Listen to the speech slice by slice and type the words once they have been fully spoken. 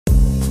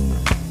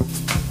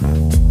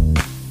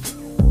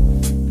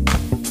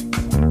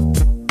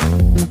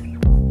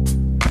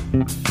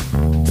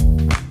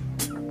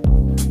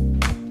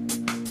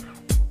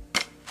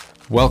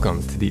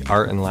Welcome to the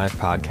Art and Life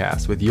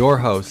podcast with your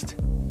host,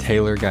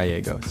 Taylor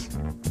Gallegos.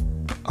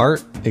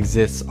 Art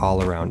exists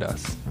all around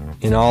us,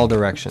 in all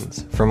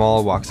directions, from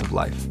all walks of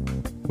life.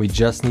 We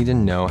just need to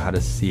know how to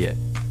see it.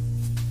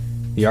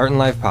 The Art and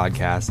Life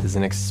podcast is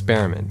an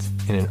experiment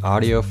in an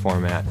audio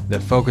format that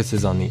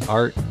focuses on the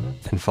art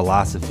and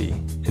philosophy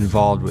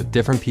involved with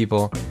different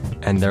people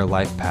and their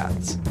life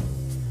paths.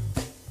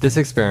 This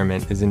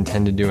experiment is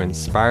intended to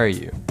inspire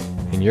you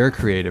in your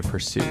creative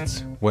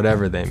pursuits,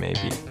 whatever they may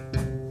be.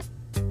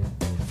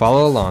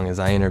 Follow along as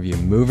I interview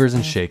movers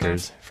and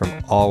shakers from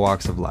all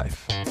walks of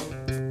life.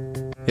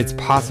 It's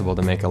possible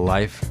to make a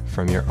life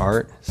from your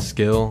art,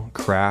 skill,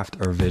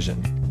 craft, or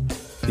vision.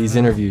 These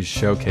interviews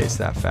showcase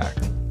that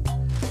fact.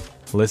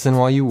 Listen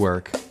while you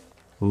work.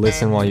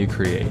 Listen while you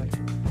create.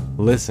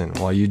 Listen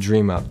while you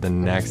dream up the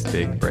next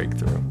big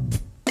breakthrough.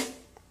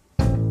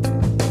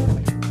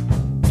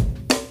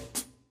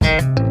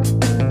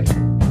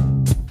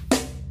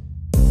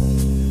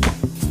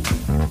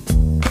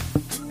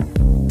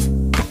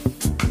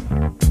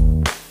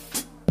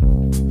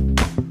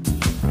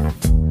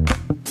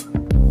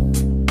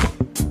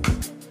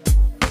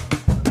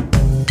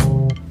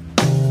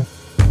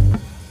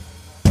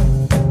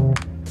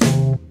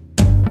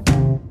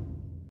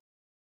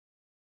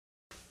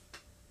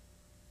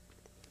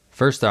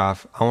 First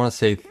off, I want to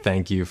say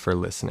thank you for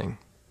listening.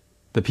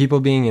 The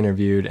people being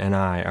interviewed and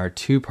I are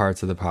two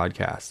parts of the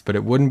podcast, but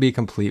it wouldn't be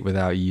complete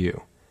without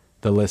you,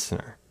 the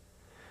listener.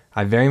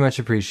 I very much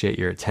appreciate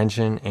your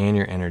attention and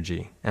your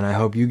energy, and I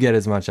hope you get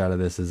as much out of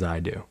this as I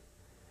do.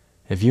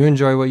 If you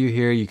enjoy what you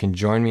hear, you can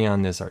join me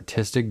on this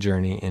artistic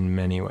journey in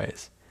many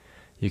ways.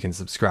 You can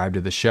subscribe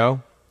to the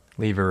show,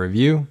 leave a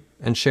review,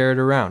 and share it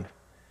around.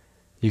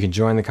 You can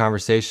join the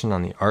conversation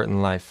on the Art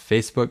and Life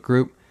Facebook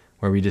group,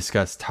 where we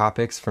discuss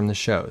topics from the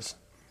shows.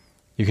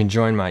 You can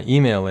join my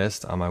email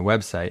list on my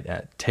website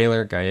at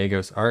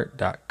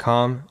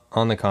taylorgallegosart.com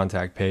on the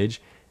contact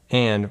page,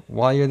 and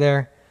while you're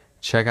there,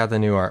 check out the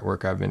new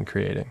artwork I've been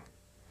creating.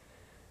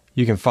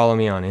 You can follow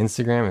me on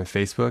Instagram and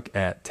Facebook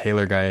at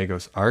Taylor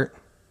Gallegos Art.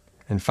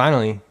 And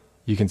finally,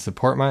 you can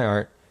support my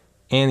art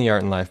and the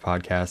Art and Life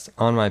podcast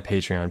on my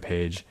Patreon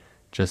page.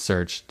 Just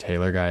search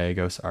Taylor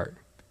Gallegos Art.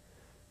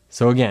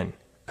 So again,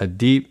 a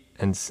deep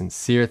and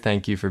sincere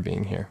thank you for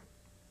being here.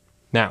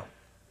 Now,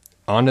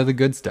 on to the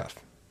good stuff.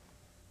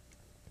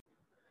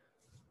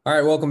 All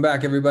right, welcome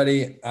back,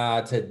 everybody.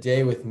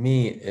 Today with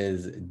me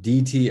is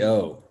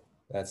DTO.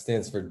 That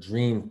stands for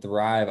Dream,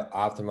 Thrive,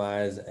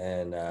 Optimize,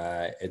 and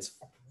it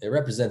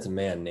represents a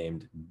man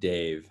named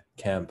Dave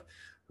Kemp,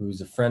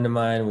 who's a friend of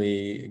mine.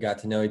 We got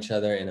to know each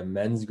other in a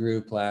men's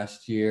group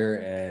last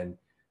year, and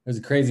it was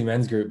a crazy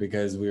men's group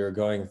because we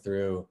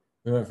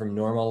went from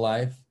normal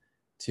life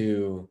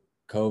to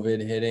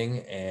COVID hitting,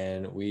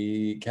 and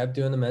we kept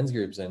doing the men's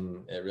groups,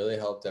 and it really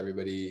helped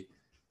everybody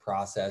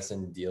process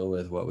and deal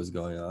with what was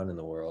going on in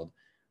the world.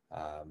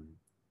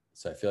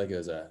 So I feel like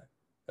it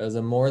was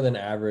a more than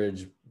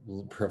average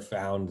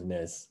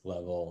profoundness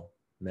level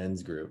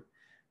men's group.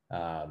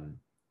 And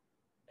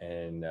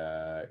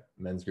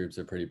men's groups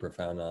are pretty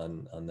profound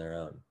on their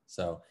own.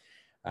 So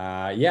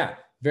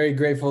very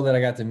grateful that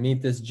I got to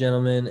meet this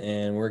gentleman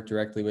and work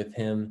directly with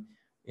him.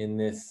 In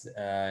this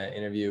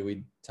interview,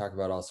 we talk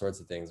about all sorts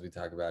of things. We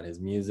talk about his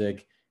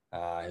music,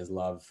 his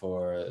love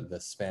for the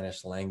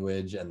Spanish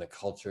language and the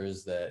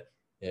cultures that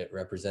it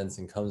represents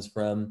and comes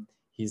from.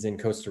 He's in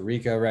Costa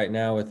Rica right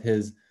now with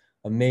his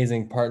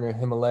amazing partner,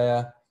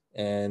 Himalaya,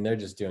 and they're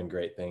just doing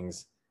great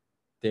things.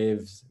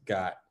 Dave's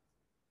got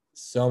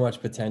so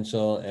much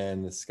potential,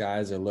 and the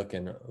skies are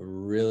looking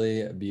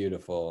really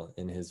beautiful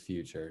in his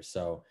future.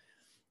 So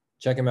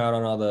check him out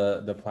on all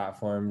the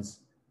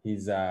platforms.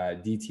 He's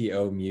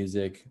DTO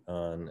Music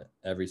on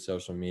every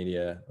social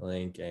media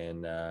link.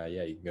 And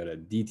you can go to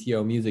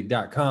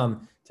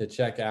dtomusic.com to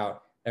check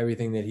out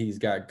everything that he's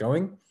got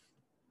going.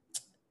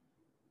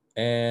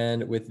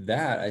 And with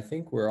that, I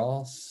think we're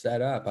all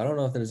set up. I don't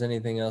know if there's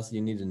anything else you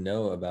need to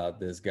know about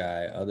this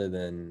guy other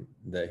than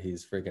that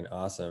he's freaking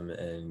awesome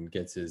and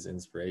gets his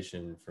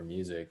inspiration from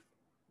music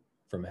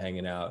from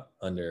hanging out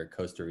under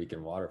Costa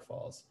Rican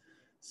waterfalls.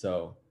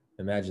 So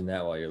imagine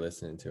that while you're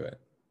listening to it.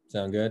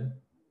 Sound good?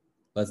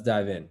 Let's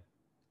dive in.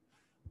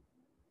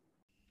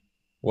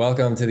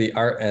 Welcome to the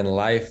Art and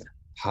Life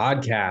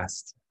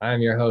podcast.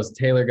 I'm your host,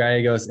 Taylor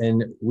Gallegos,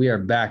 and we are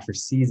back for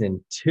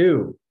season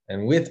 2.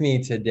 And with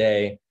me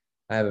today,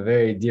 I have a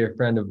very dear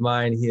friend of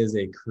mine. He is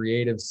a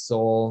creative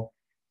soul.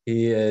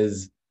 He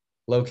is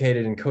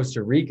located in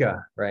Costa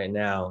Rica right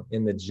now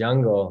in the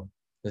jungle,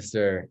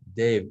 Mr.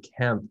 Dave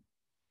Kemp,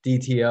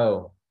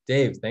 DTO.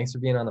 Dave, thanks for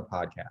being on the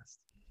podcast.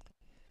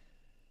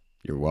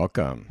 You're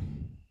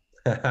welcome.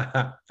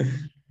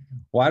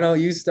 Why don't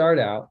you start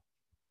out?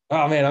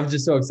 Oh man, I'm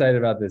just so excited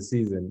about this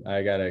season.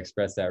 I got to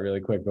express that really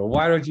quick, but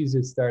why don't you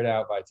just start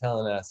out by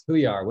telling us who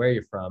you are, where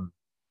you're from,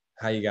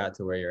 how you got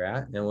to where you're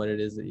at, and what it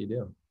is that you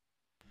do.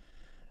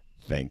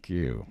 Thank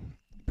you.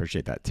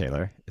 Appreciate that,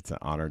 Taylor. It's an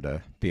honor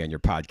to be on your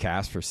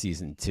podcast for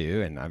season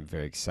 2, and I'm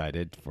very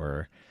excited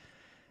for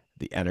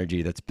the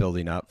energy that's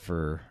building up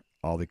for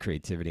all the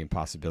creativity and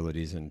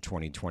possibilities in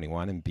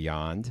 2021 and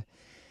beyond.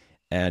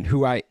 And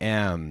who I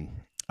am,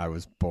 I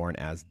was born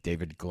as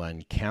David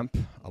Glenn Kemp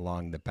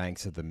along the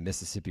banks of the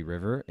Mississippi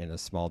River in a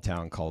small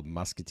town called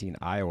Muscatine,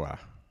 Iowa,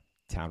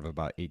 a town of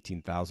about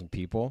 18,000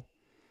 people,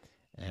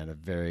 and a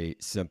very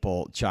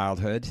simple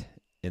childhood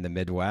in the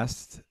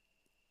Midwest,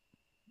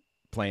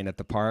 playing at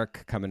the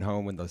park, coming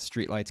home when the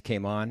streetlights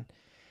came on,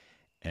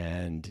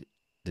 and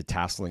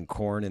detasseling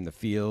corn in the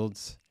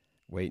fields,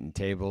 waiting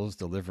tables,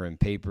 delivering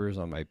papers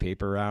on my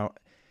paper route.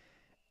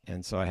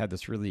 And so I had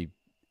this really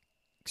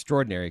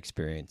extraordinary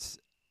experience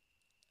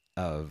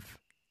of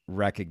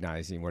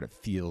recognizing what it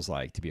feels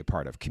like to be a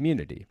part of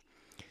community.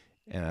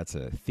 And that's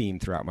a theme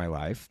throughout my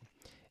life.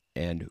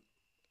 And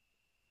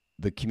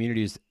the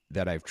communities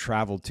that I've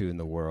traveled to in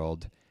the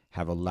world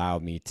have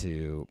allowed me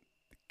to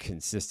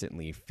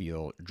consistently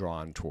feel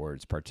drawn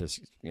towards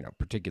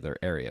particular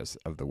areas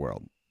of the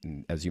world.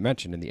 And as you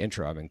mentioned in the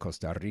intro, I'm in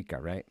Costa Rica,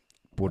 right?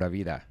 Pura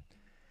vida.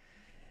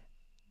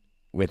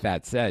 With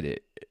that said,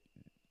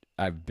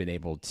 I've been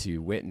able to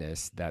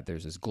witness that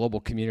there's this global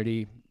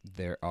community.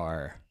 There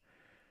are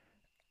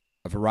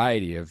a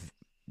variety of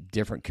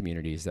different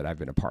communities that I've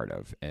been a part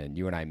of. And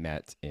you and I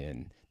met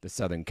in the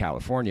Southern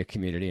California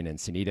community in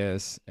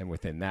Encinitas. And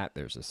within that,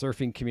 there's a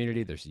surfing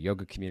community, there's a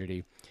yoga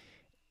community.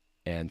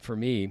 And for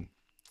me,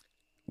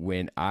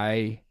 when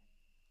I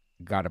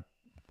got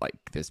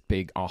this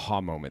big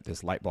aha moment,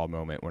 this light bulb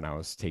moment when I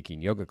was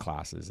taking yoga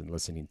classes and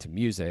listening to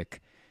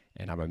music,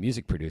 and I'm a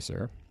music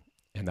producer,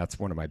 and that's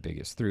one of my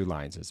biggest through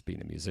lines as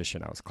being a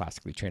musician. I was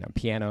classically trained on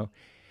piano,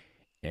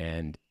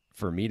 and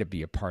for me to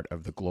be a part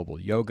of the global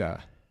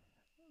yoga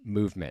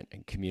movement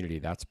and community,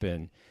 that's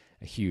been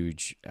a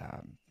huge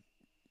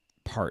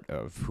part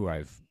of who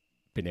I've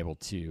been able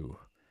to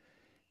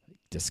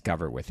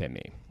discover within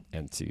me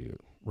and to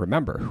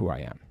remember who I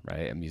am,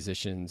 right? And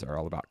musicians are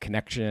all about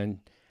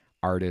connection.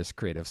 Artists,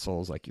 creative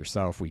souls like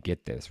yourself, we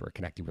get this. We're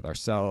connecting with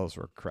ourselves.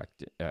 We're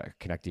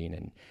connecting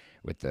and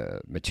with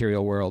the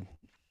material world.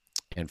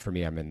 And for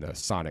me, I'm in the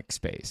sonic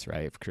space,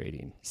 right, of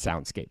creating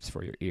soundscapes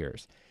for your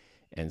ears.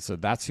 And so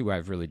that's who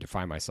I've really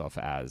defined myself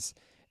as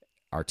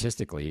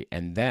artistically.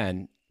 And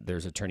then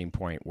there's a turning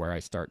point where I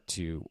start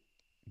to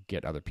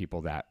get other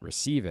people that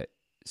receive it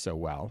so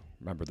well.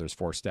 Remember, there's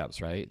 4 steps,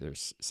 right?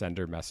 There's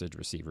sender, message,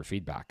 receiver,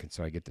 feedback. And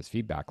so I get this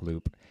feedback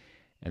loop.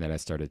 And then I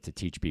started to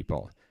teach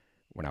people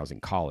when I was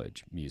in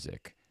college,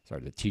 music.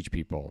 Started to teach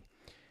people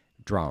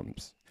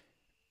drums,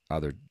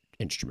 other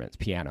instruments,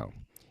 piano.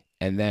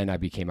 And then I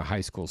became a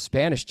high school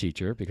Spanish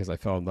teacher because I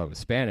fell in love with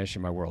Spanish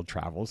in my world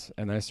travels.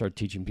 And then I started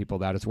teaching people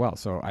that as well.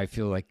 So I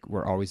feel like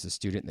we're always the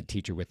student and the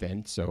teacher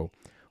within. So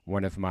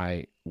one of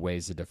my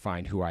ways to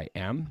define who I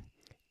am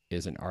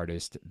is an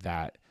artist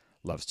that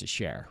loves to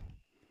share.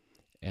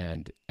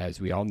 And as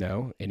we all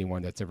know,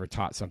 anyone that's ever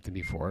taught something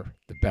before,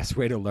 the best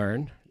way to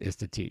learn is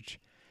to teach.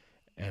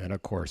 And then,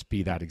 of course,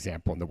 be that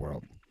example in the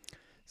world.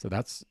 So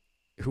that's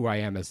who I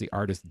am as the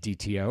artist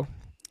DTO.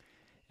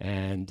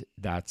 And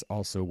that's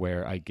also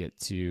where I get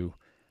to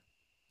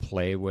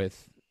play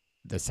with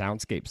the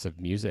soundscapes of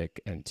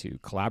music and to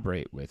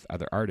collaborate with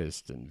other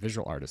artists and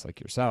visual artists like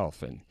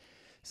yourself. And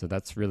so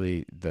that's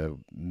really the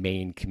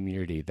main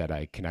community that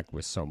I connect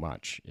with so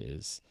much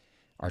is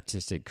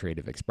artistic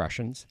creative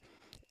expressions.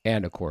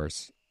 And of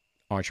course,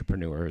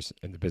 entrepreneurs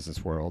in the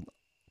business world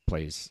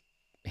plays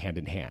hand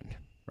in hand,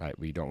 right?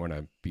 We don't want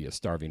to be a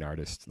starving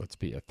artist. Let's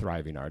be a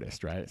thriving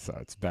artist, right? So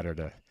it's better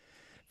to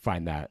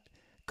find that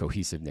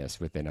cohesiveness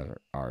within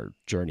our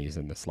journeys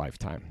in this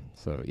lifetime.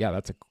 So yeah,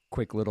 that's a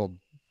quick little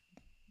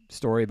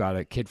story about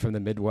a kid from the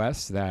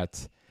Midwest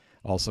that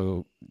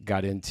also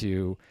got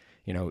into,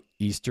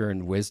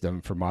 Eastern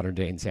wisdom for modern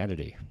day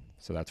insanity.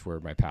 So that's where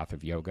my path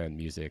of yoga and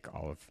music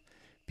all have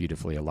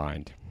beautifully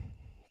aligned.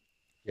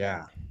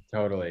 Yeah,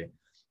 totally.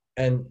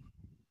 And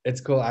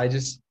it's cool.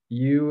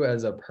 You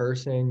as a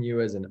person, you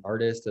as an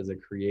artist, as a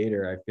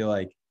creator, I feel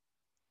like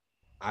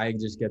I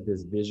just get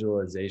this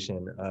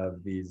visualization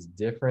of these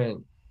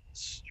different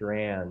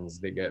strands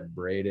that get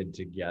braided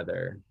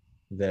together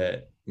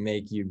that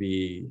make you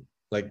be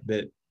like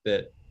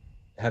that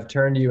have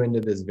turned you into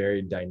this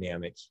very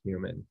dynamic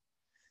human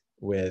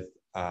with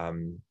I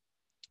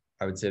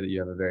would say that you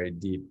have a very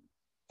deep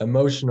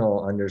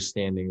emotional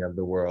understanding of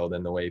the world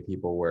and the way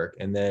people work.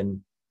 And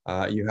then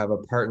you have a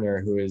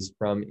partner who is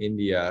from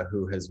India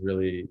who has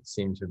really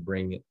seemed to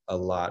bring a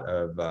lot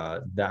of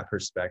that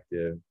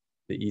perspective,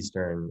 the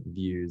Eastern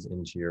views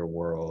into your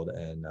world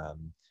and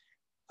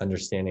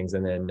understandings.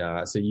 And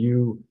then so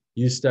you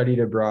studied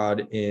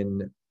abroad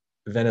in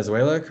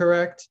Venezuela,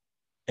 correct?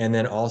 And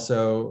then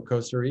also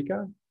Costa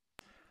Rica.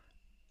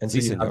 And so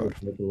Sí, you have señor.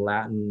 this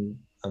Latin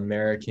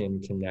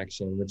American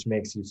connection, which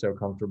makes you so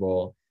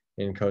comfortable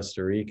in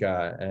Costa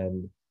Rica.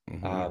 And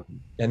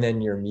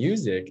then your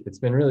music, it's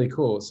been really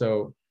cool.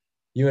 So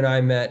you and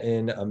I met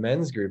in a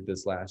men's group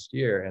this last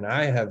year, and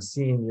I have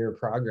seen your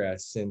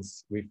progress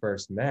since we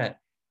first met.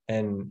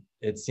 And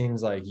it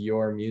seems like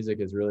your music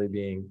is really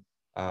being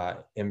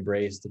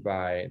embraced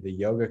by the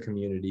yoga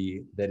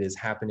community that is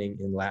happening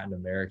in Latin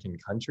American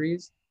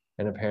countries.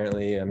 And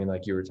apparently, I mean,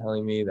 like you were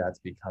telling me, that's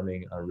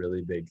becoming a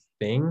really big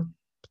thing.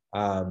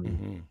 Um,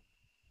 Mm-hmm.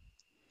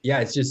 yeah,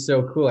 it's just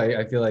so cool.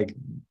 I feel like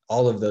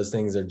all of those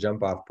things are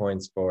jump off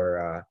points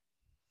for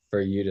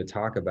you to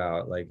talk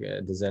about. Like,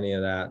 does any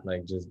of that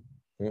like just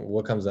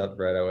what comes up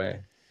right away?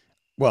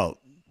 Well,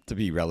 to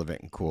be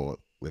relevant and cool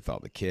with all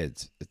the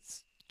kids,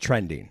 it's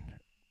trending.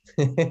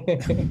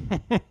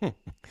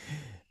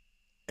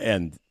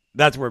 And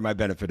that's where my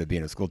benefit of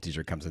being a school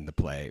teacher comes into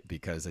play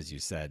because, as you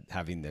said,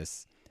 having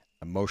this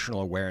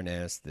emotional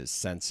awareness, this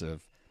sense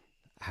of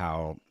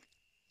how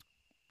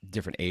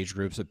different age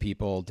groups of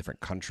people, different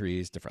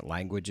countries, different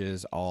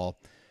languages all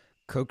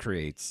co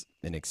creates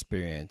an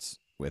experience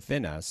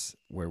within us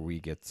where we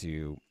get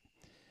to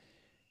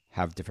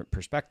have different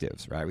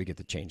perspectives, right? We get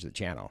to change the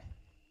channel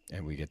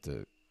and we get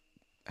to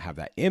have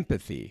that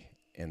empathy.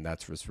 And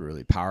that's what's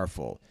really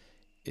powerful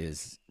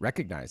is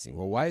recognizing,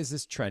 well, why is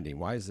this trending?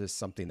 Why is this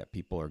something that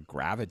people are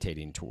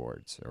gravitating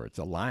towards or it's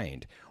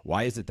aligned?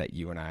 Why is it that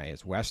you and I,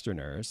 as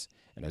Westerners,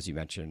 and as you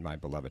mentioned, my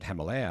beloved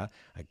Himalaya,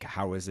 like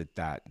how is it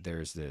that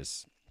there's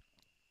this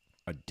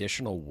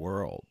additional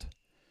world?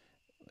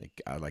 Like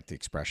I like the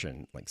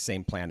expression, like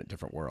same planet,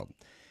 different world.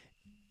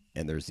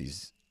 And there's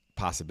these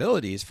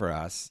possibilities for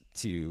us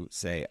to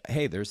say,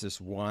 hey, there's this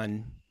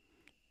one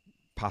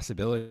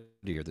possibility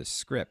or this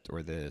script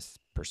or this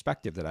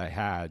perspective that I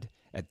had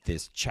at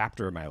this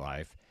chapter of my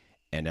life.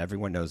 And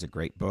everyone knows a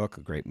great book,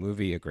 a great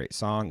movie, a great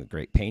song, a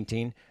great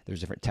painting.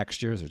 There's different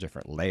textures, there's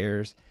different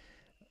layers.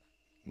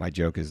 My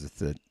joke is it's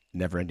the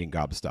never ending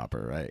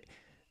gobstopper, right?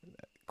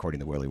 According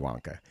to Willy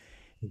Wonka.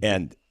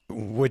 And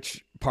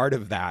which part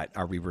of that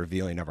are we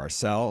revealing of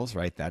ourselves,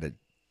 right? That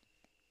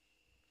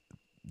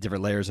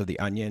different layers of the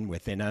onion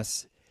within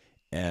us.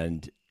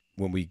 And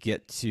when we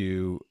get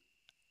to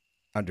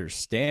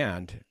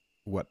understand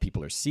what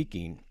people are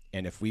seeking,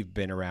 and if we've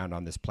been around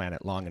on this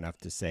planet long enough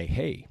to say,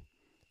 hey,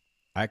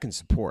 I can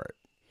support,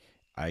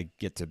 I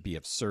get to be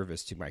of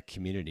service to my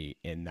community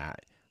in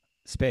that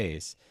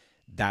space,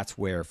 that's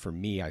where, for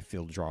me, I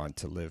feel drawn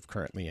to live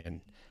currently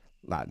in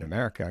Latin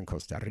America and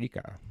Costa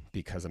Rica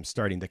because I'm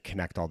starting to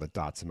connect all the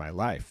dots in my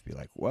life. Be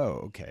like,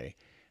 whoa, okay,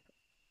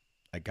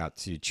 I got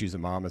to choose a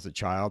mom as a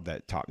child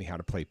that taught me how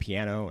to play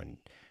piano and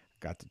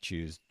got to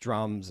choose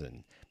drums.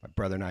 And my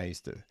brother and I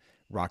used to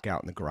rock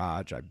out in the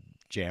garage. I'd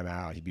jam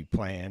out, he'd be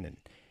playing, and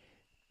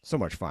so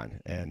much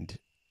fun. And,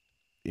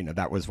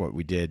 that was what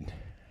we did,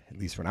 at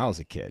least when I was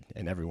a kid.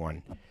 And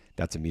everyone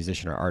that's a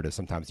musician or artist,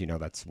 sometimes,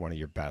 that's one of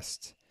your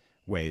best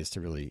ways to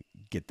really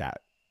get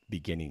that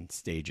beginning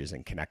stages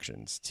and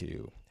connections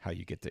to how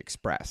you get to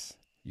express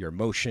your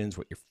emotions,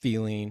 what you're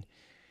feeling.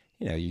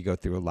 You go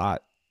through a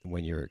lot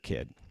when you're a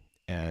kid.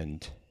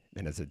 And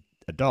as an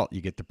adult, you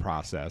get to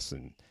process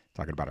and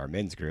talking about our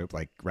men's group,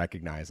 like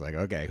recognize like,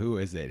 okay, who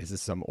is it? Is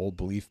this some old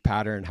belief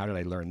pattern? How did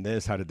I learn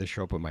this? How did this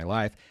show up in my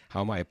life?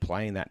 How am I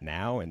applying that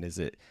now? And is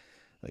it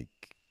like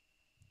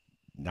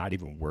not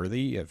even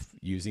worthy of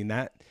using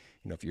that?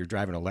 If you're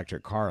driving an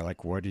electric car,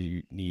 like what do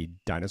you need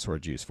dinosaur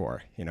juice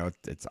for?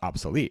 It's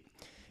obsolete.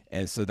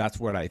 And so that's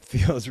what I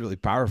feel is really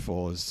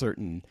powerful is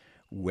certain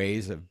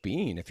ways of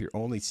being. If you're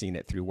only seeing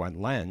it through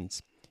one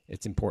lens,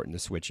 it's important to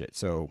switch it.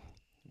 So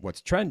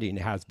what's trending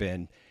has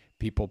been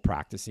people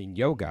practicing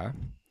yoga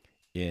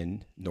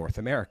in North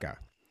America.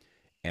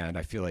 And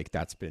I feel like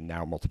that's been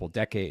now multiple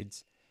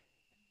decades.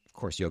 Of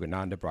course,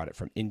 Yogananda brought it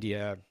from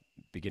India,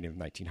 beginning of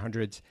the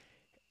 1900s.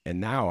 And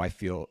now I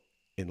feel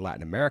in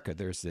Latin America,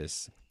 there's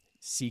this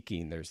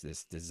seeking, there's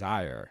this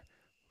desire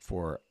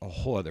for a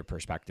whole other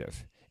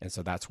perspective. And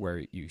so that's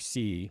where you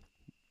see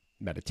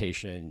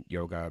meditation,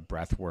 yoga,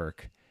 breath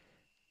work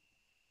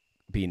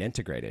being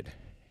integrated,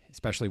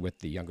 especially with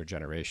the younger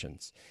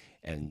generations.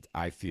 And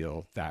I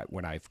feel that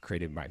when I've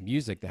created my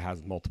music that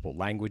has multiple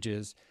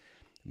languages,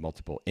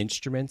 multiple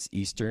instruments,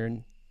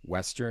 Eastern,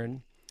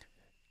 Western,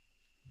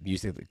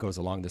 music that goes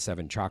along the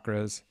seven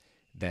chakras,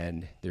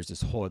 then there's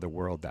this whole other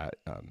world that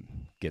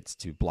gets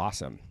to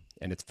blossom.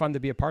 And it's fun to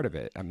be a part of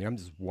it. I mean, I'm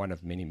just one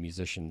of many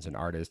musicians and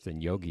artists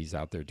and yogis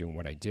out there doing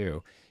what I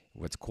do.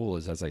 What's cool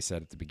is, as I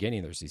said at the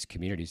beginning, there's these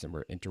communities and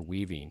we're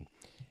interweaving.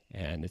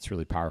 And it's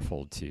really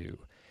powerful to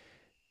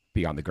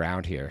be on the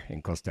ground here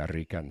in Costa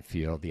Rica and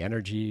feel the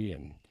energy.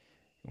 And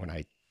when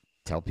I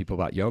tell people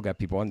about yoga,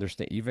 people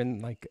understand,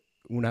 even like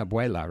una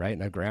abuela, right?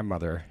 And a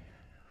grandmother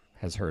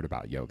has heard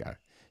about yoga.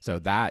 So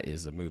that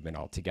is a movement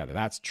altogether.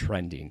 That's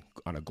trending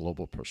on a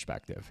global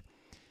perspective.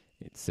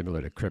 It's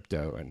similar to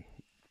crypto and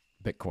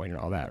Bitcoin and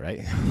all that,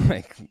 right?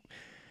 Like,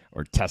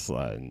 or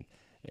Tesla and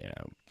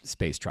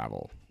space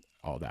travel,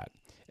 all that.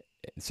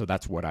 So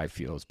that's what I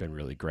feel has been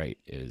really great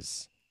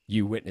is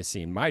you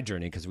witnessing my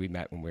journey because we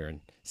met when we were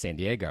in San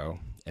Diego,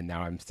 and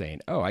now I'm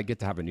saying, oh, I get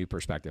to have a new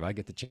perspective. I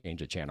get to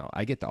change the channel.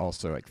 I get to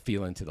also like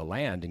feel into the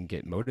land and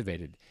get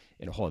motivated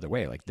in a whole other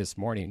way. Like this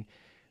morning,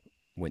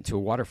 went to a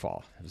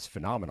waterfall. It was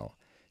phenomenal,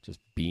 just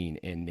being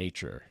in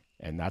nature,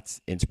 and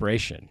that's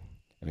inspiration.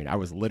 I mean, I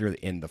was literally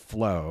in the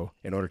flow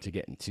in order to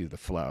get into the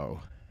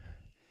flow.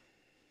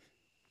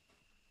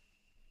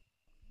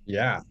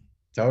 Yeah,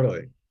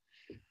 totally.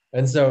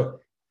 And so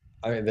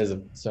I mean, there's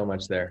so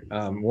much there.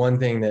 One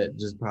thing that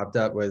just popped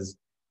up was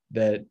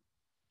that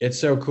it's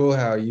so cool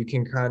how you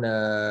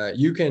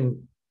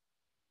can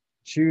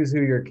choose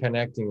who you're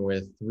connecting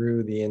with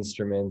through the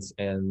instruments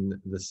and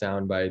the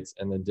sound bites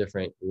and the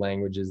different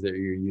languages that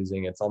you're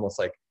using. It's almost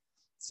like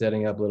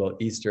setting up little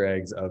Easter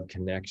eggs of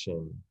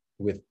connection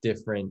with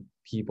different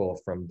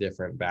people from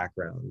different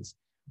backgrounds,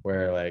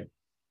 where like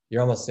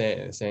you're almost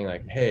saying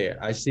like, hey,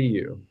 I see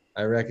you,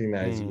 I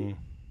recognize you, Mm.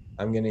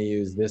 I'm going to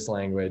use this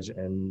language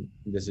and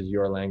this is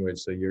your language,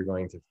 so you're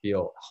going to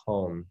feel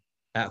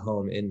at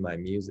home in my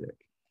music,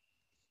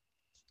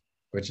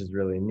 which is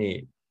really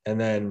neat. And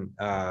then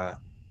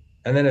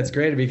it's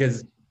great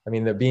because I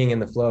mean, the being in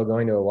the flow,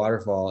 going to a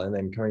waterfall and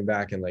then coming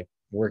back and like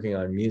working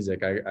on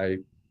music,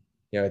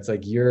 it's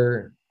like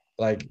you're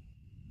like,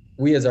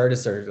 we as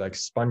artists are like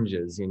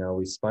sponges,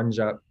 we sponge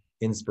up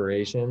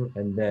inspiration,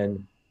 and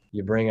then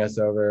you bring us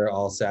over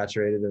all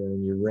saturated, and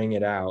then you wring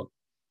it out,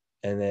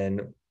 and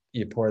then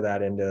you pour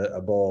that into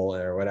a bowl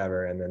or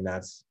whatever, and then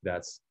that's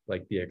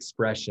like the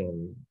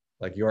expression.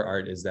 Like your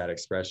art is that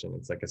expression.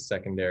 It's like a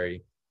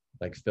secondary,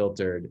 like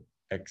filtered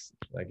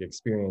like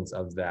experience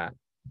of that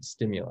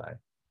stimuli.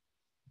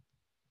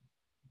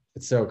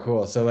 It's so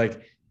cool. So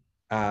like,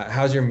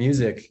 how's your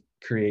music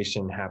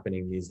creation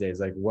happening these days?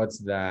 Like, what's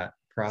that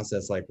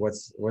process like?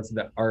 What's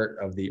the art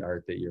of the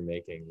art that you're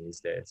making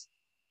these days?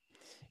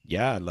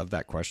 Yeah, I love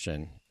that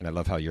question. And I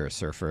love how you're a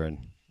surfer and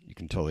you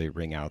can totally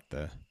wring out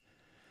the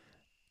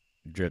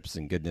drips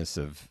and goodness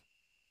of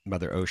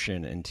Mother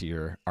Ocean into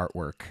your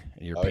artwork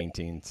and your Oh yeah.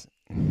 paintings.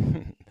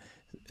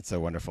 It's so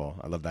wonderful.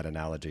 I love that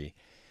analogy.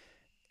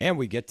 And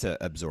we get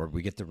to absorb,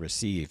 we get to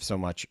receive so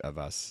much of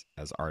us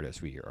as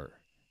artists. We are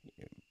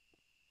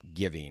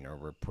giving or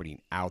we're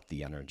putting out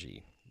the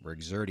energy, we're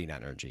exerting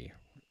energy.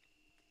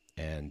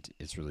 And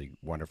it's really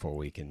wonderful.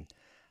 We can,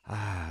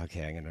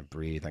 okay, I'm going to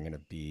breathe. I'm going to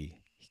be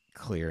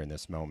clear in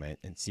this moment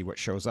and see what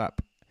shows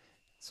up.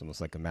 It's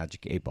almost like a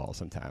magic 8 ball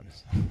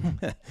sometimes.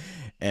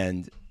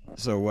 And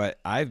so, what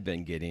I've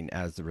been getting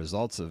as the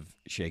results of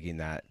shaking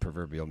that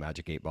proverbial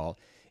magic 8 ball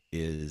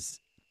is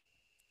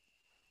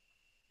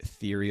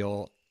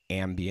ethereal,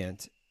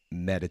 ambient,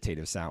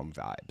 meditative sound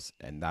vibes.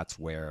 And that's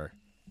where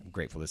I'm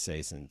grateful to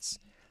say, since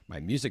my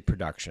music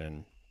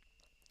production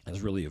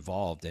has really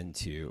evolved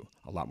into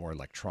a lot more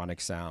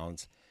electronic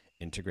sounds,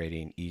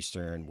 integrating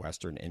Eastern,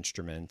 Western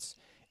instruments,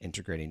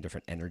 integrating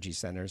different energy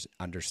centers,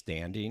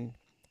 understanding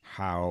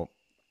how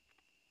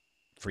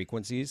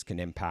frequencies can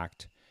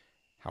impact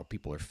how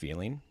people are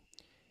feeling.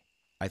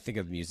 I think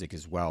of music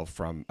as well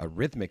from a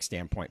rhythmic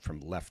standpoint, from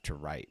left to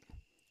right.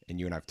 And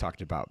you and I've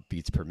talked about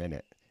beats per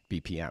minute,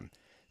 BPM.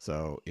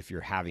 So if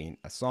you're having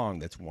a song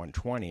that's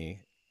 120,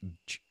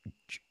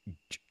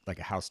 like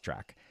a house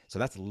track, so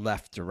that's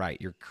left to right.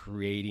 You're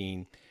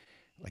creating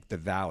like the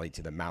valley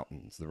to the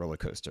mountains, the roller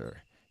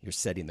coaster. You're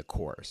setting the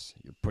course.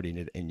 You're putting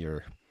it in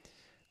your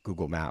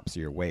Google Maps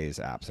or your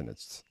Waze apps, and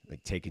it's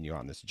like taking you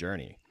on this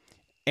journey.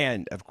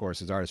 And of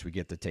course, as artists, we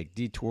get to take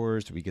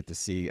detours. We get to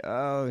see,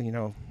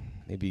 oh,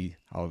 maybe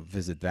I'll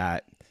visit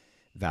that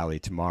valley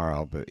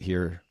tomorrow, but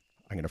here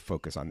I'm going to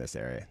focus on this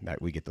area.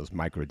 That we get those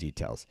micro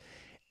details.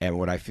 And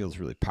what I feel is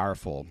really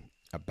powerful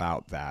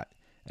about that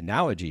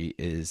analogy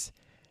is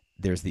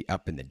there's the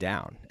up and the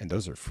down, and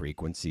those are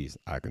frequencies.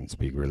 I can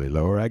speak really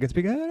low, or I can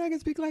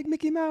speak like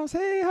Mickey Mouse.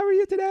 Hey, how are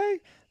you today?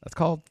 That's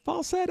called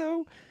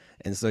falsetto.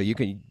 And so you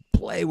can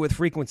play with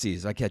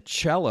frequencies. Like a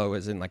cello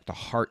is in like the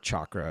heart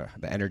chakra,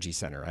 the energy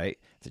center, right?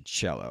 It's a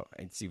cello.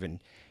 It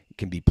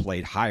can be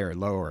played higher,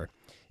 lower,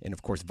 and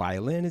of course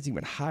violin is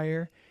even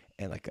higher,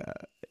 and like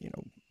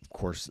of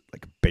course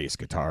like a bass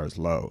guitar is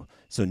low.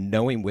 So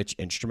knowing which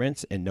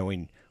instruments and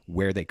knowing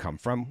where they come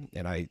from,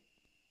 and I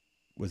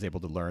was able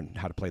to learn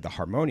how to play the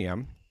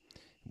harmonium,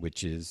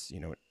 which is,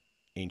 an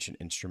ancient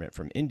instrument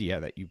from India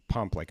that you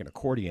pump like an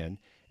accordion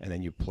and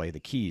then you play the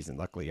keys. And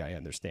luckily I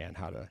understand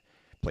how to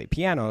play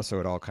piano. So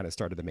it all kind of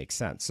started to make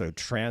sense. So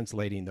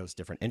translating those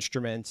different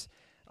instruments,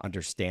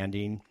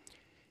 understanding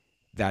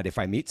that if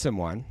I meet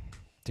someone,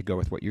 to go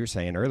with what you were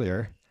saying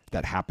earlier,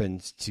 that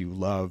happens to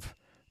love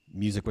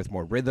music with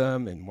more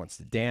rhythm and wants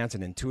to dance,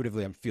 and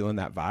intuitively I'm feeling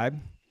that vibe,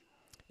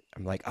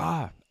 I'm like,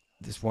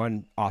 this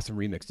one awesome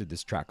remix did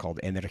this track called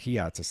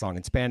Energia. It's a song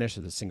in Spanish.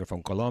 It's a singer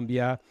from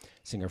Colombia,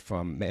 singer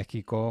from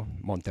Mexico,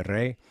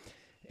 Monterrey.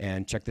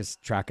 And check this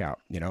track out.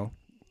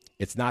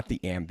 It's not the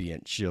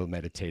ambient, chill,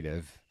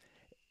 meditative,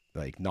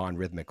 like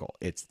non-rhythmical.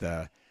 It's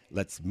the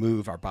let's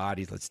move our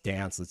bodies, let's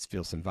dance, let's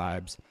feel some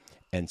vibes.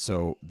 And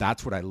so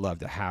that's what I love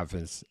to have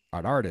as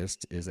an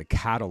artist, is a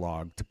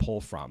catalog to pull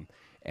from.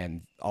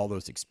 And all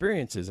those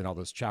experiences and all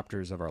those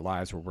chapters of our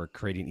lives where we're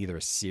creating either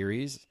a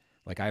series,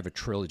 like I have a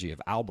trilogy of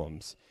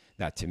albums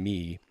that to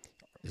me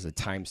is a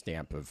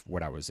timestamp of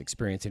what I was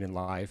experiencing in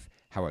life,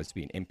 how I was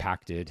being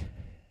impacted,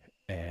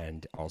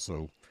 and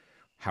also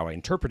how I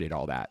interpreted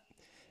all that.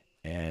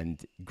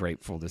 And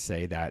grateful to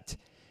say that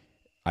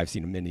I've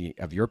seen many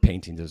of your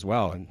paintings as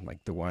well, and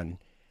like the one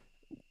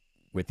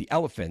with the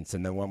elephants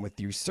and the one with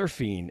you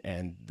surfing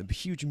and the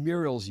huge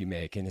murals you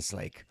make. And it's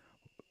like,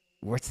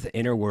 what's the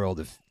inner world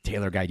of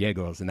Taylor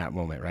Gallegos in that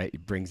moment, right?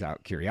 It brings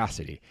out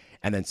curiosity.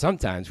 And then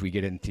sometimes we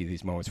get into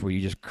these moments where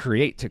you just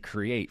create to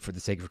create for the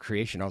sake of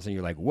creation. All of a sudden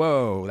you're like,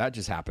 whoa, that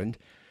just happened.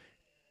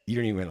 You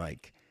don't even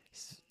like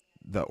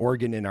the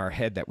organ in our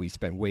head that we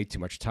spend way too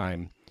much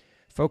time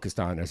focused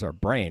on is our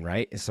brain,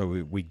 right? And so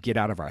we get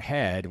out of our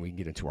head and we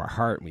get into our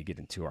heart and we get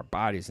into our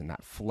bodies, and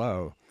that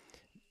flow,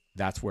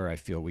 that's where I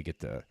feel we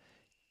get to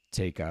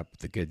take up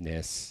the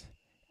goodness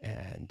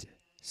and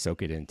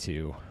soak it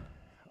into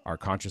our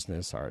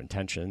consciousness, our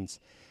intentions.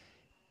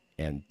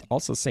 And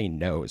also saying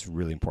no is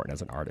really important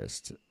as an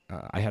artist.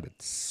 I had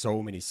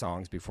so many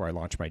songs before I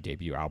launched my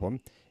debut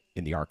album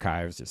in the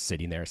archives, just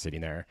sitting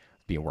there,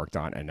 being worked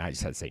on. And I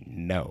just had to say,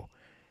 no,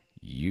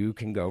 you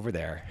can go over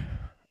there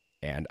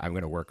and I'm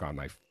going to work on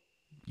my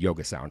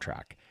yoga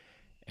soundtrack.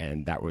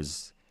 And that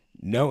was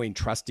knowing,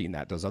 trusting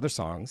that those other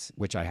songs,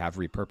 which I have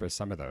repurposed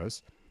some of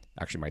those.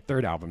 Actually, my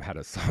third album had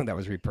a song that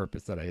was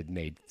repurposed that I had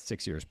made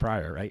 6 years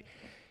prior, right?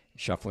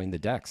 Shuffling the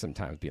deck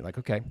sometimes, being like,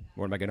 okay,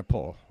 what am I going to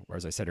pull? Or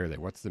as I said earlier,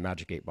 what's the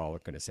magic 8 ball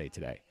going to say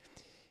today?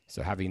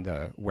 So having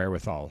the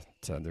wherewithal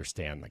to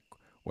understand, like,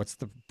 what's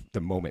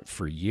the moment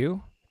for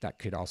you that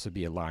could also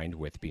be aligned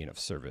with being of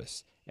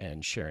service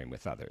and sharing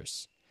with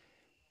others.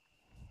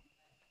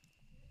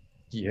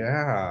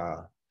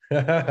 Yeah.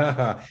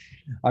 I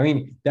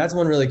mean, that's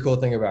one really cool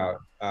thing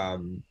about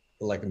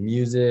like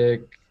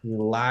music,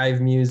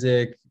 live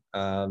music,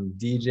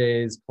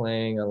 DJs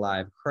playing a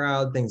live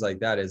crowd, things like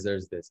that, is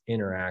there's this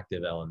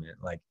interactive element.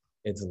 Like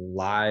it's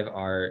live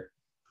art,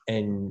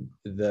 and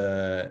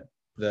the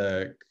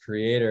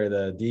creator,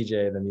 the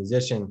DJ, the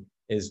musician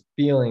is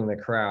feeling the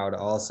crowd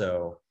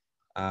also,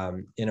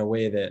 in a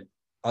way that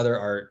other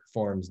art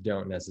forms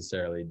don't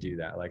necessarily do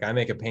that. Like I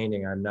make a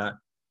painting, I'm not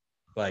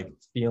like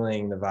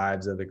feeling the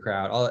vibes of the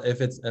crowd.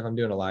 If I'm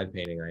doing a live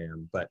painting, I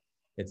am, but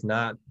it's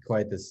not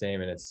quite the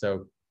same. And it's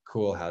so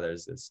cool how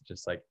there's this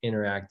just like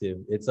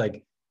interactive, it's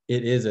like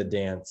it is a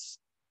dance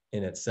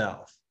in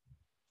itself.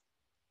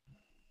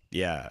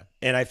 Yeah.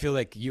 And I feel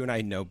like you and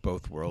I know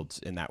both worlds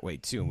in that way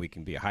too. And we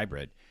can be a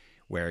hybrid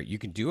where you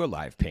can do a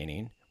live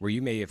painting where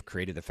you may have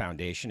created the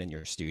foundation in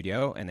your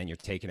studio and then you're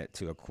taking it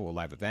to a cool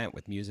live event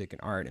with music and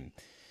art and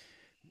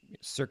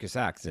circus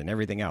acts and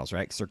everything else,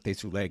 right? Cirque du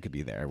Soleil could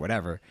be there,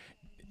 whatever.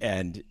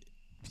 And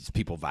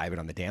people vibing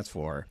on the dance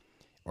floor,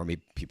 or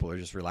maybe people are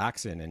just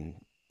relaxing, and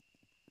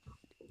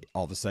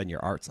all of a sudden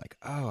your art's like,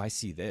 oh, I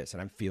see this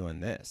and I'm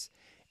feeling this.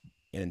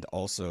 And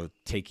also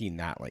taking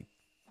that like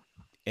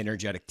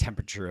energetic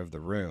temperature of the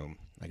room,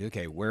 like,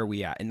 okay, where are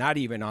we at? And not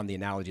even on the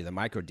analogy of the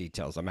micro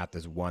details, I'm at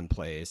this one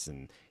place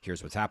and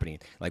here's what's happening.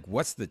 Like,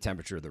 what's the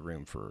temperature of the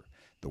room for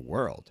the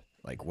world?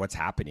 Like, what's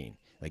happening?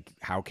 Like,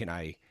 how can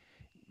I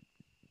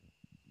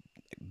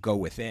go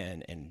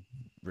within and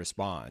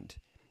respond?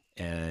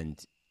 And,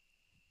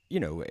 you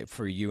know,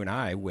 for you and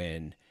I,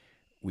 when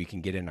we can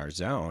get in our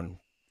zone,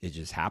 it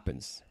just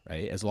happens,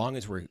 right? As long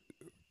as we're,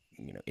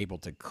 you know, able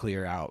to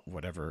clear out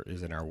whatever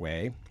is in our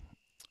way,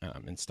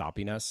 and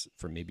stopping us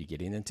from maybe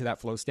getting into that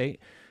flow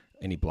state,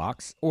 any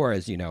blocks, or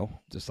as you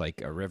know, just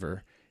like a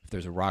river, if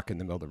there's a rock in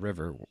the middle of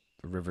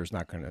the river's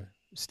not going to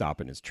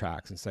stop in its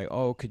tracks and say,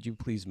 oh, could you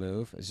please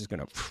move? It's just going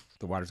to,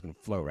 the water's going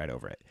to flow right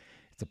over it.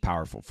 It's a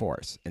powerful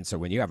force. And so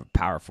when you have a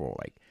powerful,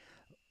 like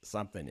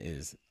something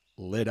is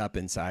lit up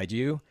inside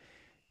you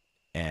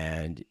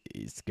and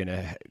it's going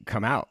to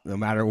come out no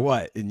matter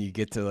what. And you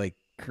get to like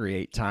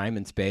create time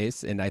and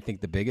space. And I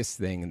think the biggest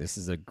thing, and this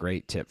is a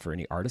great tip for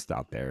any artist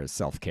out there, is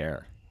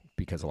self-care.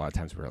 Because a lot of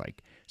times we're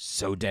like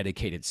so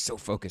dedicated, so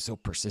focused, so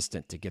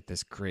persistent to get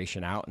this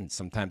creation out. And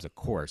sometimes, of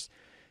course,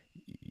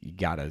 you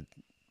gotta,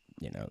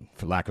 you know,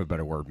 for lack of a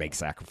better word, make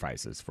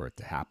sacrifices for it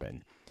to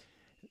happen.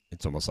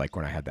 It's almost like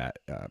when I had that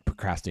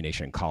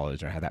procrastination in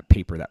college, and I had that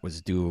paper that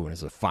was due, and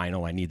it's a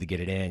final, I need to get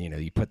it in. You know,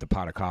 you put the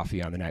pot of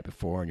coffee on the night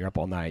before, and you're up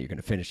all night, you're going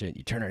to finish it,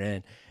 you turn it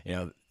in. You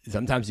know,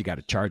 sometimes you got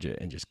to charge it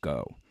and just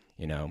go,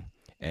 you know,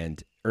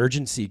 and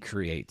urgency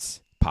creates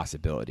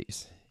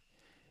possibilities.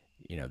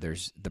 You know,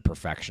 there's the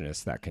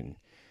perfectionist that can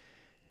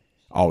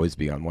always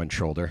be on one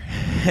shoulder.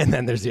 And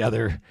then there's the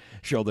other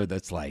shoulder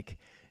that's like,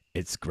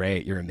 it's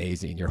great, you're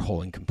amazing, you're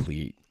whole and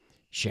complete,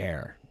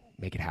 share,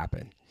 make it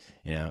happen.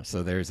 You know,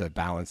 so there's a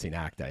balancing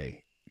act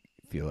I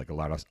feel like a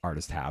lot of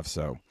artists have.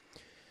 So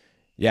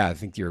yeah, I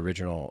think your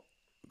original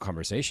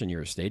conversation you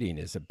were stating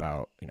is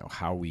about, you know,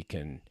 how we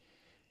can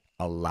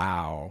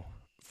allow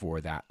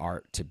for that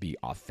art to be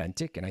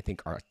authentic. And I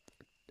think our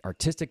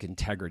artistic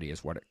integrity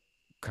is what it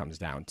comes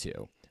down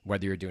to.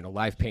 Whether you're doing a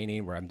live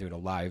painting where I'm doing a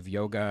live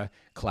yoga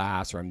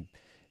class, or I'm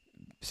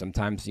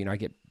sometimes, you know, I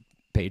get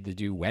paid to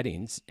do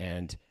weddings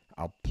and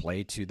I'll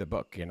play to the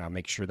book and I'll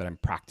make sure that I'm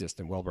practiced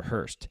and well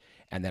rehearsed.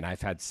 And then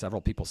I've had several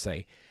people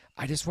say,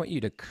 I just want you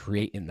to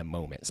create in the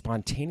moment,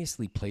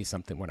 spontaneously play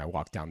something when I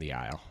walk down the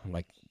aisle. I'm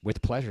like,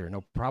 with pleasure,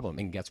 no problem.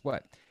 And guess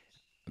what?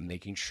 I'm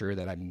making sure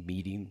that I'm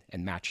meeting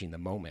and matching the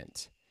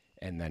moment.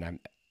 And then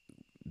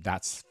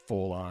that's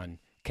full on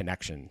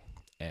connection.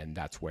 And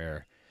that's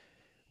where,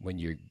 when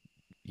you're,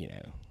 you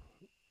know,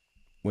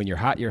 when you're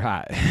hot, you're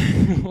hot.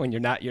 When you're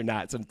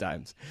not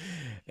sometimes.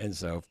 And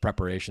so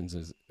preparations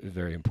is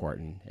very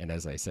important. And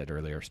as I said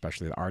earlier,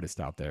 especially the artist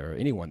out there, or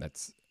anyone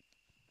that's,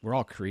 we're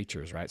all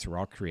creatures, right? So we're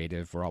all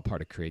creative. We're all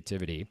part of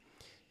creativity.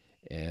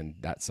 And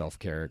that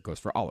self-care goes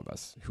for all of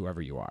us, whoever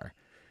you are.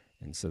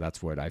 And so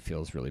that's what I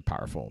feel is really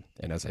powerful.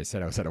 And as I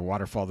said, I was at a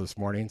waterfall this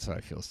morning, so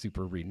I feel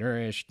super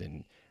renourished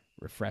and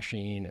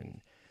refreshing. And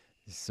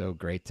it's so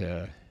great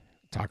to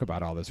talk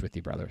about all this with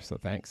you, brother. So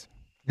thanks.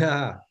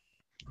 Yeah,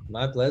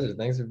 my pleasure.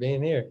 Thanks for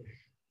being here.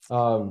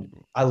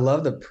 I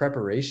love the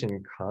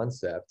preparation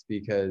concept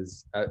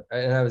because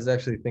and I was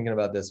actually thinking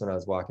about this when I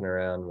was walking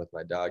around with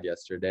my dog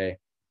yesterday,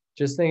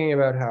 just thinking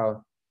about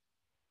how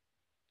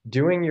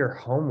doing your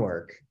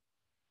homework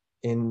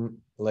in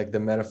like the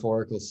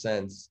metaphorical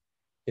sense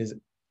is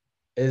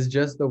is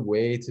just the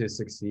way to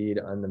succeed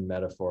on the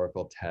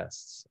metaphorical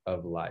tests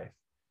of life.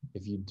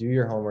 If you do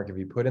your homework, if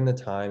you put in the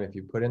time, if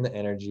you put in the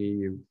energy,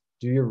 you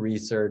do your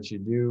research, you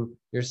do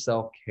your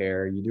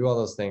self-care, you do all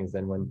those things,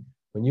 then when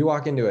you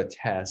walk into a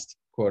test,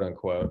 quote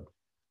unquote,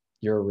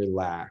 you're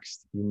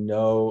relaxed. You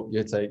know,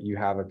 it's like you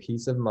have a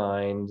peace of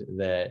mind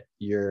that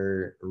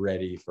you're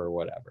ready for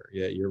whatever.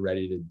 You're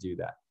ready to do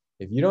that.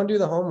 If you don't do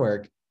the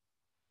homework,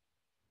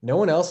 no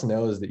one else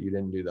knows that you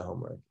didn't do the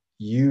homework.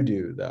 You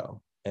do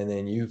though. And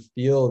then you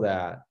feel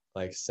that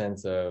like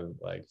sense of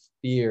like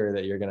fear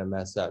that you're going to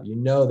mess up. You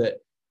know that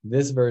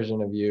this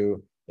version of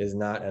you is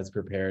not as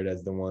prepared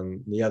as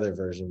the other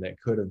version that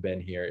could have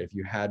been here if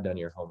you had done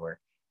your homework.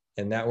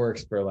 And that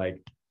works for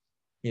like,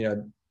 you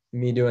know,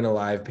 me doing a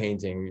live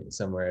painting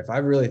somewhere. If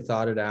I've really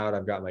thought it out,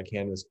 I've got my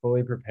canvas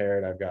fully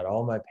prepared. I've got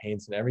all my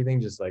paints and everything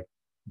just like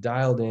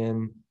dialed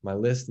in. My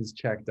list is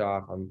checked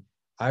off.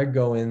 I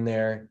go in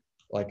there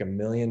like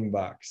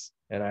 $1,000,000,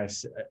 and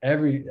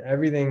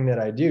everything that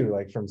I do,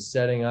 like from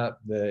setting up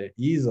the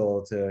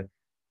easel to,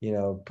 you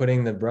know,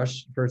 putting the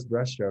first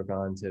brush stroke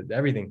on to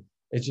everything,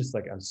 it's just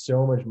like I'm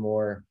so much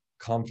more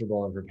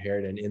comfortable and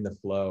prepared and in the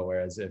flow.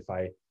 Whereas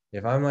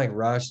if I'm like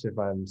rushed, if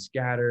I'm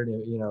scattered,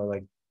 you know,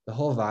 like the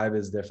whole vibe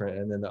is different,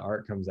 and then the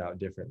art comes out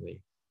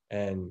differently.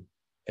 And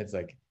it's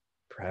like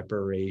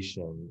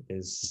preparation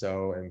is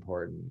so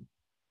important.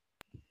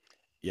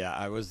 Yeah,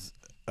 I was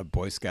a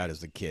Boy Scout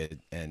as a kid,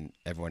 and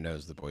everyone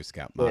knows the Boy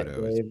Scout Yeah,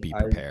 motto is Dave, be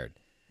I prepared.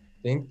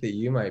 think that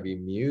you might be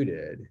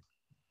muted.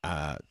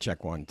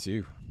 Check 1,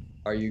 2.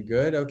 Are you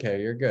good? Okay,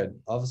 you're good.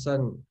 All of a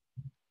sudden,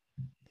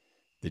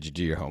 Did you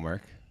do your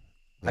homework?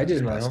 Did I I did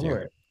just my bust you?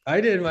 homework.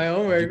 I did my Did you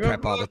homework.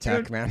 prep all the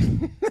tech,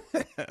 man?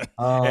 Hey,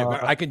 Uh,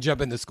 I can jump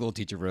in the school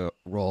teacher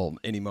role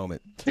any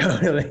moment.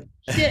 totally.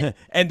 Shit.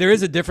 And there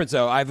is a difference,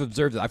 though. I've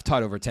observed I've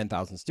taught over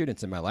 10,000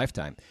 students in my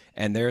lifetime,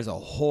 and there's a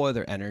whole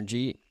other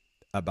energy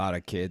about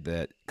a kid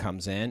that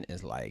comes in,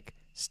 is like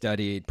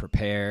studied,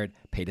 prepared,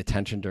 paid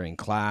attention during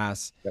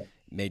class, Yep.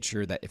 made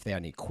sure that if they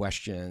had any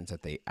questions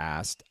that they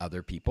asked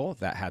other people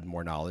that had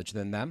more knowledge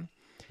than them.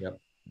 Yep.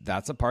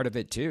 That's a part of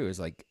it too, is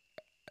like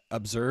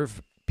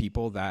observe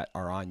people that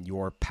are on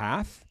your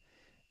path.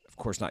 Of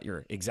course, not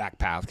your exact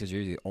path, because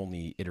you're the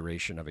only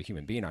iteration of a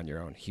human being on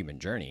your own human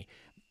journey.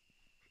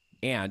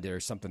 And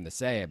there's something to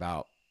say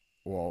about,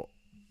 well,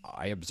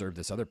 I observed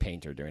this other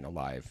painter doing a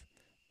live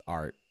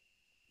art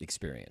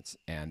experience,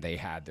 and they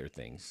had their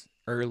things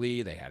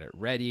early, they had it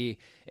ready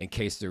in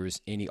case there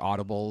was any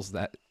audibles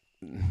that,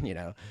 you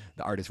know,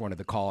 the artist wanted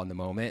to call in the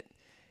moment.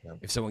 Yep.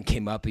 If someone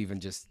came up, even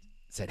just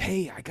said,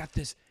 hey, I got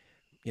this,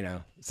 you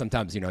know,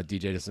 sometimes, you know,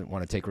 DJ doesn't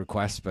want to take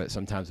requests, but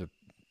sometimes a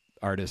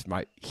artist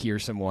might hear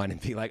someone and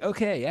be like,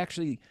 okay,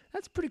 actually,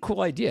 that's a pretty cool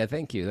idea.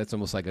 Thank you. That's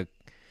almost like a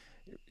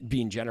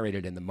being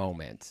generated in the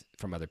moment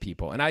from other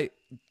people. And I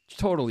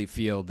totally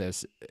feel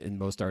this in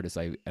most artists,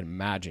 I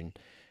imagine,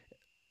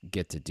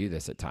 get to do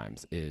this at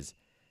times, is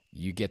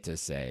you get to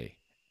say,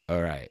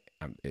 all right,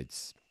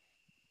 it's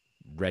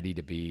ready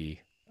to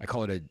be, I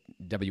call it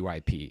a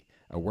WIP,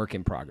 a work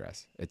in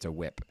progress. It's a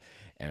whip.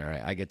 And all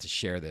right, I get to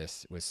share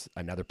this with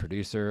another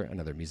producer,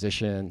 another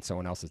musician,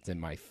 someone else that's in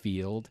my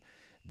field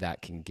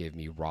that can give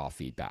me raw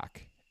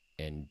feedback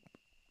and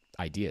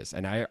ideas.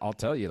 And I'll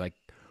tell you, like,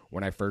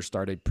 when I first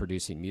started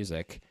producing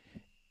music,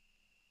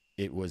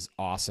 it was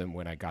awesome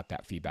when I got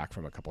that feedback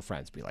from a couple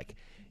friends. Be like,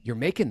 you're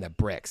making the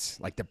bricks.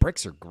 Like, the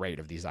bricks are great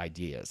of these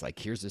ideas. Like,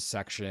 here's this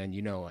section,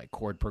 you know, like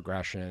chord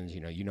progressions,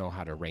 you know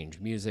how to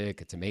arrange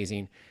music. It's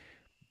amazing.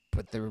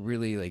 But they're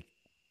really like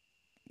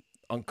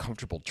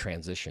uncomfortable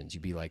transitions.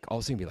 You'd be like, all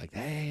of a sudden be like,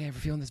 hey, ever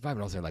feeling this vibe?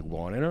 And all of a sudden like,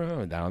 well, no,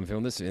 and now I'm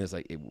feeling this. And it's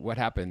like, what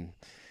happened?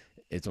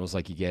 It's almost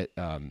like you get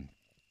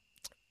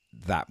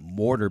that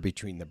mortar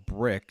between the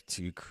brick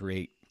to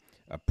create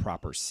a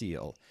proper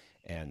seal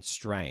and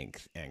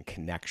strength and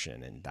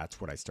connection. And that's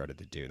what I started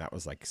to do. And that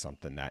was like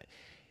something that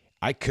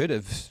I could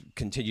have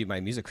continued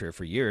my music career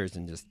for years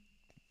and just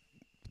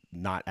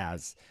not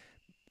as,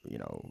 you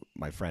know,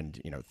 my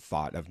friend, you know,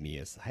 thought of me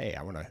as, hey,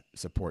 I want to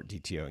support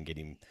DTO and get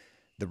him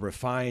the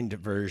refined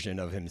version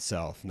of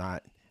himself,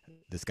 not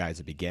this guy's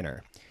a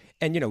beginner.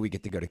 And, you know, we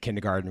get to go to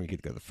kindergarten, we get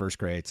to go to the first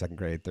grade, second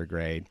grade, third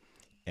grade.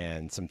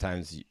 And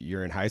sometimes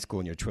you're in high school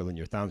and you're twiddling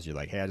your thumbs. You're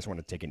like, hey, I just want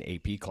to take an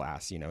AP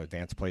class, you know,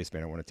 advanced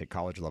placement. I want to take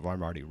college level.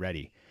 I'm already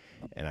ready.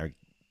 And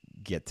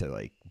get to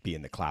like be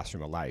in the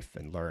classroom of life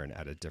and learn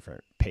at a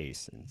different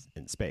pace and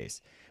in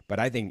space. But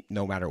I think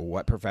no matter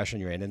what profession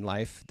you're in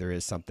life, there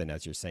is something,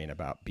 as you're saying,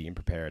 about being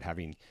prepared,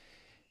 having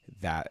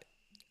that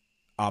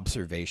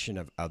observation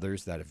of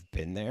others that have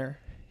been there,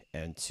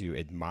 and to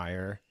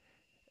admire,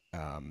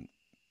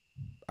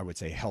 I would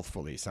say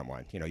healthfully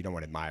someone. You know, you don't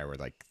want to admire where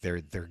like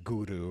they're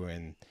guru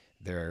and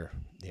they're,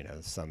 you know,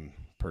 some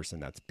person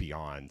that's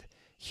beyond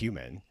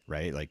human,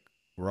 right? Like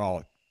we're all,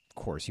 of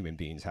course, human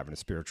beings having a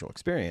spiritual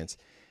experience,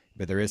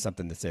 but there is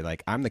something to say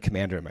like I'm the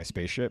commander of my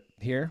spaceship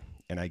here,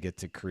 and I get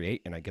to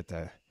create and I get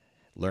to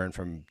learn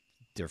from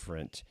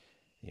different,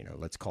 you know,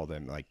 let's call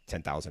them like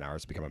 10,000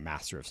 hours to become a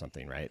master of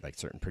something, right? Like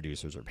certain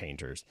producers or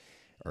painters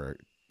or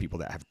people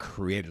that have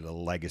created a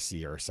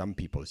legacy, or some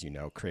people, as you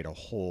know, create a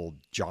whole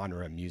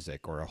genre of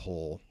music or a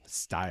whole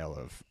style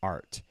of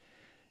art.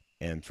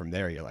 And from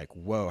there, you're like,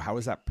 whoa, how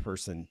is that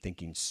person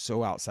thinking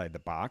so outside the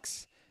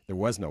box? There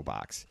was no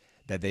box,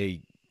 that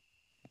they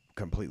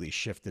completely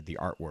shifted the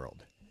art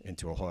world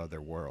into a whole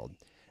other world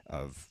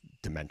of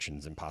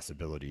dimensions and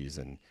possibilities.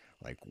 And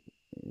like,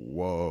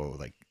 whoa,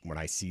 like when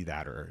I see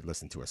that or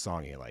listen to a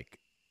song, you're like,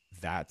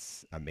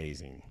 that's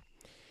amazing.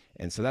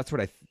 And so that's what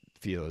I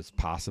feel is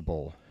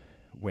possible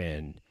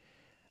when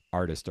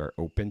artists are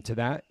open to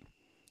that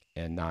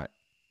and not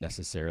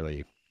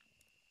necessarily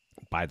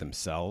by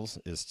themselves,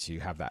 is to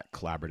have that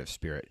collaborative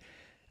spirit.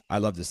 I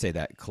love to say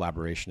that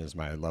collaboration is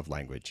my love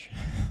language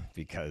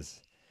because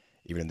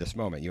even in this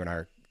moment, you and I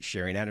are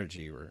sharing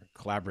energy, we're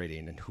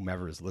collaborating, and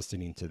whomever is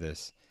listening to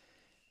this,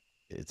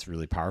 it's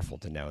really powerful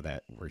to know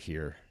that we're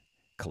here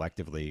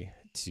collectively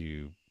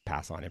to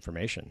pass on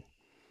information.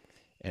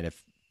 And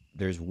if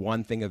there's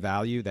one thing of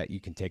value that you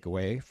can take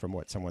away from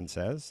what someone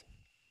says,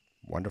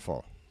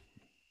 wonderful.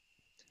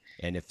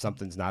 And if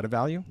something's not of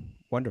value,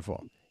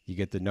 wonderful. You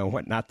get to know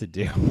what not to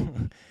do.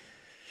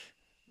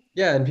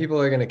 Yeah, and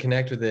people are going to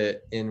connect with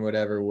it in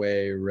whatever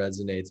way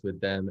resonates with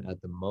them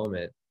at the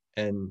moment.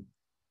 And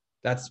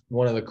that's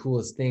one of the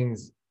coolest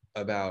things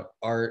about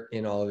art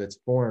in all of its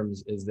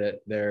forms, is that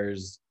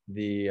there's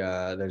the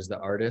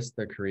artist,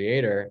 the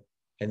creator,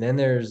 and then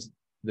there's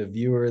the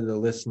viewer, the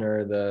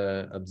listener,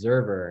 the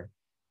observer,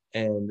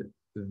 and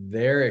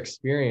their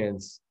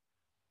experience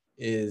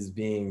is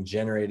being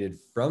generated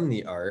from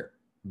the art,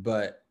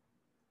 but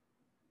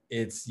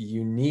it's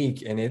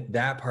unique, and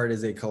that part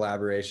is a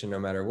collaboration no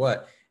matter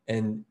what.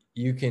 And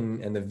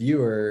and the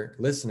viewer,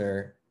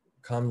 listener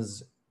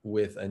comes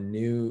with a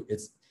new,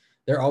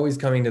 they're always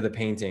coming to the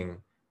painting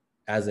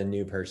as a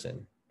new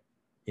person,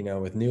 you know,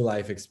 with new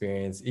life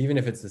experience. Even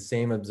if it's the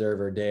same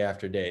observer day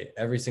after day,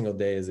 every single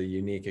day is a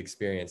unique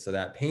experience. So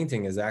that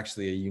painting is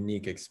actually a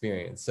unique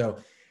experience. So,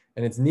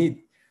 and it's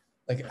neat.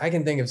 Like I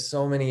can think of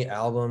so many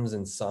albums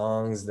and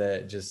songs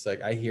that just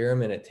like I hear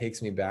them and it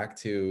takes me back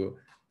to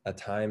a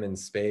time and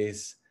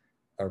space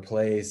or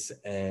place.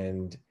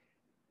 And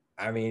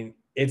I mean,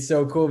 it's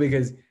so cool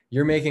because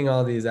you're making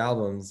all these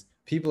albums,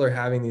 people are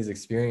having these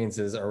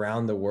experiences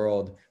around the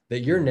world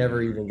that you're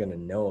never even going to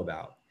know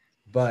about.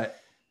 But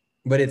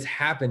it's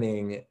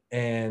happening,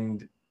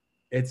 and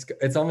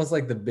it's almost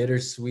like the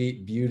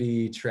bittersweet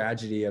beauty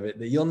tragedy of it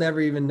that you'll never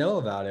even know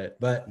about it.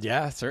 But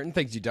yeah, certain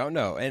things you don't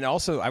know. And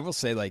also, I will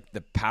say, like,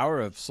 the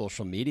power of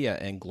social media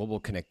and global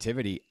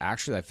connectivity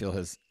actually, I feel,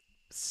 has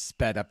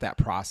sped up that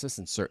process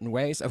in certain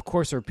ways. Of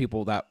course, there are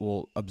people that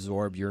will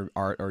absorb your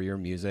art or your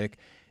music,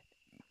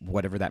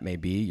 whatever that may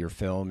be, your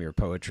film, your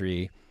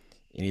poetry,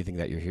 anything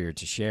that you're here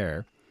to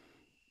share,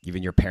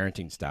 even your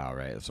parenting style,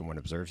 right? If someone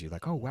observes you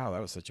like, oh, wow,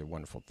 that was such a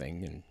wonderful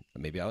thing, and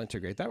maybe I'll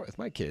integrate that with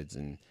my kids,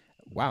 and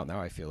wow,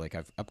 now I feel like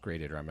I've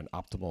upgraded, or I'm an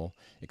optimal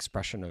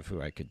expression of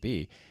who I could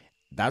be.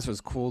 That's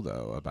what's cool,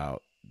 though,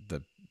 about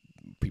the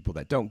people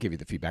that don't give you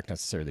the feedback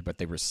necessarily, but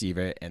they receive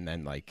it, and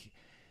then like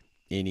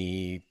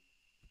anything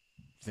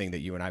that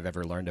you and I've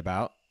ever learned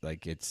about,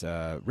 like it's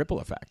a ripple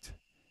effect,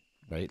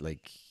 right?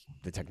 Like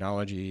the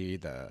technology,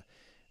 the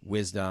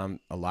wisdom,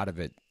 a lot of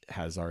it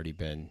has already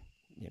been,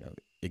 you know,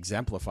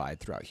 exemplified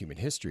throughout human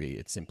history.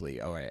 It's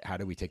simply, all right, how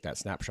do we take that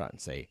snapshot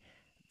and say,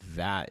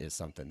 that is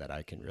something that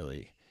I can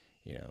really,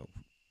 you know,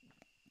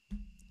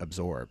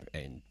 absorb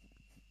and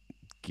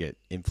get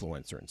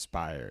influenced or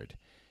inspired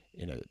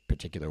in a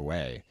particular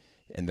way.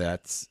 And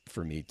that's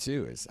for me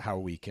too, is how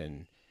we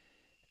can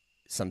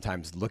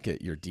sometimes look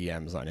at your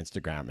DMs on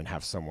Instagram and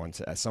have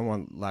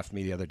someone left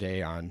me the other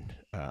day on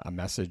a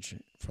message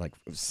for like,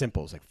 it was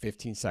simple, it was like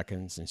 15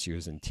 seconds, and she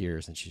was in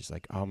tears, and she's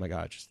like, oh my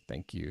God, just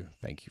thank you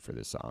for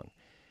this song.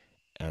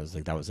 And I was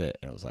like, that was it.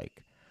 And I was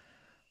like,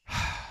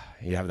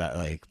 you have that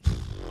like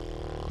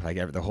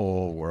the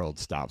whole world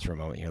stops for a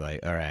moment. You're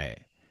like, all right,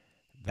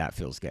 that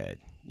feels good,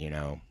 you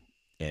know?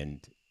 And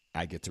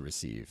I get to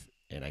receive,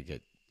 and I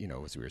get, you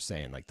know, as we were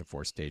saying, like the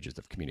 4 stages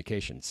of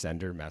communication: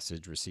 sender,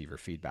 message, receiver,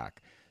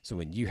 feedback. So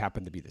when you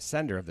happen to be the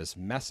sender of this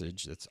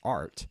message that's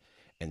art,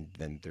 and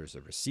then there's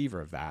a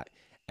receiver of that,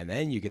 and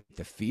then you get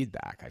the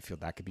feedback, I feel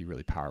that could be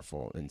really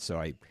powerful. And so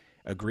I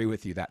agree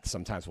with you that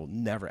sometimes we'll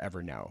never,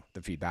 ever know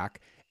the feedback.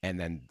 And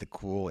then the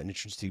cool and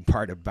interesting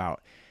part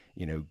about,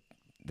 you know,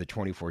 the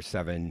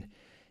 24/7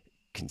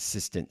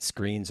 consistent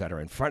screens that are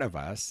in front of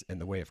us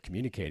and the way of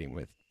communicating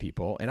with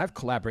people. And I've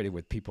collaborated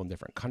with people in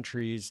different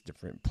countries,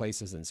 different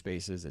places and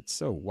spaces. It's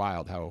so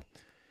wild how,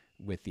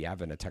 with the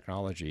advent of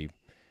technology,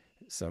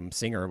 some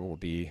singer will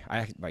be,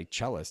 my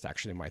cellist,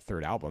 actually, my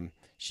third album,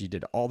 she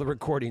did all the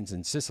recordings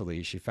in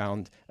Sicily. She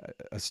found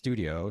a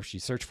studio, she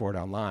searched for it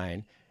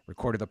online,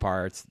 recorded the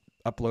parts,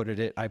 uploaded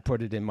it. I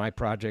put it in my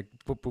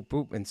project, boop, boop,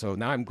 boop. And so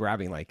now I'm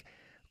grabbing like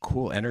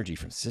cool energy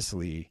from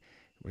Sicily,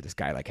 where this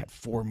guy like had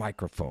 4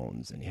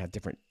 microphones and he had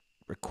different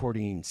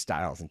recording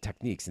styles and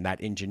techniques, and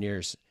that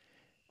engineer's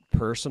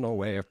personal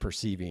way of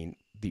perceiving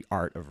the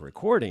art of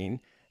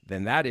recording,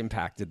 then that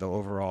impacted the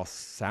overall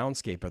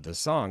soundscape of the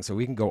song. So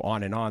we can go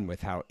on and on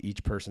with how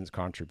each person's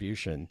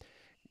contribution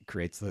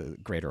creates the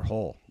greater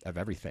whole of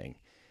everything.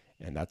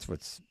 And that's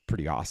what's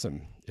pretty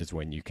awesome, is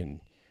when you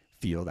can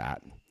feel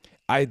that.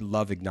 I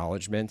love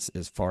acknowledgments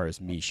as far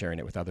as me sharing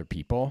it with other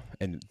people,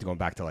 and going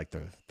back to like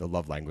the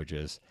love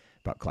languages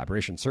about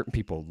collaboration. Certain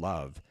people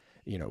love,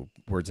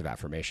 words of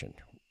affirmation.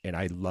 And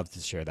I love to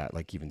share that.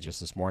 Like even just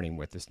this morning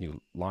with this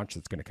new launch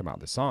that's going to come out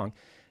of the song,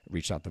 I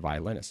reached out to the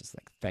violinist. It's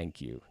like,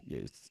 thank you.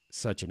 It's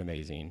such an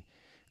amazing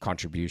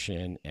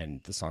contribution,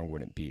 and the song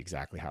wouldn't be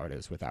exactly how it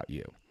is without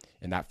you.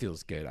 And that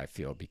feels good, I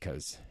feel,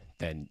 because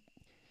then,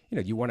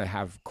 you want to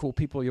have cool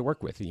people you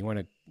work with, and you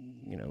want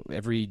to,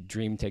 every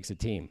dream takes a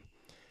team.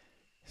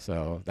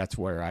 So that's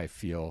where I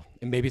feel,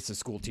 and maybe it's a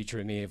school teacher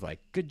in me of like,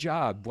 good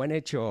job, buen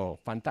hecho,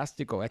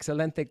 fantástico,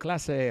 excelente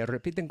clase,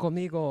 repiten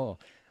conmigo,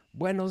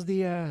 buenos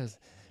días,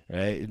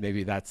 right?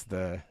 Maybe that's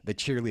the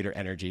cheerleader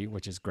energy,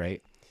 which is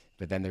great.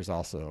 But then there's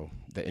also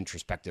the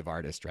introspective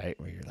artist, right?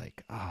 Where you're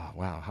like, oh,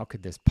 wow, how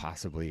could this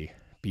possibly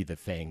be the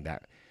thing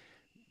that,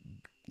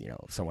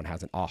 someone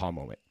has an aha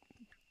moment.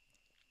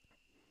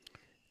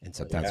 And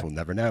sometimes we'll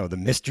never know the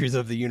mysteries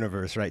of the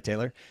universe, right,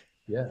 Taylor?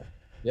 Yeah.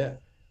 Yeah.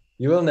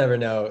 You will never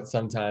know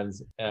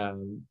sometimes.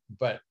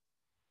 But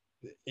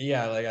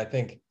yeah, like I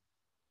think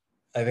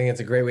it's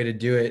a great way to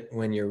do it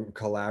when you're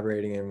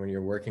collaborating and when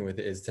you're working with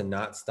it, is to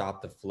not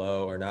stop the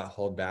flow or not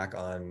hold back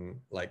on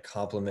like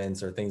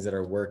compliments or things that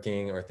are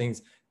working, or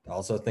things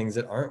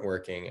that aren't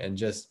working, and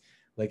just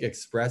like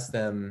express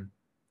them,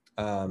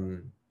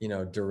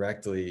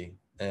 directly.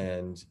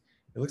 And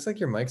it looks like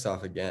your mic's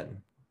off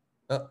again.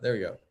 Oh, there we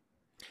go.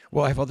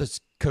 Well, I have all this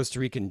Costa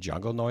Rican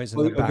jungle noise in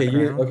the Okay,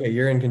 background.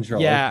 you're in control.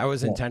 Yeah, Okay. I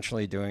was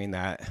intentionally doing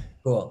that.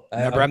 Cool.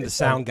 Remember, I'm the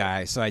sound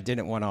guy, so I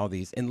didn't want all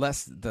these,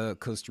 unless the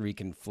Costa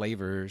Rican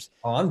flavors.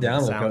 Oh, I'm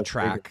down with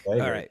soundtrack. All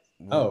right,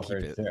 we'll keep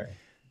it.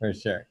 For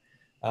sure.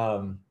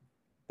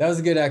 That was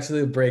a good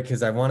actually break,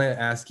 because I want to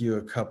ask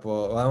you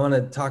I want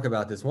to talk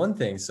about this one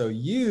thing. So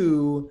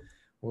you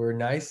were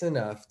nice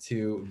enough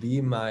to be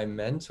my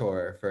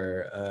mentor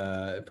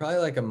for probably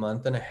like a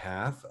month and a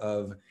half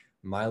of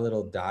my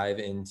little dive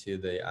into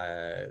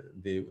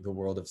the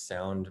world of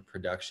sound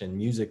production,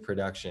 music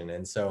production.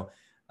 And so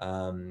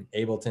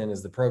Ableton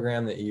is the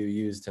program that you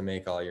use to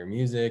make all your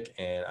music,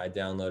 and I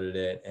downloaded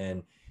it,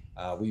 and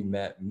we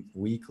met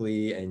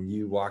weekly, and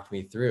you walked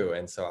me through.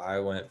 And so I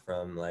went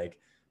from like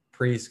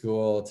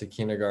preschool to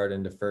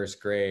kindergarten to first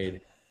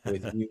grade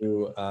with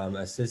you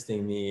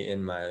assisting me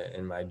in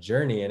my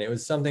journey. And it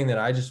was something that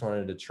I just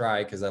wanted to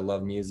try because I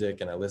love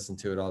music and I listen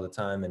to it all the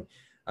time. And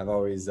I've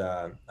always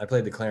I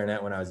played the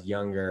clarinet when I was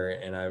younger,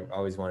 and I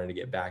always wanted to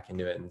get back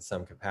into it in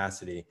some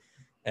capacity.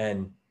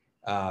 And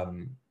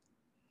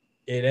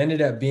it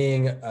ended up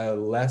being a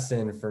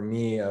lesson for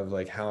me of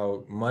like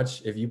how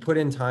much, if you put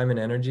in time and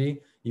energy,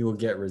 you will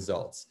get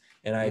results.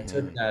 And I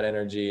took that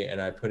energy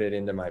and I put it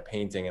into my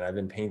painting, and I've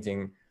been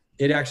painting.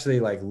 It actually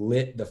like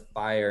lit the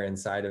fire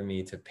inside of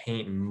me to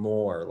paint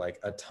more, like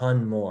a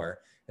ton more.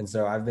 And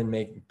so I've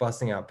been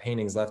busting out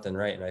paintings left and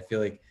right. And I feel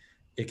like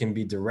it can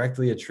be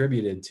directly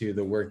attributed to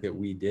the work that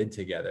we did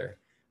together.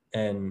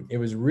 And it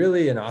was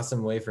really an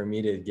awesome way for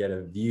me to get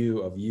a view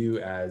of you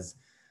as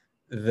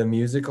the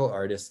musical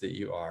artist that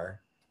you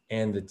are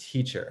and the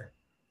teacher.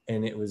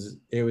 And it was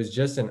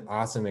just an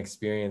awesome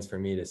experience for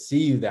me to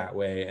see you that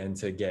way and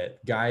to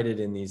get guided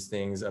in these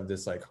things of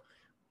this like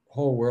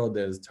whole world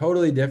that is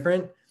totally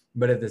different,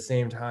 but at the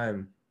same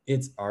time,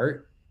 it's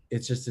art.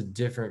 It's just a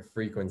different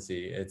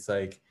frequency. It's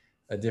like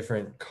a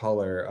different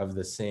color of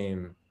the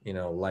same,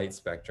 light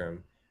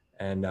spectrum.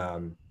 And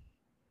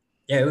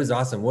yeah, it was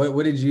awesome.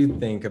 What did you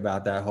think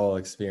about that whole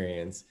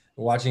experience?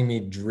 Watching me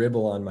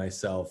dribble on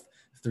myself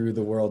through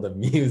the world of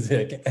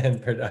music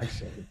and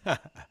production.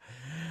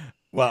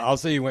 Well,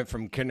 also you went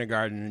from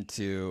kindergarten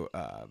to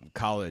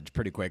college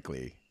pretty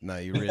quickly. No,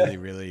 you really,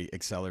 really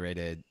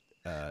accelerated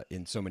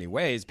in so many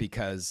ways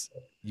because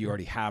you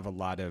already have a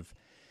lot of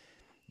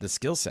the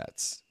skill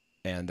sets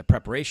and the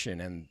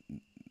preparation. And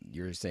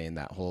you're saying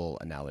that whole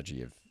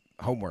analogy of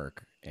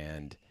homework,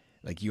 and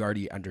like you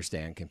already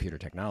understand computer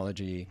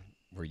technology.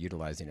 We're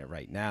utilizing it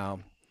right now.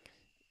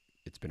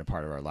 It's been a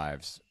part of our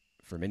lives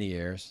for many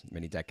years,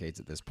 many decades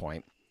at this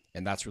point.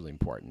 And that's really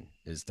important,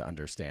 is to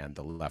understand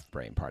the left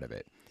brain part of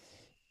it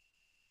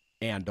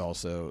and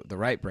also the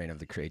right brain of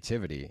the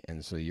creativity.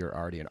 And so you're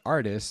already an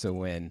artist. So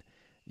when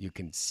you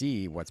can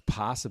see what's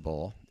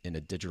possible in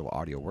a digital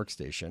audio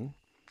workstation,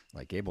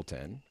 like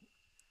Ableton,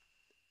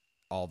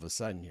 all of a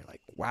sudden you're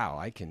like,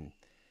 wow,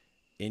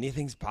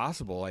 anything's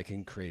possible. I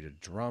can create a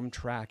drum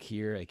track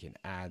here. I can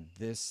add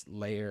this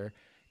layer.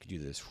 I can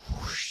do this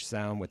whoosh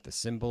sound with the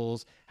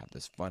cymbals, have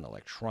this fun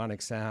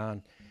electronic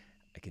sound.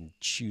 I can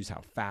choose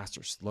how fast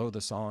or slow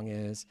the song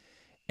is.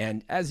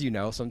 And as you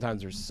know,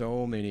 sometimes there's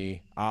so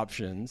many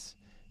options.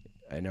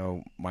 I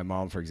know my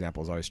mom, for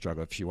example, has always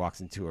struggled. If she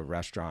walks into a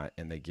restaurant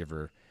and they give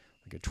her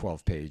like a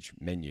 12-page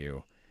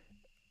menu,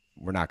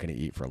 we're not going to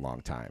eat for a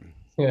long time.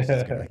 She's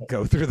going to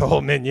go through the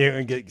whole menu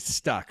and get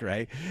stuck,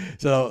 right?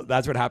 So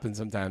that's what happens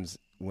sometimes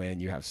when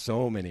you have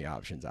so many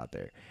options out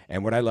there.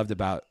 And what I loved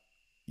about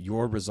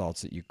your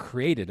results that you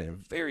created in a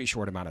very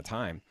short amount of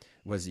time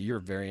was that you're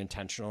very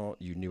intentional.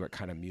 You knew what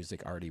kind of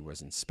music already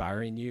was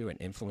inspiring you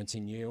and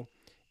influencing you.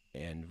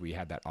 And we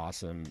had that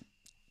awesome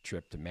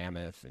trip to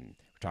Mammoth, and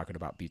we're talking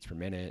about beats per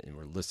minute, and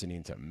we're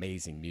listening to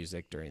amazing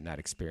music during that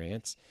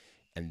experience.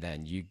 And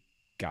then you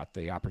got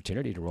the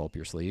opportunity to roll up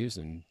your sleeves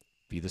and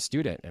be the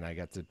student, and I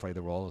got to play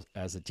the role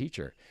as a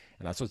teacher.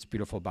 And that's what's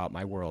beautiful about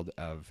my world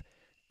of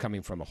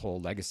coming from a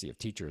whole legacy of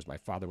teachers. My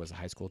father was a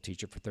high school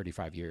teacher for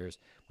 35 years.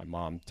 My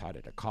mom taught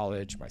at a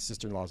college. My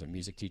sister-in-law is a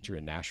music teacher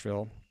in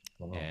Nashville.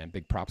 Wow. And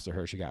big props to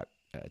her. She got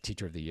a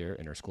teacher of the year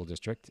in her school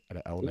district at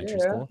an elementary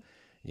school.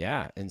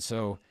 Yeah. And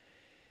so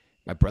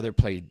my brother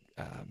played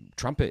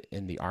trumpet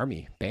in the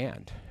Army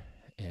band.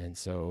 And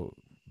so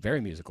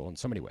very musical in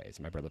so many ways.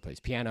 My brother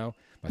plays piano.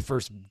 My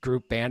first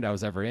group band I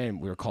was ever in,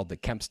 we were called the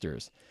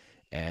Kempsters.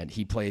 And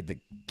he played the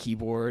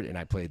keyboard and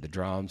I played the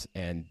drums.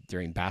 And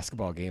during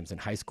basketball games in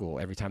high school,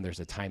 every time there's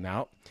a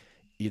timeout,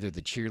 either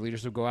the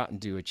cheerleaders would go out and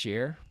do a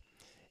cheer,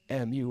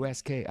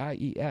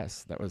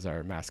 Muskies. That was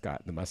our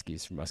mascot, the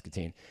Muskies from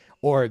Muscatine.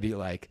 Or it'd be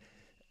like,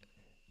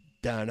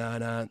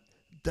 da-na-na,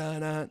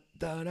 da-na,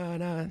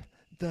 da-na-na,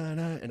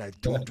 da-na, and I,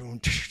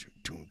 just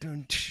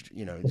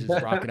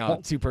rocking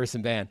out,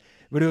 two-person band.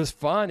 But it was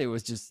fun. It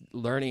was just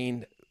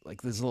learning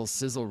like these little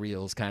sizzle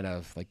reels, kind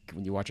of like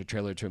when you watch a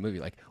trailer to a movie,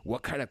 like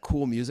what kind of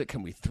cool music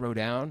can we throw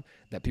down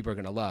that people are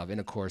going to love?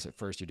 And of course, at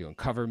first you're doing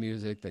cover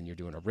music, then you're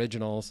doing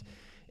originals.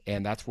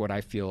 And that's what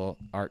I feel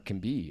art can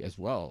be as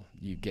well.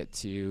 You get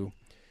to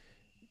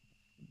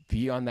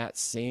be on that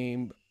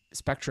same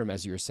spectrum,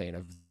 as you were saying,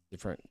 of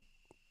different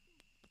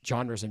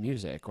genres of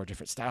music or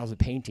different styles of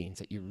paintings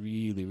that you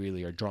really,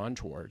 really are drawn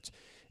towards.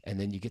 And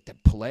then you get to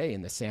play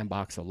in the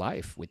sandbox of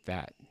life with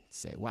that.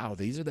 Say, wow,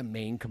 these are the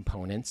main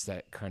components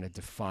that kind of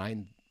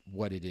define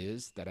what it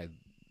is that I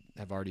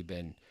have already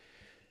been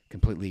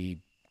completely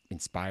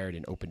inspired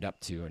and opened up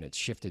to. And it's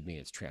shifted me,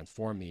 it's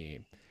transformed me.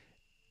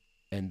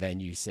 And then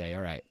you say,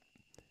 all right,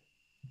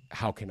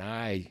 how can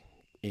I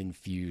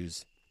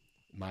infuse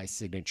my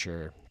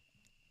signature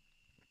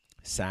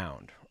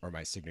sound or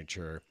my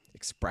signature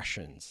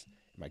expressions,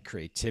 my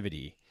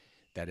creativity,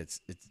 that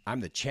I'm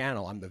the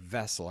channel, I'm the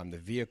vessel, I'm the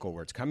vehicle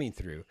where it's coming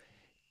through.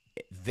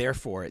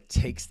 Therefore, it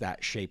takes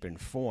that shape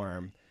and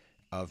form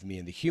of me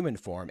in the human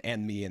form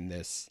and me in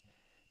this,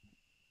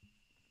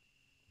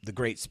 the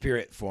great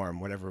spirit form,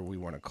 whatever we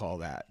want to call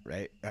that,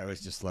 right? I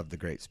always just love the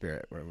great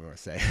spirit, whatever we want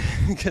to say,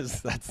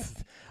 because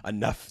that's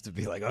enough to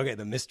be like, okay,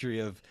 the mystery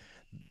of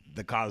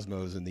the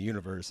cosmos and the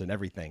universe and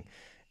everything.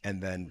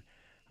 And then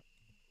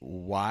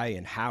why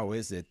and how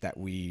is it that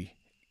we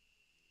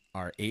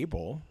are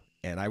able,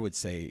 and I would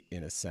say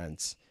in a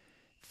sense,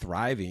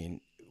 thriving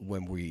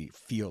when we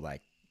feel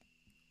like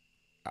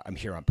I'm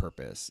here on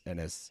purpose. And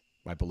as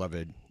my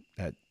beloved,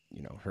 that,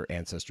 her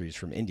ancestry is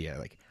from India,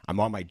 like I'm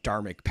on my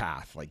dharmic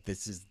path. Like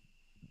this is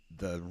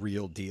the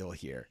real deal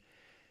here.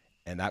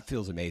 And that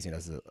feels amazing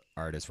as an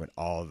artist when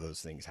all of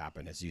those things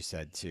happen. As you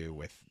said too,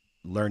 with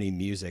learning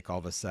music, all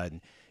of a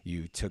sudden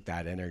you took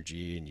that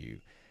energy and you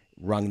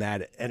wrung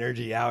that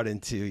energy out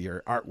into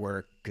your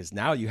artwork, because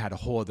now you had a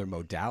whole other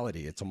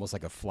modality. It's almost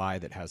like a fly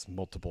that has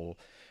multiple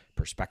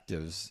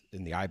perspectives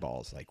in the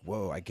eyeballs. Like,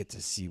 whoa, I get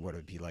to see what it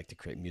would be like to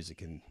create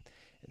music, and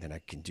then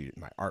I can do it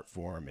in my art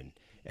form.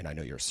 And I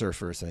know you're a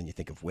surfer, so then you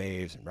think of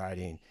waves and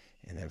riding.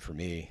 And then for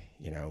me,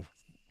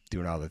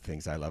 doing all the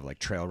things I love, like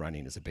trail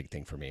running is a big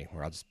thing for me,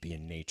 where I'll just be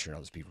in nature and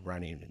I'll just be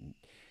running and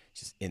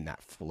just in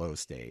that flow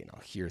state, and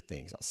I'll hear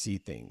things, I'll see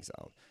things,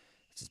 I'll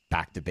just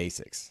back to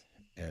basics.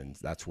 And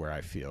that's where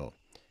I feel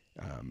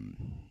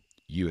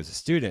you as a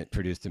student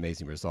produced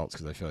amazing results,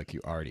 because I feel like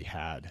you already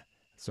had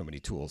so many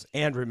tools.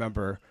 And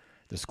remember,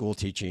 the school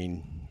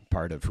teaching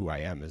part of who I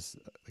am is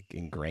like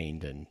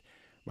ingrained in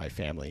my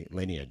family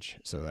lineage.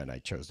 So then I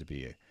chose to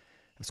be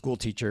a school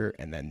teacher,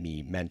 and then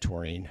me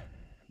mentoring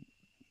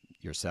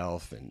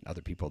yourself and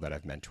other people that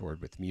I've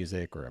mentored with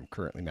music or I'm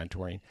currently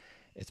mentoring.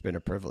 It's been a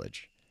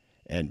privilege.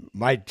 And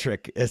my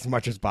trick, as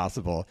much as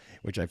possible,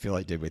 which I feel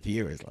I did with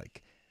you, is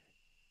like,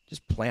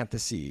 just plant the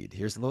seed.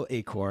 Here's a little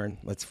acorn.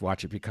 Let's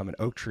watch it become an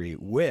oak tree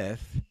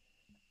with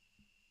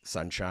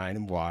sunshine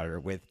and water,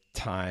 with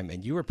time.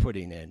 And you were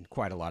putting in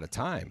quite a lot of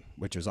time,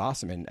 which was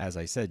awesome. And as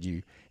I said,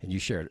 you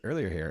shared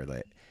earlier here,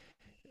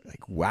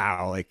 like,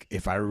 wow, like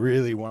if I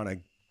really want to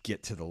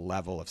get to the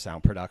level of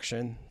sound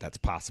production that's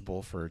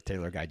possible for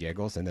Taylor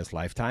Gallegos in this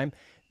lifetime,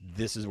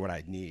 this is what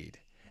I need.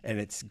 And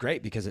it's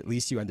great because at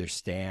least you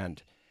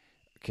understand,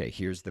 okay,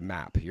 here's the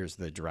map, here's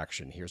the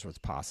direction, here's what's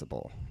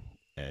possible.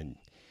 And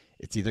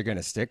it's either going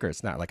to stick or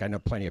it's not. Like I know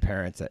plenty of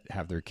parents that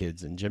have their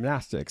kids in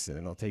gymnastics and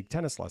then they'll take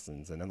tennis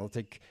lessons and then they'll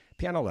take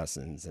piano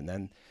lessons and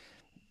then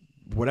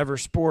whatever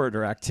sport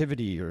or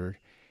activity or,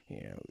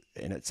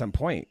 and at some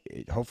point,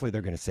 hopefully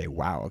they're going to say,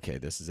 wow, okay,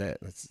 this is it.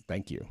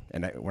 Thank you.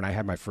 And when I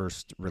had my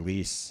first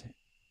release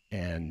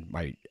and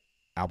my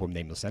album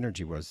Nameless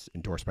Energy was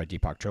endorsed by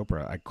Deepak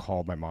Chopra, I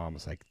called my mom. I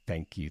was like,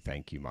 thank you,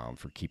 mom,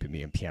 for keeping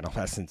me in piano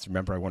lessons.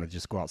 Remember, I want to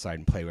just go outside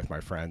and play with my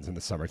friends in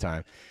the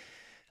summertime.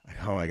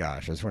 Like, oh my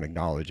gosh, I just want to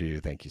acknowledge you.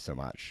 Thank you so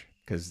much.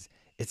 Because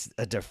it's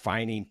a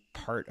defining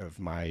part of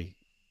my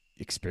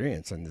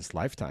experience in this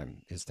lifetime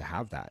is to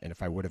have that. And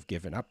if I would have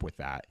given up with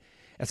that,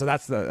 and so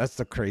that's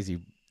the crazy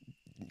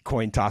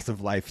coin toss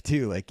of life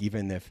too. Like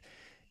even if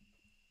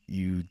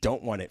you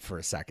don't want it for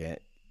a second,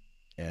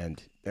 and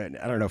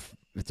I don't know if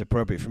it's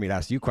appropriate for me to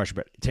ask you a question,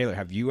 but Taylor,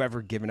 have you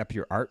ever given up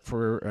your art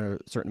for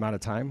a certain amount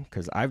of time?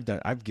 Because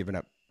I've given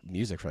up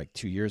music for like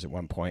 2 years at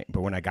one point,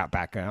 but when I got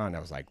back on, I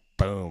was like,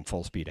 boom,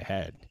 full speed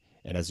ahead.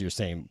 And as you're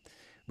saying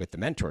with the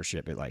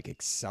mentorship, it like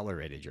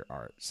accelerated your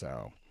art.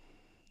 So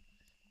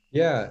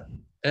Yeah.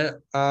 And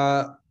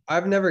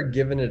I've never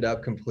given it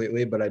up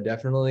completely, but I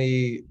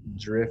definitely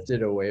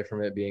drifted away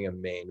from it being a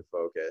main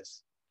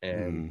focus.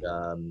 And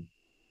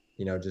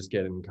just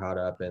getting caught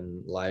up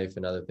in life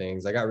and other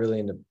things. I got really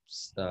into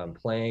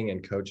playing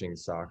and coaching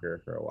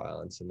soccer for a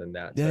while. And so then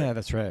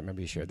that's right. I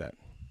remember you shared that.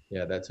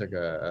 Yeah, that took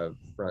a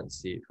front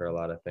seat for a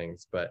lot of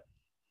things. But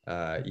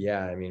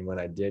yeah, I mean, when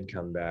I did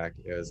come back,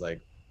 it was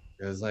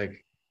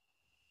like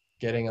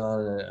getting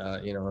on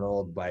an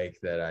old bike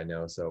that I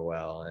know so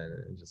well,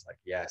 and just like,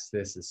 yes,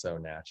 this is so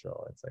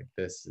natural. It's like,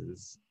 this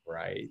is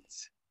right.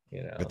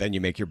 But then you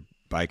make your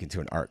bike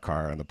into an art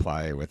car on the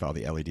play with all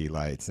the LED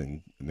lights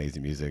and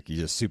amazing music. You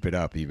just soup it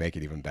up. You make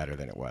it even better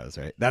than it was,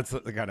 right? That's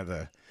the kind of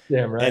the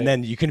damn right. And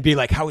then you can be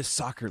like, how is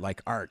soccer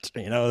like art?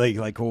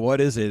 Like well, what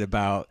is it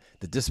about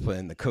the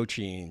discipline, the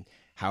coaching?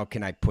 How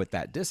can I put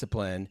that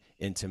discipline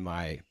into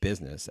my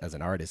business as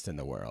an artist in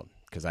the world?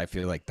 Because I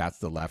feel like that's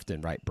the left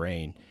and right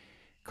brain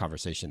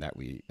conversation that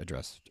we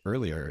addressed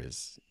earlier,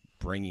 is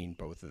bringing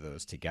both of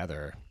those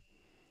together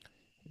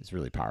is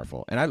really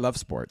powerful. And I love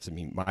sports. I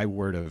mean, my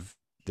word of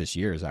this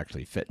year is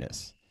actually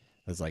fitness.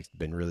 It's like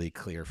been really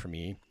clear for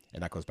me.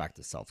 And that goes back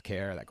to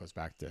self-care. That goes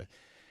back to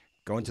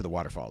going to the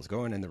waterfalls,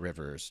 going in the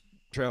rivers,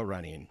 trail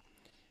running,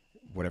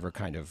 whatever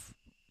kind of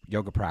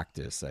yoga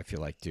practice I feel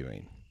like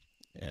doing.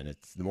 And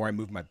it's the more I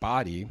move my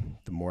body,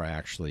 the more I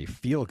actually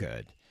feel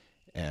good.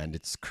 And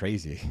it's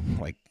crazy.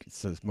 Like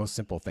it's the most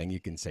simple thing you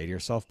can say to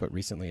yourself, but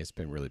recently it's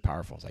been really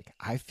powerful. It's like,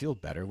 I feel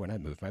better when I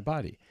move my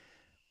body.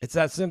 It's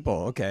that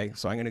simple. Okay,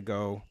 so I'm going to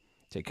go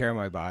take care of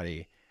my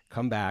body,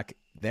 come back.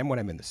 Then when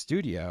I'm in the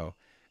studio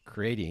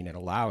creating and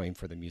allowing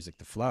for the music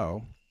to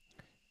flow,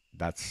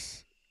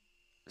 that's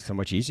so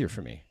much easier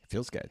for me. It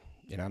feels good.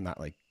 I'm not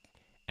like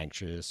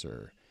anxious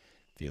or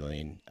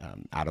feeling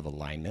out of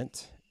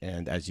alignment.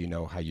 And as you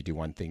know, how you do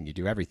one thing, you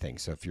do everything.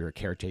 So if you're a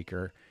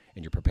caretaker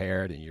and you're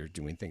prepared and you're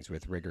doing things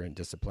with rigor and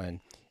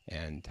discipline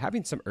and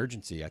having some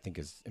urgency, I think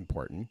is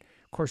important.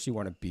 Of course, you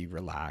want to be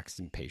relaxed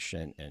and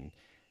patient and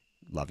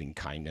loving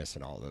kindness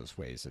and all those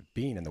ways of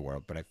being in the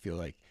world. But I feel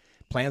like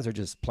plans are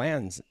just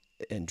plans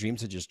and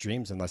dreams are just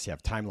dreams unless you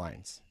have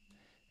timelines.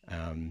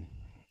 And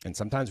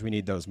sometimes we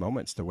need those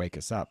moments to wake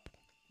us up.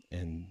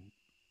 And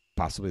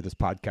possibly this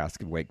podcast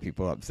could wake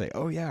people up and say,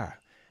 oh yeah,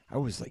 I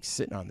was like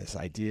sitting on this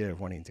idea of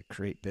wanting to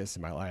create this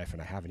in my life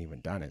and I haven't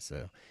even done it.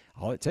 So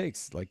all it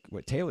takes, like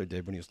what Taylor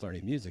did when he was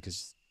learning music, is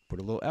just put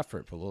a little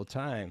effort, put a little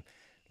time,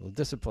 a little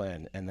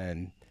discipline, and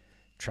then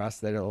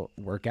trust that it'll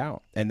work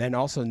out. And then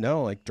also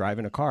know, like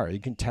driving a car, you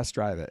can test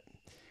drive it.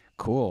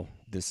 Cool.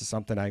 This is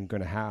something I'm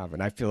going to have.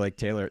 And I feel like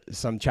Taylor,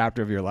 some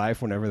chapter of your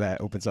life, whenever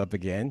that opens up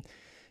again,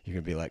 you're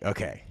going to be like,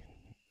 okay,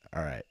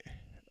 all right.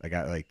 I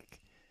got like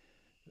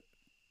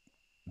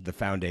the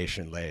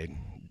foundation laid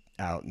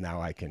out.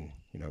 Now I can,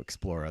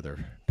 explore other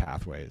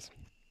pathways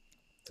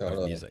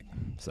of music.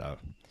 So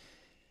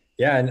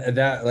yeah. And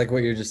that, like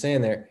what you're just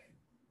saying there,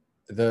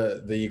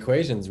 the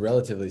equation is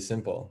relatively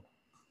simple.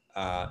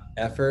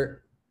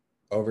 Effort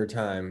over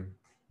time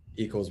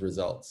equals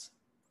results.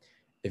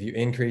 If you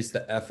increase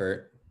the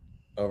effort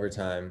over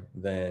time,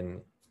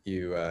 then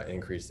you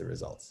increase the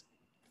results.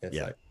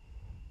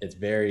 It's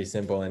very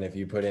simple. And if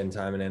you put in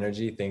time and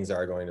energy, things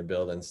are going to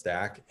build and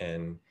stack.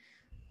 And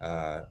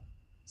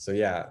so,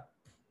 yeah,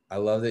 I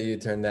love that you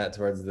turned that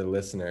towards the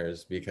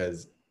listeners,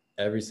 because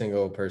every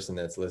single person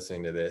that's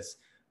listening to this,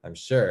 I'm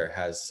sure,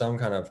 has some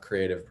kind of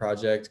creative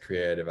project,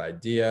 creative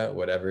idea,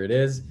 whatever it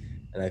is.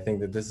 And I think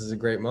that this is a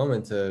great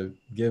moment to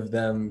give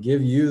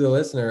you, the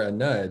listener, a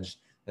nudge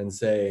and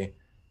say,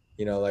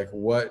 like,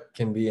 what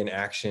can be an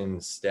action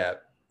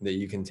step that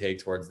you can take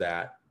towards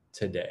that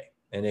today?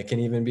 And it can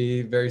even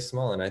be very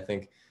small. And I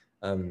think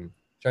trying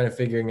to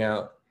figuring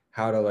out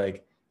how to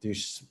like do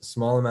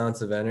small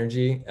amounts of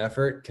energy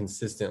effort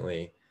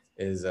consistently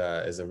is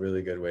a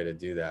really good way to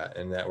do that.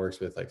 And that works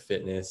with like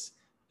fitness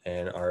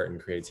and art and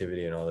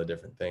creativity and all the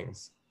different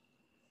things.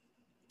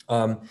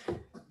 Um,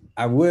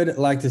 I would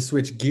like to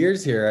switch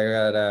gears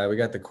here. We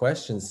got the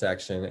questions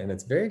section, and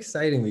it's very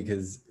exciting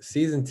because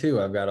season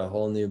 2, I've got a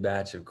whole new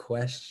batch of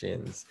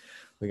questions.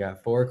 We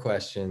got 4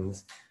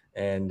 questions,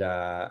 and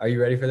are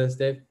you ready for this,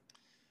 Dave?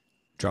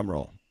 Drum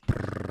roll.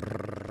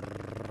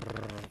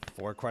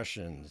 4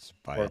 questions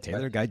by 4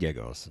 Taylor questions.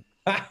 Gallegos.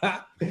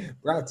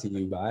 Brought to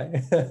you by.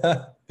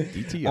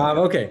 DTO.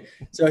 Okay,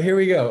 so here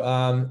we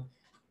go.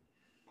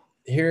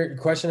 Here,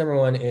 question number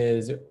 1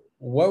 is,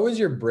 what was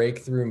your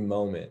breakthrough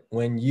moment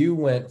when you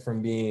went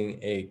from being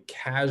a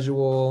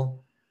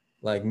casual,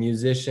 like,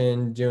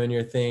 musician doing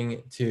your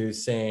thing to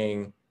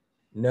saying,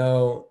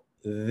 no,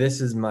 this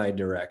is my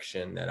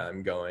direction that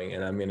I'm going,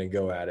 and I'm going to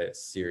go at it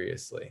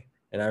seriously?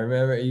 And I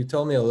remember you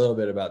told me a little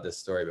bit about this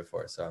story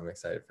before, so I'm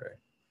excited for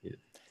you to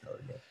tell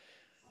it again.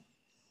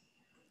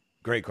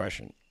 Great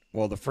question.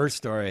 Well, the first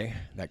story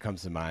that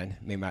comes to mind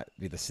may not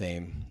be the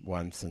same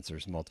one since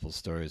there's multiple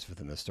stories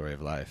within the story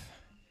of life.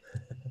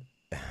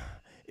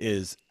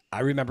 Is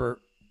I remember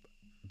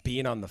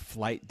being on the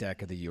flight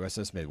deck of the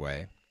USS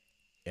Midway,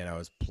 and I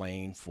was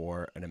playing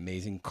for an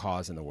amazing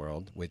cause in the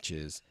world, which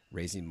is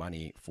raising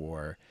money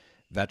for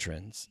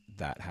veterans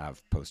that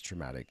have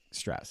post-traumatic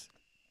stress.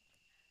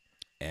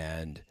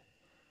 And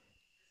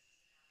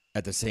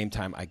at the same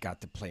time, I got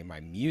to play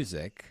my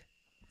music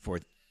for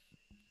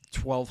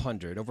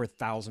 1,200, over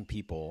 1,000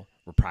 people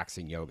were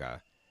practicing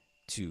yoga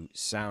to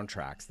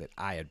soundtracks that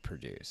I had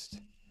produced.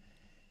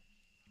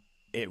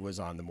 It was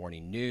on the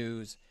morning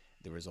news.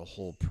 There was a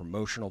whole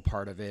promotional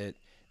part of it.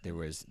 There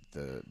was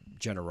the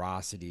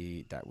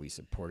generosity that we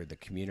supported the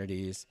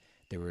communities.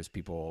 There was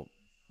people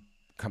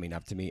coming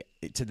up to me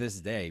to this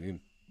day,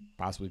 even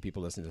possibly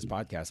people listening to this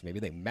podcast, maybe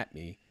they met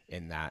me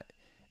in that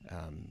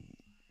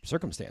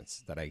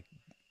circumstance that I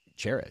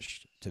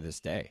cherished to this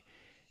day.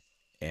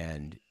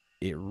 And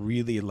it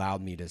really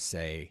allowed me to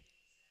say,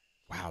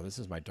 wow, this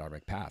is my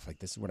dharmic path. Like,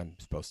 this is what I'm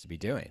supposed to be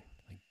doing.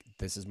 Like,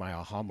 this is my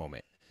aha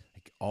moment.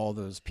 Like, all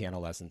those piano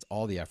lessons,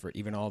 all the effort,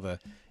 even all the,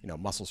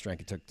 muscle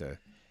strength it took to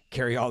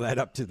carry all that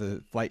up to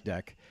the flight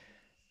deck,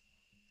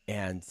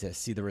 and to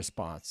see the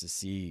response, to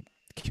see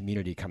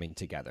community coming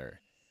together,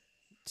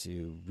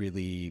 to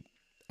really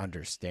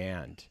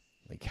understand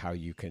like how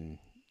you can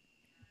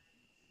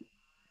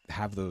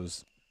have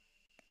those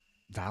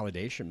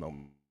validation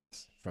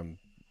moments from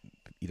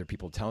either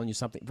people telling you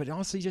something, but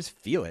also you just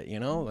feel it,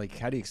 like,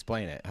 how do you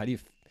explain it? How do you,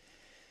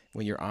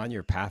 when you're on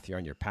your path, you're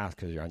on your path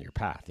because you're on your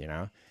path,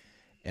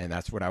 and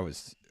that's what I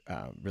was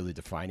really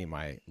defining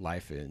my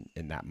life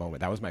in that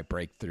moment. That was my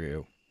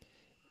breakthrough,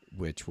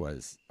 which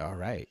was, all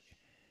right,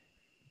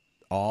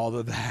 all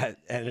of that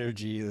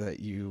energy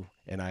that you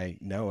and I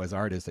know as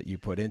artists that you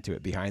put into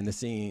it behind the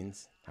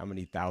scenes, how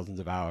many thousands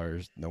of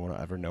hours no one will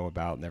ever know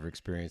about, never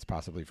experienced,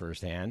 possibly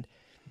firsthand.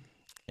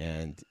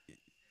 And,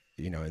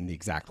 in the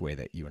exact way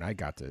that you and I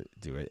got to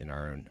do it in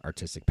our own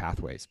artistic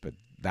pathways. But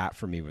that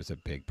for me was a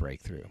big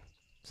breakthrough.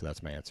 So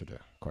that's my answer to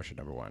question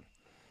number 1.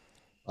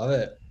 Love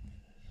it.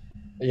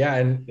 Yeah,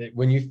 and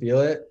when you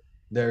feel it,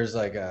 there's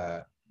like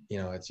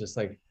it's just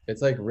like,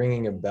 it's like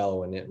ringing a bell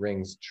when it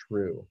rings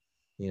true.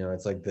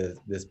 It's like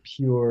this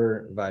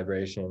pure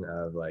vibration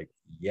of like,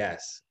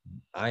 yes,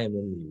 I am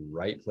in the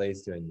right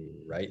place doing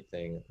the right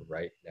thing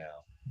right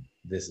now.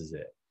 This is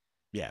it.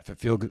 Yeah, if it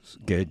feels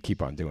good,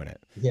 keep on doing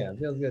it. Yeah, it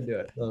feels good. Do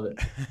it. Love it.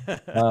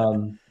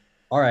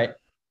 All right.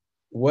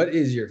 What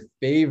is your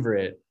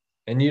favorite?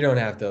 And you don't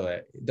have to,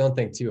 like, don't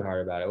think too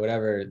hard about it.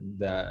 Whatever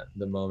the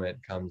moment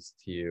comes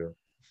to you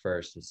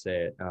first, to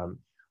say it.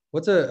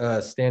 What's a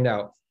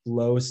standout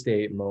flow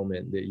state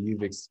moment that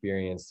you've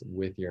experienced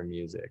with your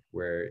music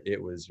where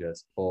it was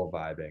just full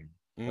vibing?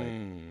 Like,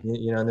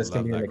 and this can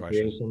Love be in that the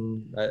question.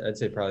 creation. I'd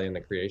say probably in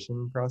the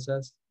creation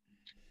process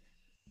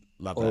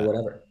Love or that.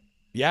 whatever.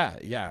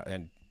 Yeah,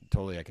 and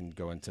totally I can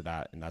go into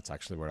that, and that's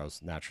actually what I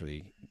was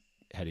naturally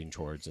heading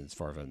towards as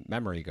far as a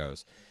memory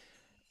goes,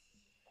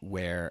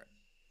 where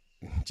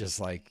just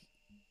like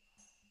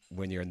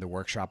when you're in the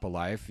workshop of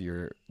life,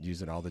 you're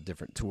using all the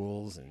different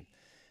tools and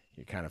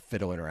you're kind of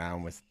fiddling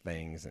around with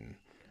things, and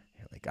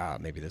you're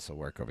like, maybe this will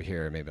work over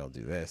here, maybe I'll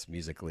do this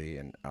musically,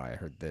 and I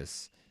heard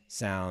this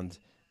sound,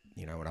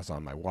 when I was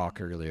on my walk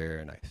earlier,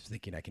 and I was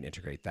thinking I can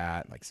integrate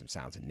that, like some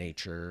sounds in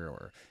nature,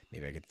 or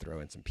maybe I could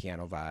throw in some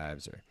piano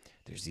vibes, or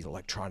there's these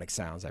electronic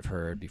sounds I've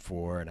heard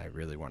before, and I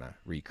really want to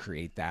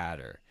recreate that,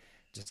 or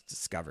just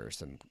discover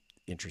some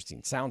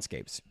interesting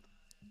soundscapes.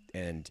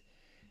 And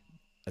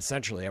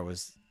essentially, I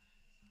was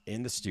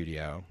in the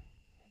studio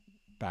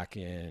back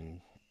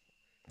in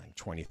like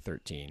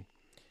 2013,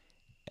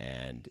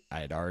 and I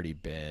had already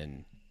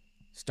been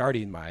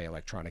starting my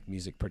electronic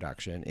music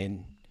production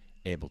in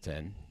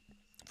Ableton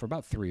for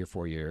about 3 or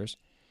 4 years.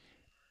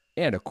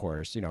 And of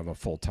course, I'm a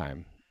full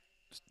time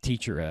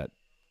teacher at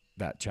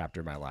that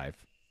chapter of my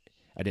life.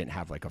 I didn't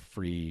have like a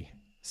free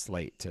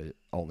slate to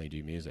only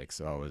do music.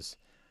 So I was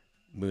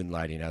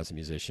moonlighting as a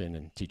musician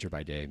and teacher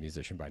by day,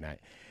 musician by night.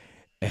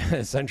 And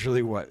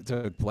essentially, what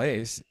took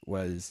place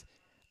was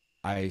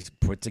I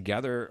put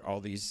together all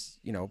these,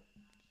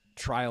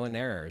 trial and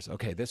errors.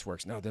 Okay, this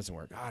works. No, it doesn't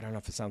work. I don't know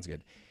if it sounds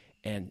good.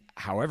 And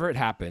however it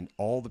happened,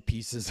 all the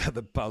pieces of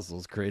the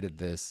puzzles created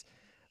this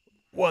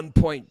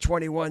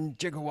 1.21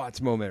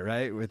 gigawatts moment,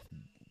 right? With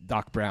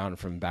Doc Brown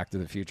from Back to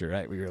the Future,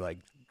 right? We were like,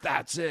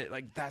 that's it.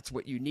 Like, that's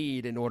what you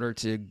need in order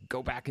to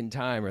go back in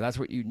time, or that's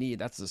what you need.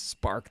 That's the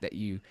spark that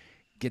you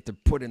get to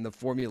put in the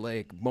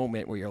formulaic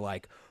moment where you're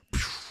like,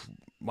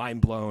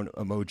 mind blown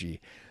emoji.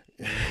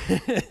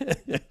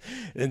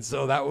 And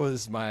so that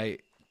was my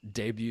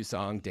debut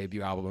song,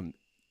 debut album,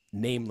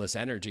 Nameless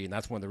Energy. And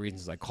that's one of the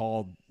reasons I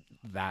called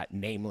that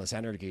Nameless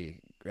Energy.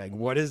 Like,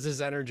 what is this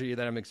energy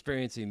that I'm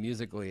experiencing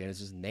musically? And it's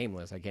just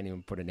nameless. I can't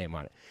even put a name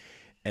on it.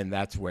 And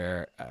that's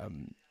where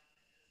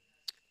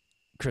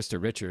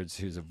Krista Richards,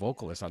 who's a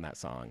vocalist on that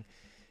song,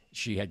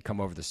 she had come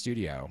over the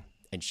studio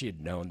and she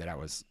had known that I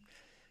was,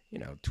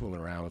 tooling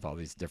around with all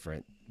these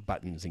different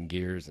buttons and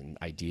gears and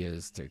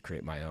ideas to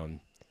create my own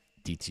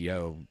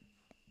DTO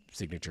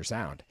signature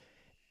sound.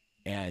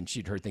 And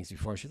she'd heard things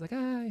before. She's like,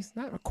 he's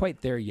not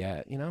quite there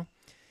yet,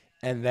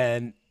 And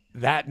then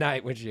that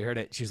night when she heard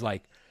it, she's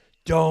like,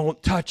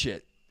 don't touch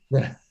it.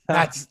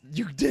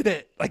 You did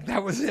it. Like,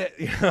 that was it,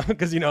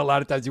 because, a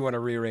lot of times you want to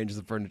rearrange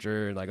the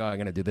furniture and like, I'm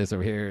going to do this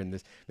over here.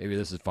 And maybe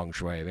this is feng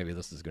shui. Maybe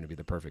this is going to be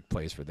the perfect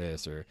place for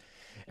this.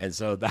 And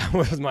so that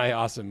was my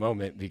awesome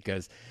moment,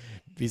 because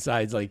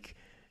besides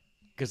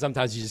because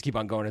sometimes you just keep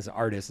on going as an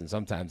artist. And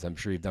sometimes I'm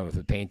sure you've done with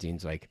the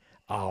paintings, like,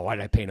 oh, why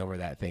did I paint over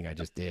that thing I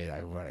just did?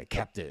 I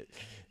kept it,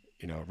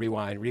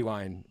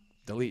 rewind,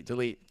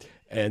 delete.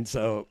 And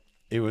so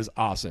it was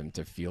awesome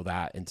to feel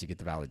that and to get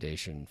the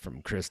validation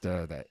from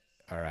Krista that,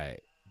 all right,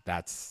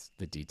 that's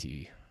the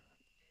DT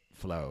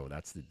flow.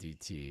 That's the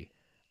DT.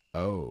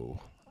 Oh,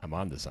 I'm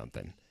onto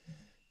something.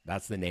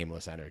 That's the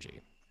nameless energy.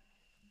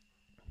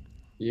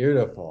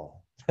 Beautiful.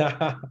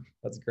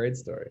 That's a great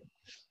story.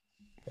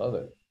 Love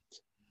it.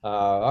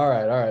 All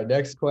right.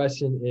 Next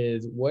question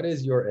is, what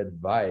is your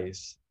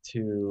advice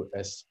to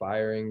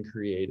aspiring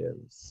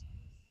creatives?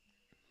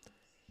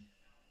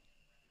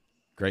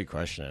 Great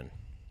question.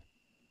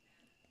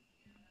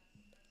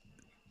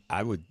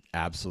 I would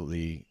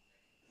absolutely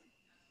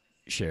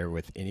share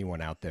with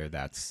anyone out there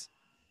that's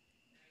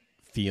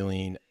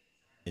feeling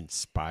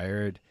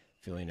inspired,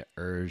 feeling an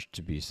urge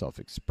to be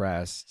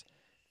self-expressed,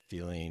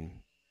 feeling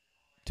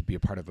to be a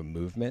part of a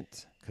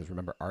movement, because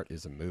remember, art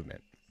is a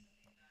movement,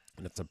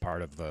 and it's a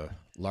part of the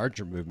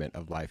larger movement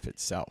of life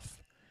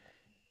itself.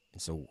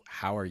 And so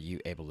how are you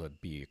able to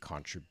be a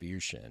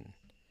contribution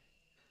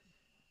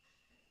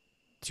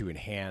to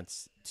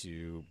enhance,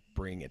 to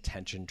bring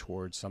attention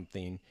towards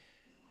something?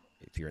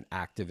 If you're an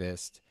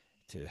activist,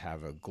 to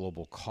have a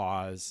global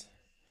cause,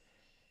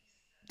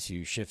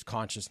 to shift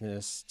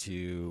consciousness,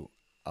 to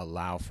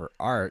allow for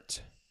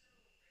art,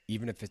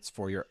 even if it's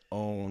for your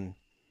own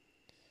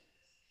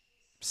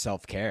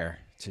self-care,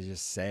 to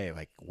just say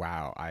like,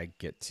 wow, I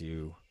get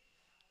to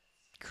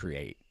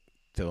create,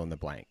 fill in the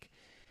blank.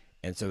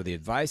 And so the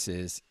advice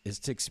is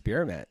to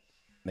experiment.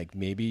 Like,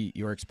 maybe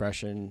your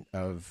expression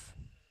of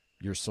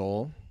your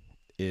soul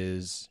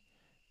is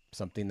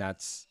something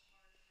that's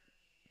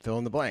fill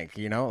in the blank,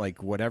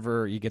 like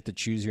whatever. You get to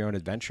choose your own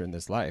adventure in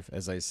this life.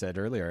 As I said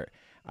earlier,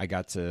 I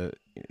got to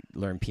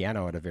learn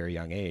piano at a very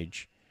young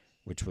age,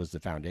 which was the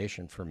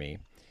foundation for me.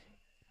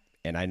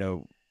 And I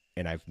know,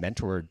 and I've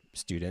mentored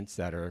students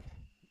that are,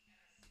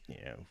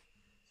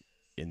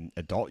 in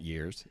adult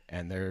years,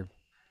 and they're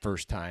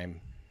first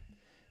time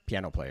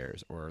piano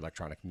players or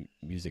electronic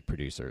music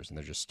producers, and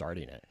they're just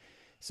starting it.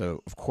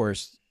 So of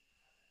course,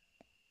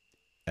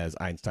 as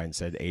Einstein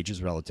said, age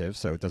is relative.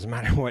 So it doesn't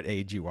matter what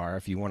age you are.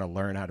 If you want to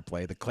learn how to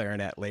play the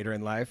clarinet later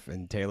in life,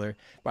 and Taylor,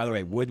 by the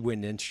way,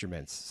 woodwind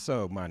instruments,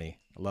 so money.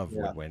 I love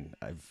woodwind.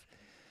 I've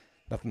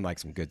nothing like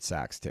some good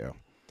sax too.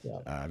 Yeah.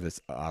 I have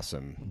this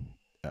awesome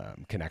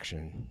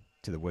connection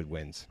to the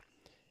woodwinds.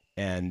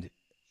 And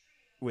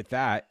with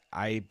that,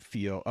 I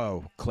feel,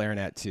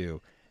 clarinet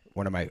too.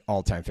 One of my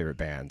all-time favorite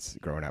bands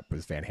growing up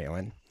was Van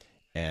Halen.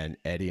 And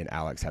Eddie and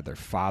Alex had their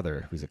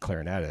father, who's a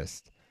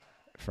clarinetist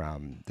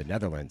from the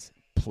Netherlands,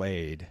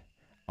 played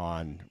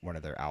on one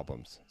of their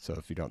albums. So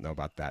if you don't know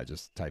about that,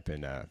 just type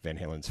in Van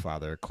Halen's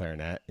father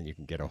clarinet, and you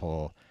can get a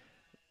whole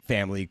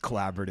family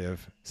collaborative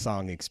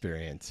song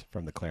experience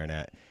from the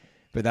clarinet.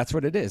 But that's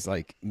what it is.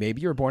 Like,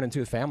 maybe you're born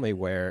into a family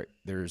where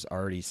there's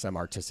already some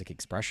artistic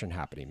expression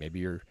happening. Maybe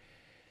even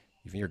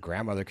your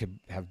grandmother could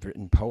have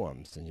written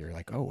poems, and you're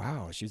like, oh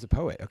wow, she's a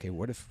poet. Okay,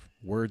 what if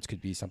words could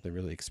be something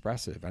really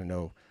expressive? I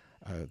know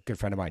a good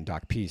friend of mine,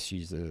 Doc Peace,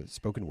 she's a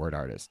spoken word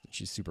artist.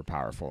 She's super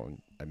powerful,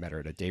 and I met her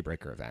at a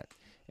Daybreaker event,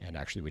 and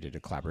actually we did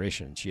a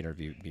collaboration. She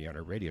interviewed me on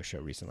her radio show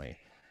recently.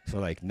 So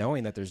like,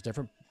 knowing that there's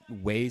different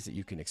ways that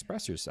you can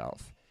express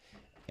yourself.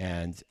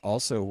 And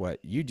also what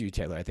you do,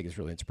 Taylor, I think is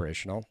really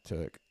inspirational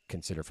to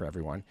consider for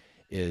everyone,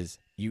 is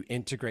you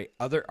integrate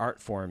other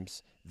art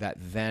forms that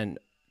then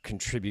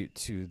contribute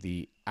to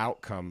the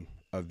outcome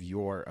of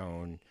your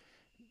own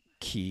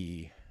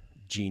key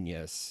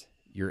genius,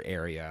 your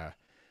area,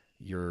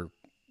 your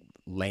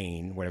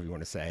lane, whatever you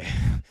want to say,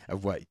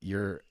 of what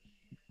you're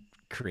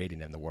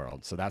creating in the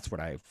world. So that's what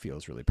I feel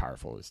is really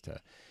powerful, is to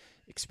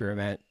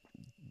experiment,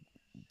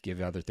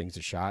 give other things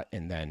a shot.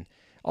 And then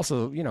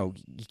also, you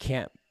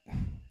can't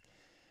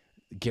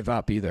give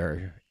up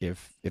either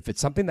if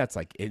it's something that's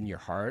like in your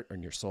heart or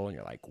in your soul and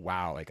you're like,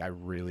 wow, like I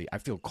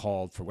feel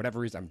called for whatever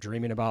reason. I'm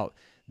dreaming about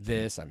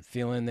this, I'm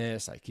feeling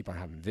this, I keep on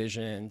having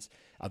visions.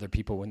 Other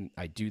people, when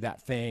I do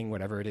that thing,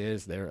 whatever it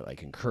is, they're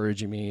like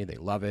encouraging me, they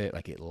love it,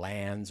 like it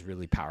lands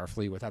really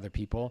powerfully with other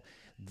people.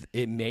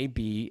 It may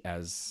be,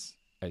 as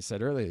I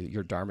said earlier,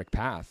 your dharmic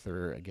path,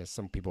 or I guess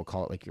some people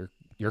call it like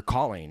your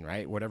calling,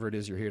 right? Whatever it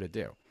is you're here to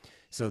do.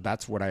 So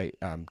that's what I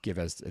give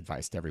as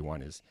advice to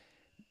everyone is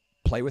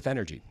play with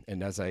energy.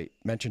 And as I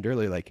mentioned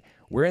earlier, like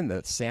we're in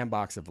the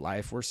sandbox of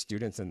life. We're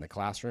students in the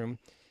classroom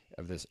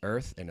of this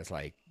earth. And it's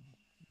like,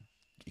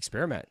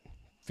 experiment,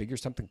 figure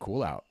something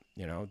cool out,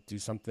 do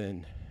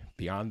something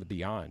beyond the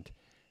beyond,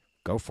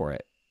 go for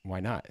it.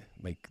 Why not?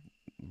 Like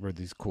we're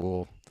these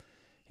cool,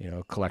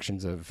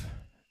 collections of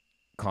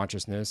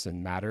consciousness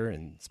and matter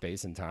and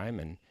space and time.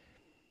 And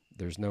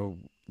there's no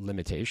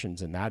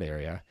limitations in that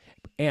area.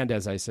 And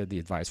as I said, the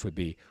advice would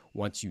be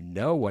once you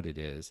know what it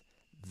is,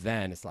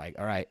 then it's like,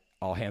 all right,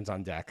 all hands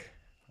on deck.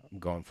 I'm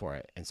going for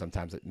it. And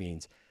sometimes it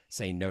means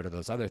saying no to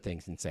those other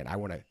things and saying, I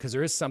want to, because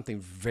there is something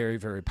very,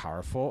 very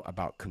powerful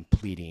about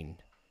completing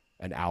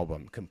an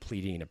album,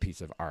 completing a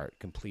piece of art,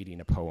 completing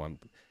a poem,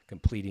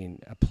 completing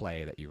a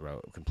play that you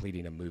wrote,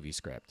 completing a movie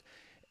script,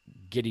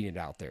 getting it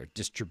out there,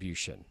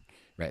 distribution,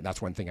 right? And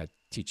that's one thing I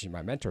teach in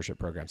my mentorship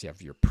programs. You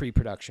have your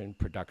pre-production,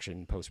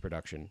 production,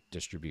 post-production,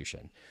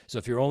 distribution. So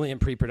if you're only in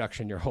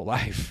pre-production your whole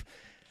life,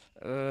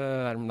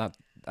 don't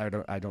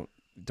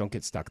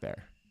get stuck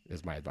there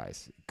is my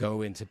advice.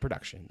 Go into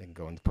production, then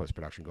go into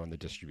post-production, go into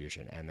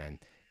distribution, and then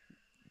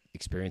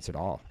experience it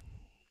all.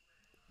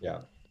 Yeah.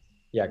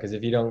 Yeah. Cause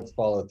if you don't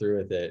follow through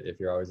with it, if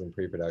you're always in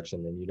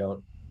pre-production, then you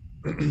don't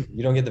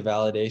you don't get the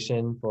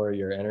validation for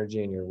your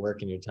energy and your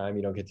work and your time.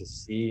 You don't get to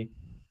see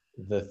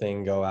the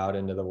thing go out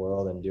into the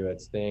world and do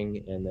its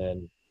thing. And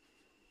then,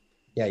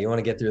 yeah, you want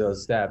to get through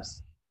those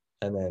steps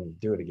and then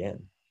do it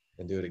again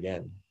and do it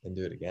again and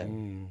do it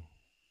again.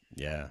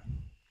 Yeah.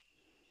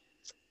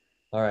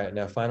 All right.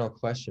 Now, final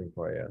question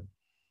for you.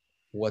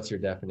 What's your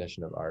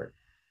definition of art?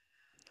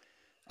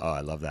 Oh,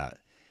 I love that.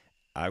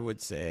 I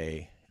would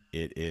say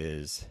it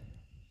is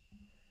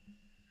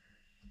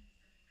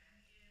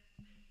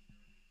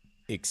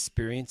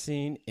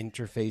experiencing,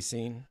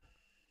 interfacing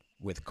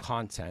with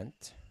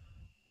content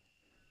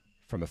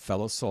from a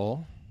fellow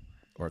soul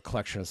or a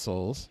collection of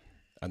souls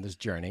on this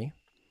journey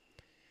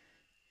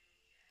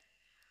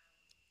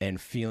and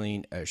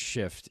feeling a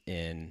shift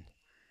in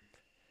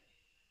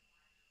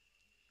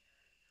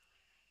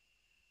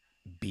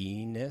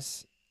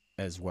beingness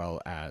as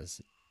well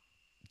as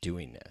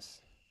doingness,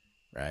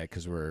 right?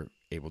 Because we're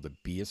able to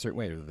be a certain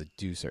way, or to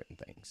do certain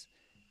things.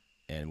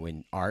 And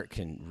when art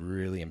can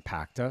really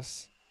impact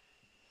us,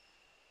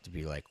 to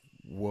be like,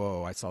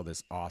 whoa, I saw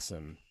this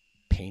awesome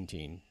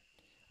painting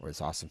or this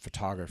awesome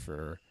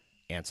photographer,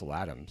 Ansel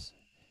Adams,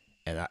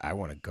 and I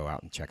want to go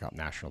out and check out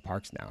national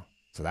parks now.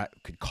 So that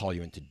could call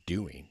you into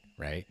doing,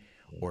 right?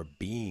 Or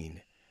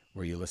being,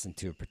 where you listen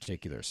to a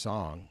particular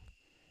song,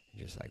 and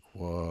you're just like,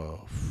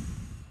 whoa,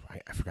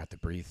 I forgot to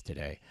breathe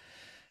today.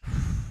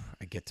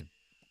 I get to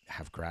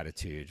have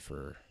gratitude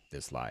for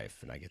this life,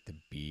 and I get to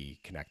be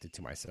connected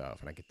to myself,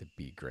 and I get to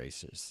be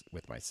gracious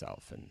with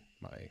myself and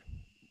my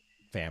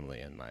family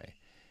and my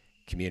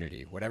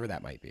community, whatever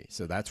that might be.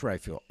 So that's where I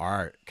feel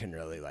art can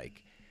really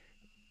like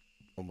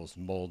almost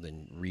mold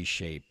and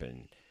reshape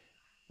and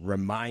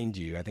remind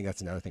you. I think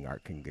that's another thing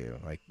art can do.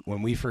 Like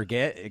when we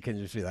forget, it can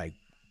just be like,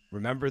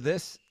 remember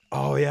this?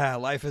 Oh yeah,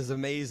 life is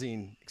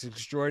amazing. It's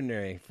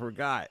extraordinary.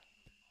 Forgot.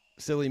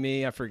 Silly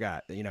me, I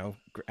forgot.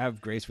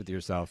 Have grace with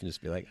yourself and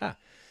just be like,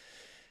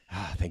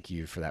 thank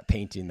you for that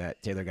painting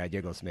that Taylor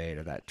Gallegos made,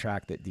 or that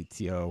track that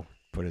DTO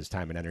put his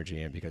time and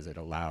energy in, because it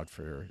allowed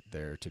for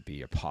there to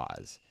be a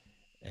pause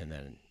and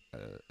then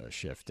a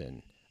shift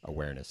in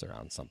awareness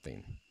around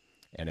something.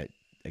 And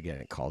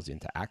it calls you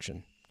into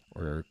action,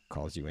 or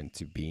calls you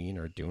into being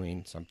or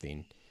doing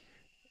something.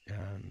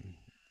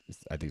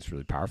 I think it's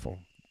really powerful.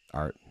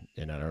 Art,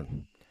 and I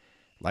don't,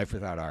 life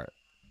without art,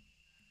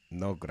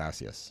 no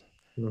gracias.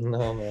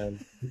 No,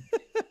 man.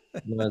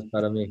 No, that's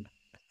part of me.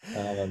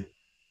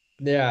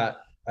 Yeah,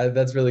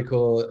 that's really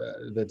cool.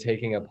 The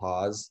taking a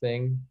pause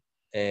thing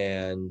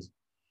and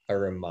a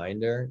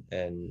reminder.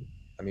 And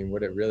I mean,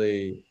 what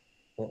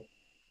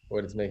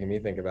it's making me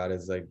think about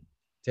is like,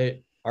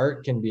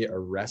 art can be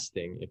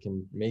arresting. It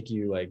can make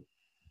you like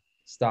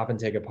stop and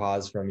take a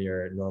pause from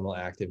your normal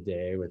active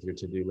day with your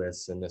to-do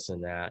lists and this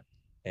and that.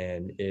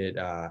 And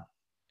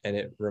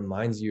it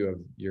reminds you of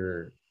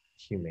your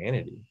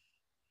humanity.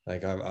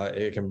 Like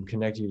it can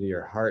connect you to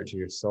your heart, to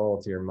your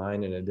soul, to your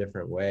mind in a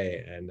different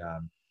way. And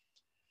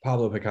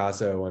Pablo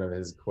Picasso, one of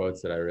his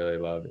quotes that I really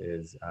love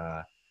is,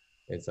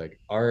 it's like,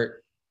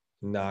 art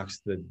knocks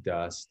the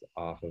dust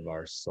off of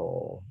our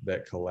soul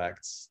that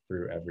collects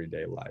through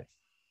everyday life.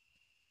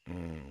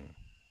 And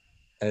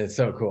it's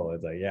so cool.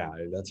 It's like, yeah,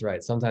 that's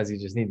right. Sometimes you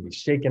just need to be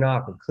shaken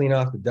off and clean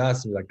off the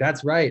dust and be like,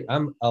 that's right,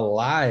 I'm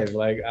alive.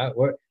 Like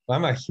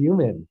I'm a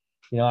human.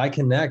 I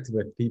connect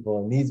with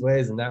people in these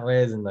ways and that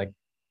ways. And like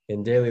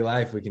in daily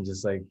life, we can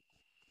just like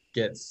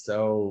get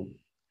so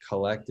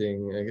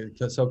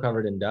so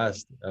covered in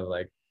dust of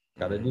like,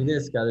 gotta do Mm,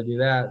 this, gotta do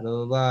that, blah,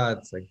 blah, blah.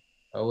 It's like,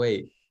 oh,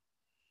 wait,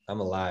 I'm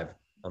alive.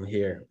 I'm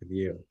here with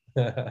you.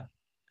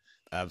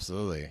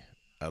 absolutely.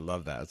 I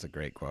love that. It's a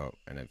great quote,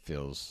 and it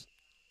feels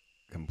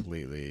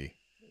completely,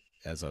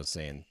 as I was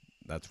saying,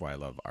 that's why I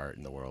love art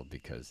in the world,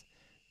 because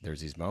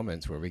there's these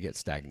moments where we get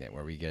stagnant,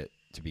 where we get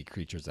to be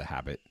creatures of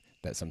habit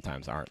that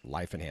sometimes aren't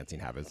life enhancing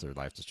habits or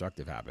life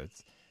destructive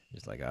habits.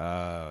 It's like,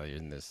 oh, you're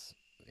in this,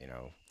 you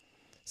know,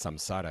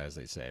 samsara, as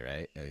they say,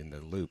 right? In the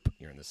loop,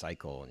 you're in the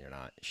cycle, and you're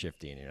not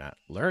shifting, you're not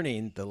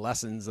learning the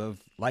lessons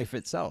of life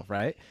itself,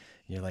 right?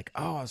 And you're like,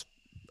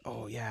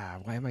 oh yeah,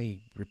 why am I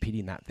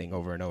repeating that thing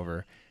over and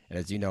over? And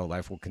as you know,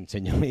 life will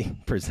continually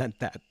present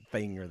that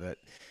thing or that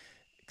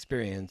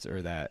experience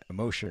or that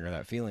emotion or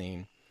that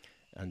feeling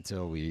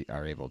until we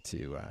are able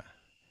to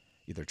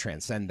either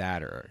transcend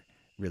that or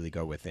really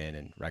go within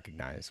and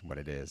recognize what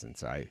it is. And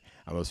so I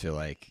always feel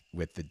like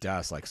with the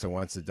dust, like, so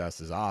once the dust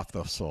is off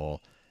the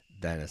soul,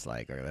 then it's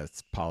like, okay,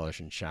 let's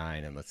polish and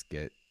shine and let's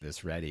get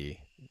this ready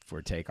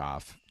for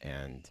takeoff.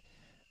 And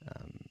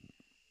um,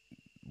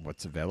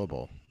 what's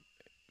available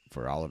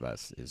for all of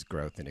us is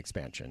growth and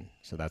expansion.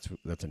 So that's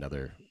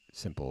another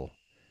simple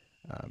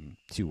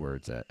two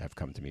words that have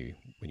come to me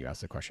when you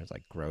ask the questions,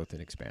 like growth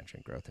and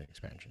expansion, growth and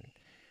expansion.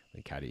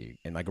 Like, how do you,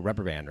 and like a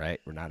rubber band, right?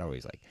 We're not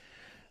always like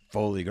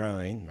fully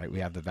growing, right? We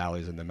have the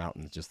valleys and the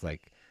mountains, just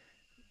like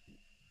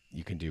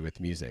you can do with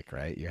music,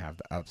 right? You have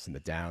the ups and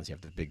the downs, you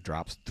have the big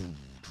drops,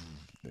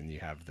 and you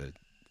have the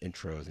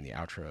intros and the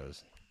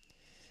outros.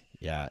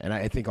 Yeah. And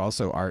I think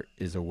also art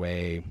is a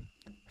way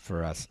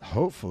for us,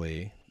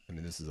 hopefully, I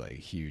mean, this is like a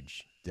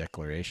huge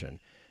declaration,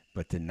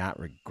 but to not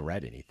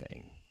regret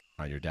anything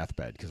on your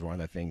deathbed. Because one of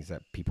the things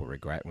that people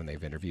regret when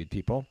they've interviewed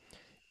people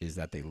is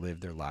that they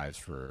lived their lives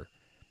for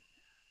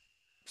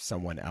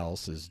someone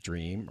else's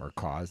dream or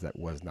cause that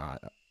was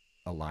not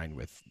aligned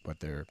with what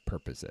their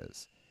purpose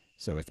is.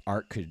 So if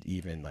art could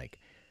even like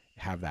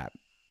have that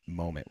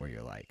moment where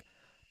you're like,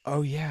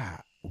 oh yeah,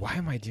 why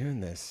am I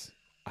doing this?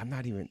 I'm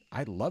not even,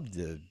 I love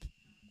to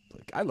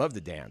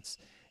dance.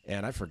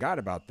 And I forgot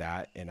about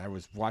that. And I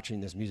was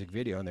watching this music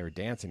video and they were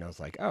dancing. I was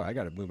like, oh, I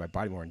got to move my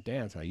body more and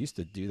dance. I used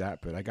to do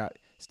that, but I got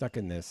stuck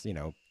in this,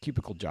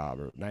 cubicle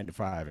job or 9 to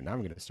 5. And now I'm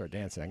going to start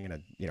dancing. I'm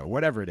going to,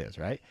 whatever it is,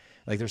 right?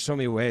 Like, there's so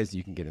many ways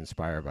you can get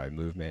inspired by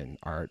movement and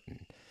art.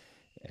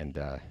 And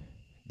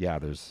yeah,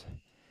 there's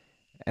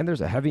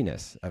a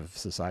heaviness of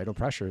societal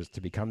pressures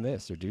to become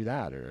this or do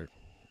that. Or,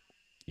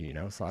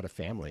 it's a lot of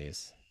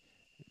families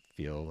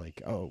feel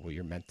like, oh, well,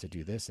 you're meant to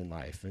do this in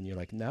life. And you're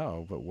like,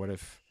 no, but what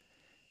if,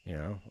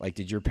 like,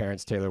 did your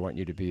parents, Taylor, want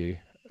you to be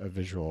a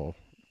visual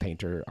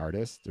painter,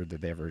 artist, or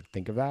did they ever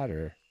think of that?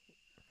 Or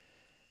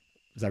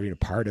was that even a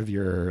part of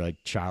your like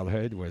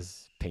childhood,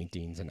 was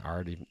paintings and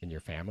art in your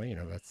family?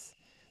 That's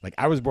like,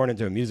 I was born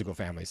into a musical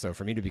family. So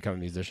for me to become a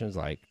musician is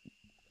like,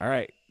 all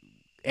right.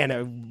 And I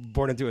was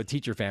born into a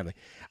teacher family.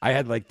 I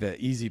had like the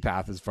easy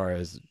path as far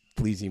as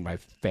pleasing my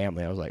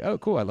family. I was like, oh,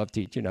 cool. I love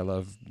teaching. I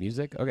love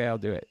music. Okay, I'll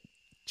do it.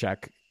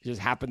 Check. It just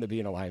happened to be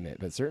in alignment.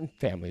 But certain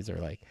families are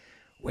like,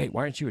 wait,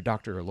 why aren't you a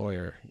doctor or a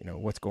lawyer?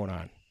 What's going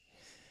on?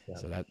 Yeah.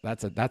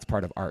 So that's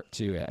part of art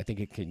too. I think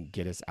it can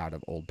get us out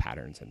of old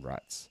patterns and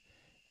ruts,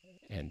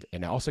 and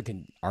also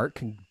art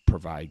can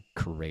provide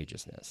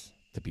courageousness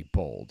to be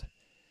bold.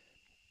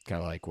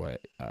 Kind of like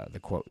what the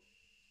quote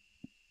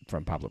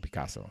from Pablo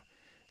Picasso,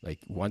 like,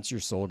 once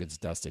your soul gets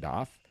dusted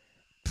off,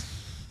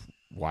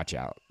 watch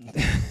out.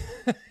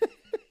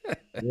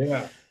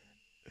 Yeah.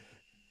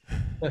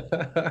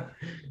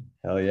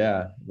 Hell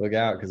yeah. Look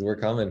out, because we're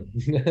coming.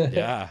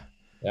 Yeah.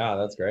 Yeah,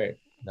 that's great.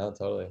 No,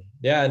 totally.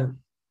 Yeah. And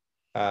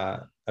I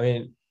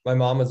mean, my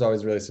mom was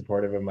always really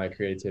supportive of my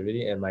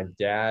creativity, and my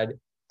dad,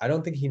 I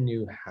don't think he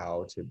knew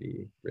how to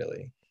be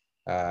really.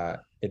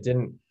 It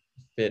didn't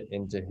fit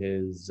into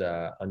his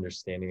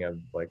understanding of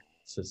like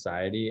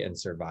society and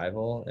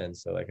survival. And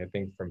so, like, I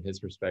think from his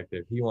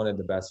perspective, he wanted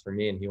the best for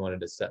me, and he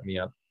wanted to set me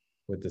up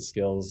with the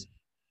skills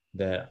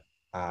that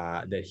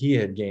he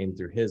had gained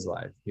through his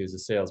life. He was a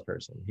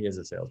salesperson. He is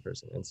a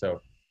salesperson, and so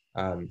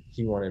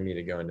he wanted me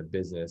to go into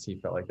business. He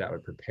felt like that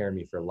would prepare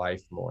me for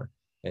life more,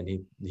 and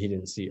he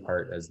didn't see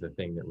art as the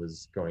thing that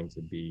was going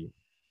to be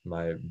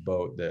my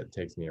boat that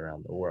takes me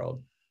around the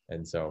world.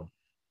 And so,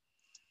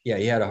 yeah,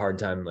 he had a hard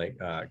time like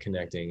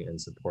connecting and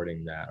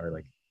supporting that, or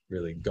like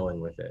really going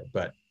with it.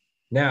 But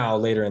now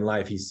later in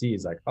life, he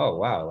sees like, oh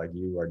wow, like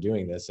you are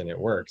doing this and it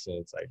works, and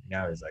it's like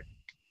now he's like,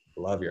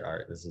 love your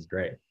art. This is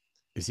great.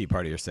 Is he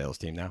part of your sales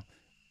team now?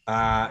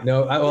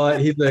 No, well,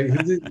 he's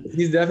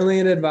definitely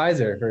an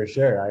advisor for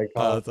sure. I Oh,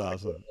 call him that's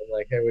awesome. I'm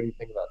like, hey, what do you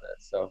think about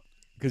this? So,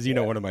 Because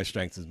yeah, one of my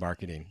strengths is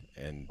marketing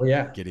and oh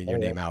yeah, getting your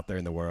oh yeah, name out there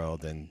in the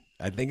world. And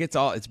I think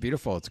it's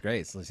beautiful. It's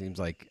great. So it seems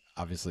like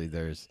obviously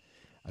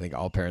I think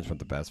all parents want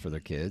the best for their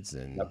kids.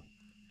 And yep.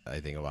 I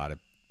think a lot of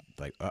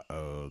like,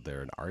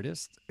 they're an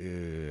artist.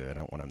 I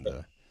don't want them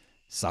to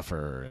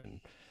suffer.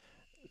 And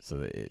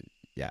so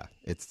yeah,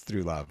 it's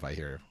through love, I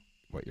hear,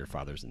 what your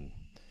father's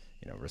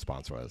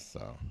response was.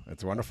 So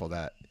it's wonderful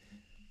that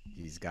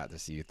he's got to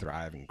see you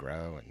thrive and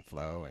grow and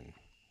flow and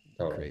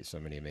Totally. create so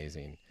many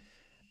amazing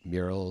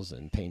murals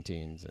and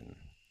paintings and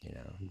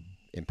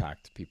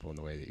impact people in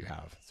the way that you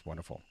have. It's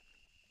wonderful.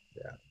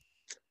 Yeah,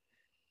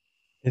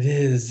 it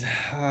is.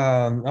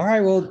 All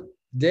right. Well,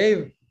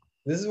 Dave,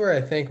 this is where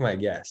I thank my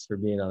guests for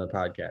being on the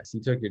podcast.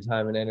 You took your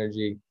time and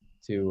energy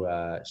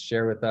to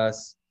share with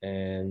us,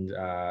 and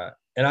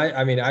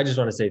I mean, I just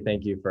want to say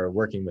thank you for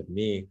working with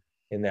me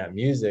in that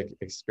music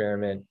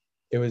experiment.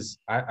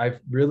 I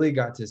really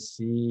got to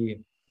see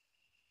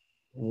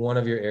one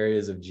of your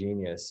areas of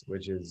genius,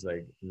 which is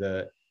like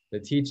the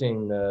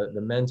teaching, the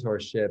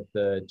mentorship,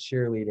 the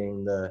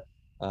cheerleading, the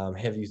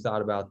have you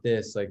thought about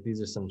this? Like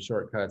these are some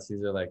shortcuts.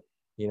 These are like,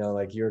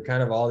 like you're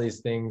kind of all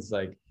these things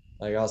like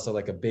also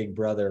like a big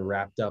brother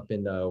wrapped up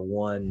into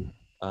one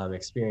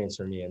experience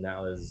for me. And that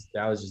was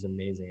just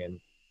amazing. And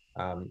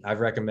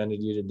I've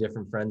recommended you to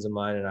different friends of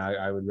mine, and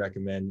I would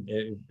recommend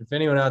if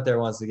anyone out there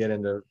wants to get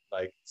into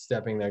like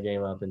stepping their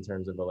game up in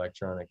terms of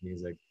electronic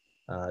music,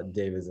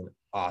 Dave is an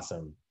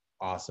awesome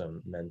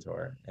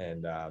mentor.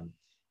 And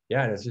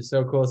yeah, and it's just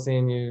so cool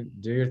seeing you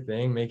do your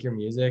thing, make your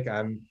music.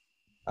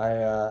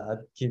 I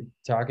keep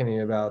talking to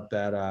you about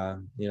that,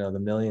 the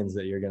millions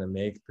that you're going to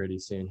make pretty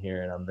soon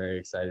here, and I'm very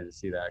excited to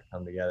see that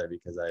come together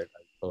because I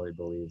fully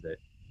believe that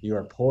you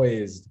are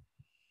poised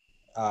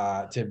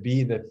to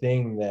be the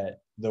thing that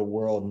the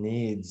world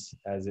needs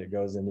as it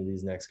goes into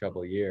these next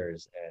couple of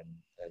years. And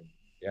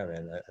yeah,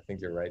 man, I think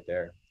you're right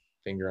there,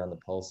 finger on the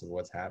pulse of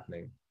what's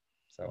happening.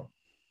 So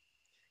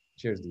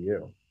cheers to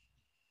you.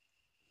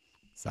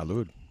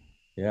 Salud.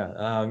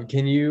 Yeah.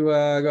 Can you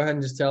go ahead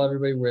and just tell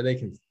everybody where they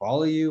can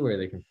follow you, where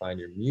they can find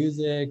your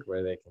music,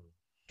 where they can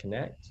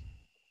connect?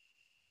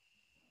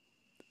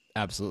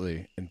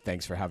 Absolutely. And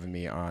thanks for having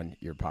me on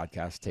your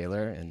podcast,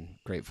 Taylor. And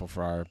grateful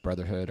for our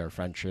brotherhood, our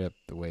friendship,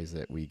 the ways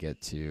that we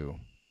get to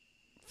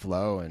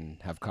flow and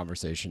have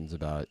conversations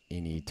about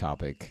any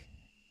topic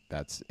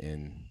that's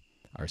in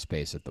our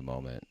space at the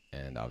moment.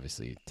 And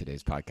obviously,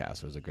 today's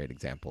podcast was a great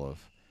example of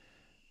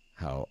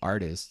how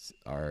artists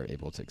are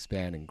able to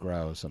expand and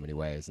grow so many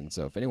ways. And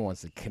so, if anyone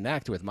wants to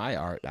connect with my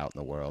art out in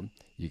the world,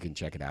 you can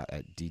check it out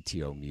at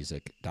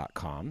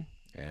dtomusic.com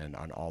and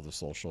on all the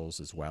socials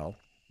as well,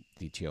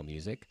 DTO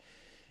Music.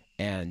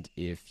 And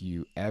if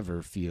you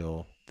ever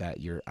feel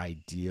that your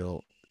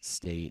ideal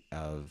state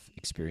of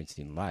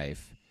experiencing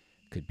life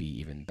could be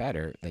even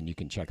better, then you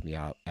can check me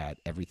out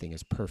at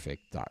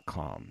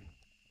everythingisperfect.com.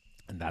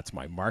 And that's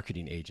my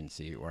marketing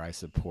agency where I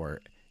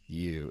support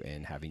you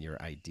in having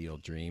your ideal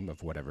dream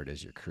of whatever it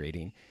is you're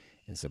creating.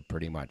 And so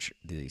pretty much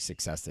the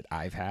success that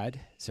I've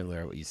had,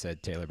 similar to what you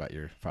said, Taylor, about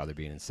your father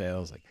being in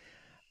sales, like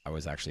I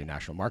was actually a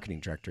national marketing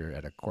director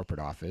at a corporate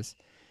office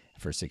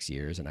for 6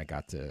 years, and I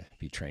got to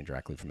be trained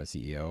directly from a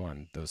CEO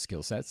on those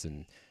skill sets.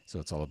 And so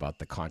it's all about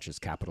the conscious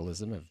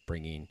capitalism of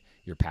bringing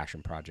your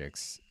passion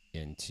projects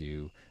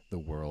into the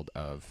world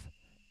of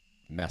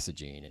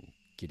messaging and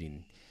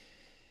getting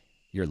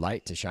your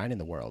light to shine in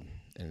the world.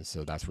 And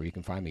so that's where you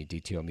can find me,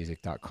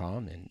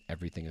 dtomusic.com and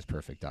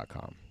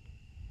everythingisperfect.com.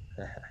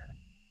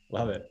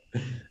 Love it.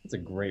 It's a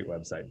great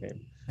website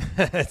name.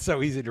 It's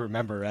so easy to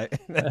remember, right?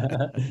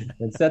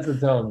 It sets the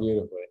tone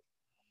beautifully.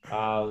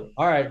 All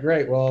right,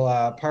 great.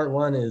 Well, part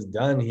one is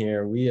done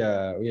here. We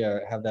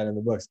have that in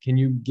the books. Can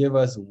you give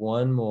us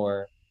one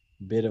more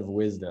bit of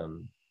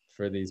wisdom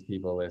for these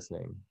people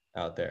listening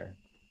out there?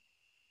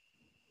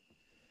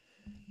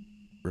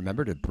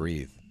 Remember to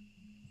breathe.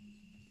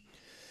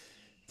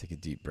 Take a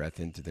deep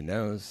breath into the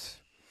nose.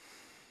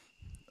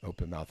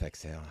 Open mouth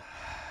exhale.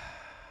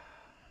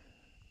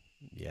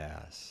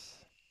 Yes.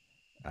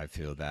 I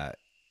feel that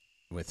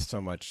with so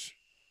much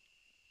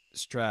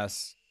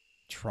stress,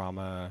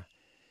 trauma,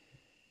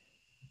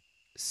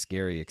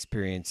 scary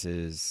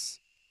experiences,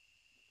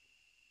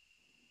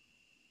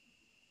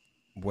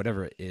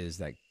 whatever it is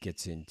that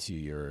gets into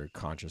your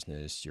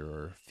consciousness,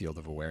 your field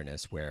of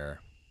awareness,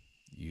 where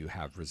you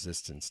have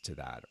resistance to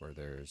that, or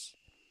there's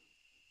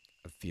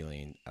a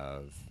feeling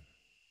of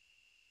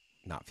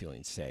not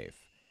feeling safe.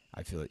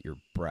 I feel that your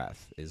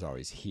breath is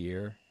always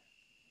here,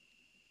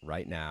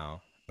 right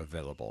now,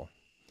 available.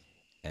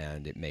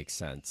 And it makes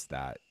sense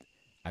that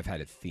I've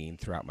had a theme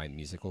throughout my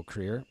musical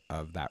career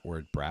of that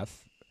word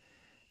breath.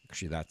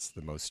 Actually, that's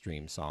the most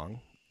streamed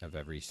song of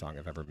every song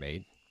I've ever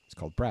made. It's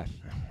called Breath.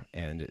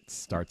 And it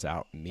starts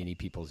out many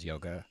people's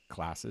yoga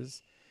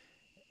classes.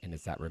 And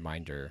it's that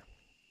reminder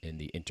in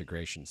the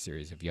integration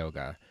series of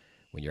yoga.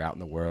 When you're out in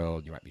the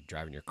world, you might be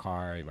driving your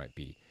car, you might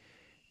be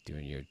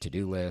doing your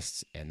to-do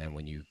lists. And then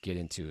when you get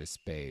into a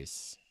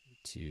space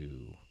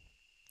to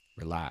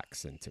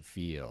relax and to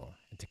feel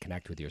and to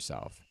connect with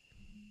yourself,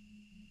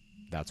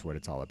 that's what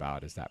it's all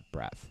about, is that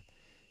breath.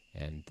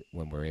 And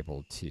when we're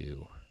able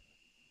to,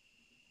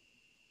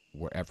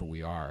 wherever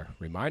we are,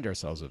 remind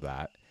ourselves of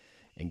that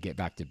and get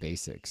back to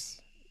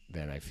basics,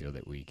 then I feel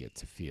that we get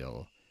to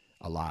feel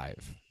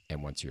alive.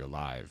 And once you're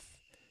alive,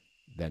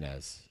 then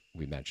as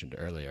we mentioned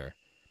earlier,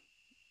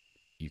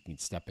 you can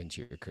step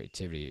into your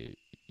creativity,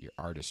 your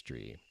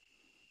artistry,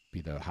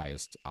 be the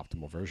highest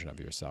optimal version of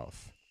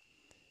yourself.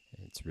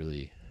 It's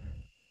really,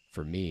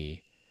 for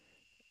me,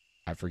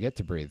 I forget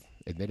to breathe,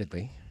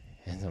 admittedly.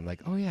 And I'm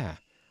like, oh yeah.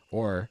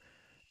 Or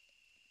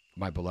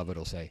my beloved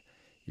will say,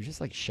 you're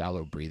just like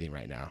shallow breathing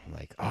right now. I'm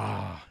like,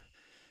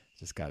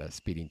 just got a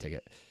speeding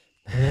ticket.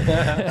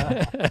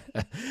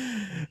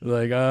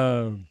 Like,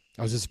 I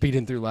was just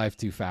speeding through life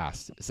too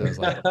fast. So it's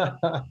like,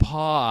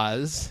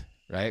 pause,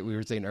 right? We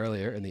were saying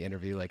earlier in the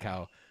interview, like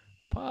how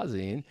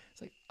pausing,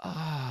 it's like,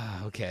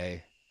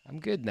 okay, I'm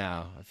good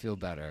now. I feel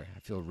better. I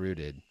feel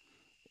rooted.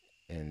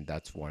 And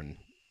that's one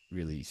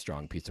really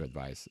strong piece of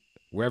advice.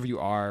 Wherever you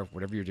are,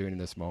 whatever you're doing in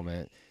this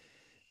moment,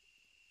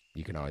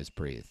 you can always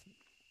breathe.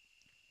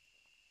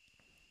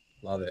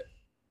 Love it.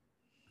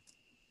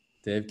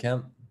 Dave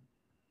Kemp,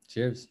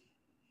 cheers.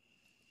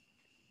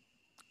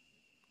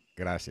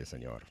 Gracias,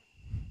 señor.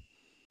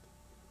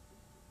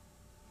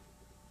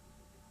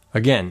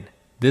 Again,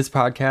 this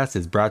podcast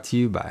is brought to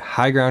you by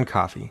High Ground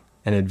Coffee,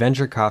 an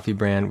adventure coffee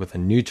brand with a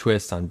new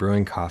twist on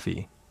brewing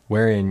coffee,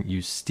 wherein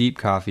you steep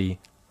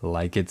coffee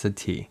like it's a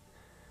tea.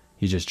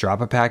 You just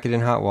drop a packet in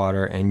hot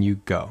water and you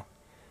go.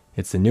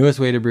 It's the newest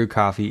way to brew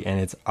coffee and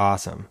it's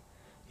awesome.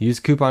 Use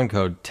coupon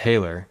code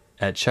TAYLOR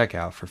at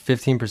checkout for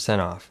 15%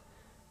 off.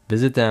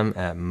 Visit them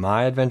at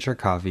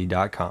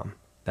myadventurecoffee.com.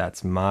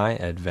 That's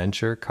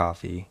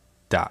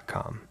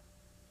myadventurecoffee.com.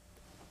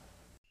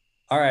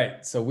 All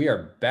right, so we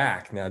are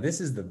back. Now,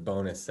 this is the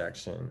bonus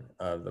section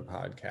of the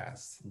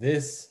podcast.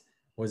 This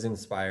was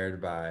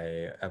inspired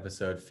by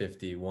episode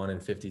 51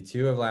 and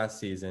 52 of last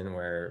season,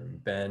 where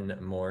Ben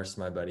Morse,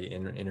 my buddy,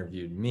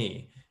 interviewed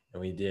me.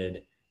 And we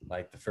did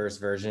like the first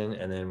version,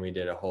 and then we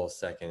did a whole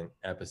second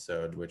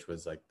episode, which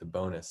was like the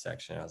bonus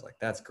section. I was like,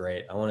 that's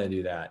great. I want to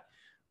do that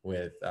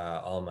with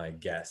all my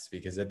guests,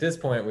 because at this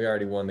point, we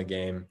already won the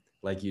game.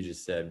 Like you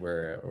just said,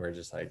 we're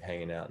just like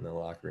hanging out in the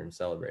locker room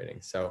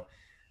celebrating. So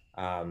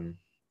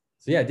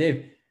yeah,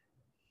 Dave,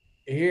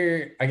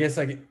 here, I guess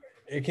like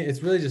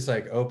it's really just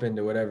like open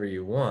to whatever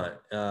you want.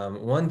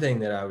 One thing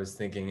that I was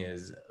thinking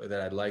is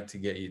that I'd like to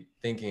get you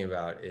thinking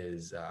about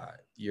is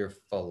your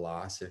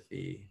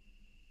philosophy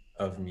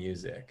of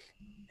music.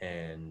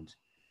 And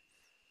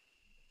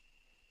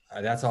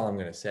that's all I'm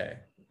going to say.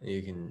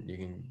 You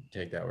can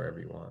take that wherever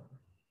you want.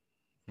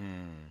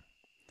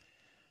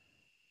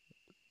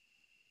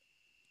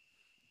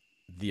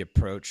 The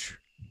approach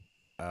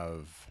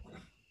of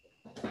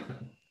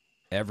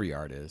every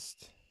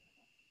artist,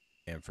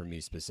 and for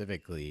me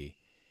specifically,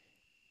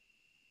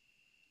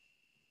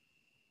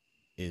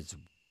 is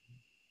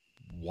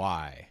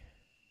why.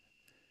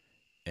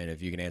 And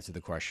if you can answer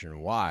the question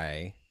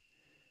why,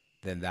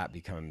 then that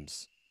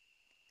becomes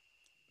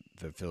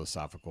the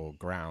philosophical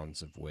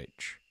grounds of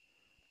which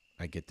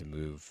I get to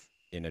move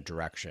in a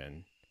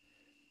direction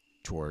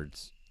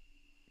towards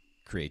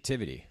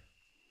creativity,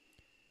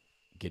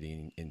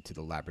 getting into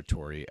the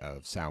laboratory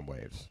of sound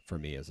waves for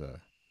me as a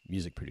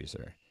music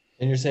producer.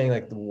 And you're saying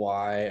like the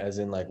why, as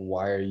in like,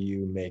 why are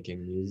you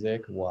making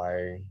music?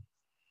 Why,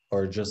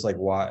 or just like,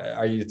 why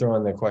are you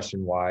throwing the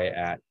question why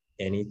at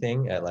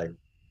anything, at like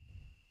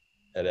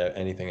at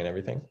anything and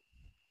everything?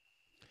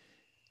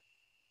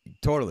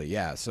 Totally,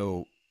 yeah.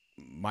 So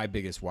my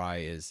biggest why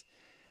is,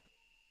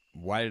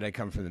 why did I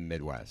come from the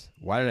Midwest?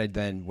 Why did I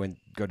then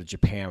go to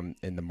Japan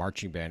in the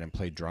marching band and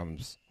play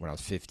drums when I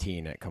was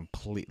 15? And it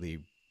completely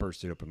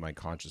bursted open my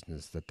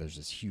consciousness that there's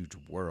this huge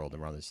world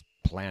around this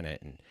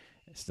planet, and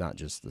it's not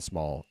just the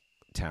small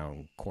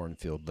town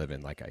cornfield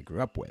living like I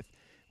grew up with,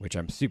 which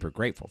I'm super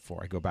grateful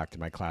for. I go back to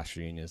my class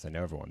reunions. I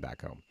know everyone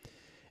back home.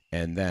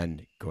 And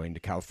then going to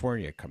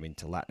California, coming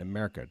to Latin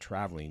America,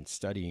 traveling,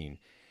 studying.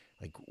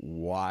 Like,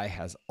 why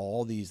has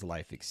all these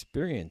life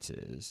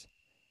experiences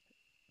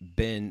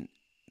been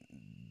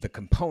the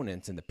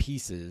components and the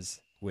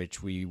pieces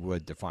which we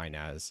would define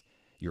as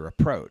your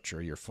approach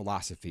or your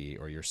philosophy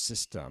or your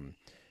system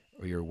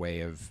or your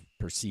way of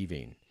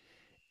perceiving?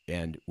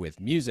 And with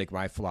music,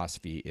 my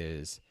philosophy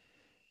is,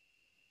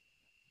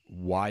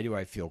 why do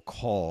I feel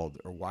called,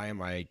 or why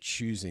am I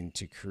choosing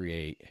to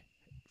create,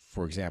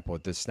 for example,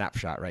 at this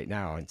snapshot right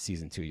now in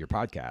season 2 of your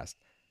podcast,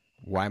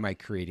 why am I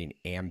creating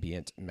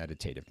ambient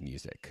meditative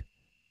music?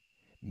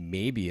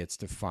 Maybe it's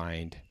to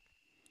find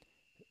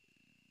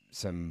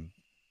some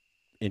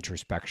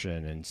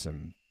introspection and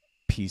some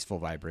peaceful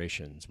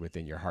vibrations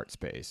within your heart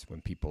space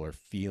when people are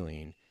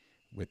feeling,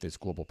 with this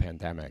global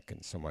pandemic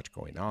and so much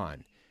going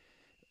on,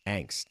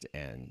 angst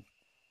and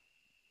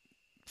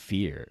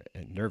fear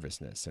and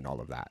nervousness and all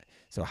of that.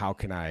 So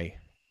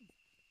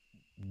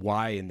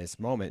why in this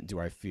moment do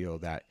I feel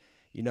that,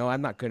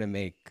 I'm not going to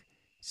make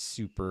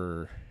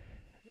super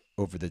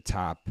over the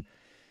top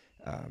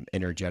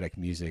energetic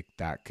music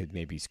that could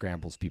maybe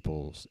scrambles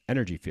people's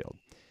energy field.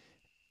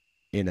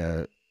 In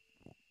a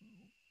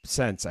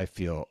sense, I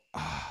feel,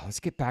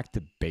 let's get back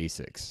to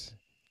basics.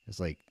 It's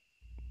like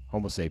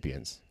Homo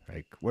sapiens.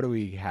 Like, what do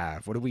we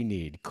have? What do we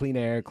need? Clean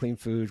air, clean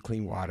food,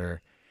 clean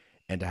water,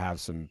 and to have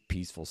some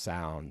peaceful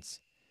sounds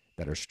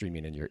that are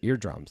streaming in your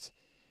eardrums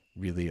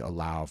really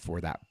allow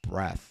for that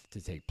breath to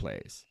take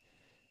place,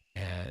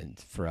 and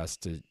for us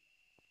to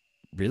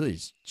really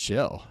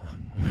chill.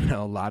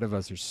 A lot of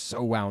us are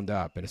so wound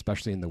up, and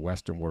especially in the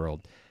Western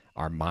world,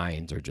 our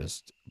minds are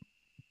just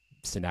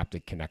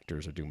synaptic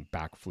connectors are doing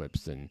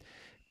backflips and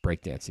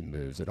breakdancing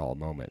moves at all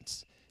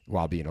moments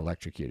while being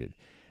electrocuted,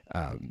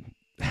 um,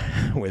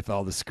 with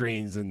all the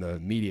screens and the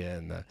media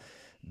and the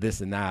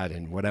this and that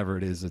and whatever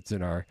it is that's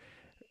in our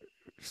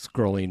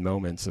scrolling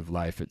moments of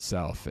life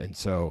itself. And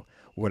so,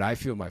 what I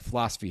feel my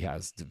philosophy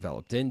has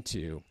developed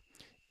into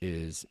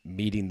is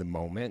meeting the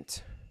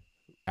moment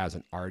as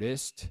an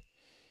artist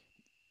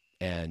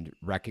and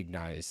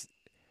recognize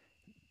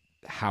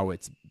how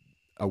it's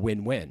a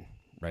win-win,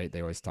 right?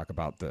 They always talk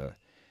about the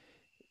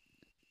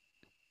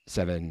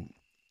seven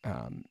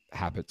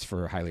habits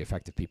for highly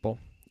effective people,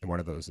 and one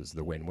of those is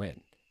the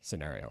win-win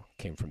scenario.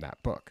 Came from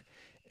that book,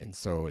 and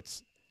so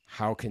it's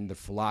how can the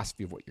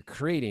philosophy of what you're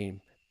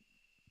creating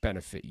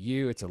benefit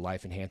you? It's a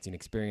life-enhancing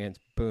experience.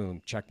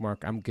 Boom, check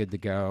mark. I'm good to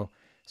go.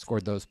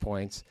 Scored those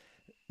points.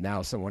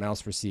 Now someone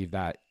else received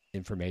that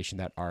information,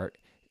 that art,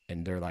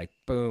 and they're like,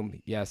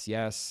 boom, yes,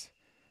 yes,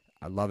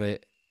 I love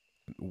it.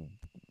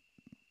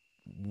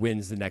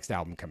 When's the next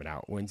album coming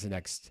out? When's the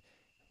next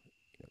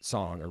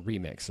song or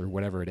remix or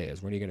whatever it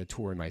is? When are you going to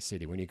tour in my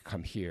city? When are you going to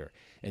come here?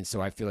 And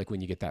so I feel like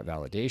when you get that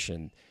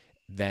validation,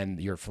 then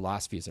your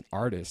philosophy as an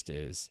artist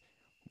is,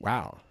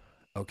 wow,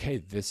 okay,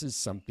 this is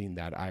something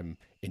that I'm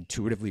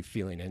intuitively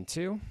feeling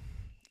into,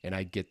 and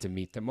I get to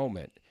meet the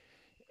moment.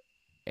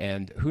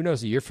 And who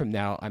knows, a year from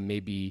now, I may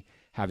be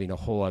having a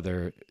whole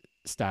other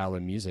style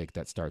of music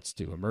that starts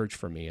to emerge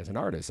for me as an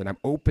artist, and I'm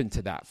open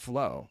to that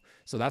flow.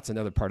 So that's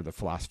another part of the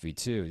philosophy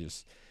too.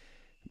 Just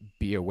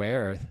be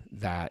aware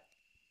that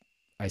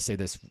I say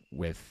this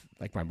with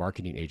like my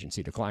marketing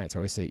agency to clients. I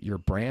always say your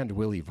brand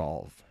will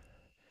evolve.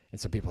 And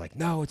some people are like,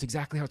 no, it's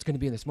exactly how it's going to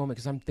be in this moment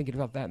because I'm thinking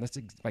about that, and that's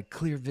my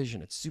clear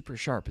vision. It's super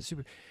sharp. It's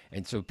super,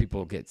 and so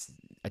people get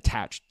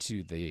attached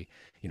to the,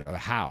 the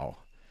how,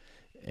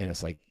 and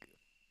it's like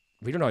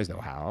we don't always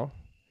know how.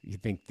 You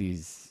think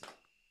these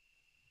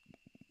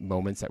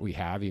moments that we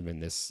have, even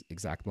this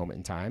exact moment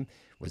in time,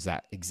 was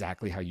that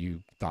exactly how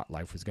you thought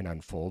life was going to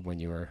unfold when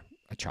you were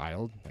a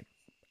child? Like,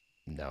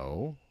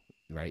 no,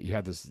 right? You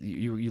have this,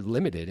 you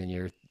limited in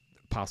your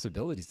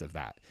possibilities of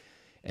that.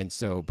 And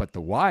so, but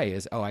the why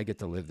is, oh, I get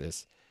to live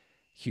this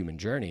human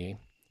journey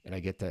and I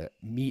get to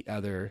meet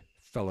other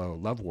fellow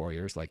love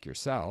warriors like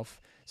yourself.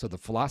 So the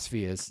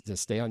philosophy is to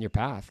stay on your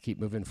path, keep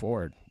moving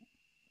forward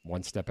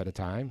one step at a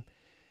time.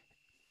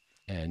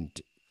 And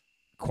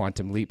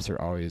quantum leaps are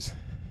always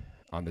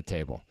on the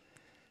table.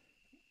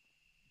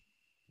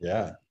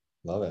 Yeah,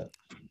 love it.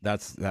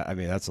 I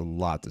mean, that's a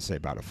lot to say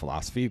about a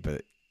philosophy,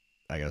 but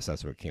I guess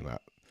that's what came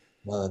up.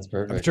 No, that's I'm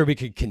perfect. sure we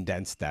could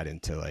condense that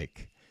into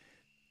like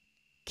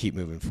keep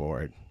moving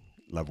forward,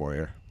 love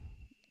warrior.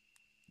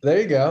 There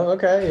you go.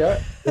 Okay.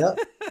 Yeah. Yeah.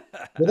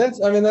 But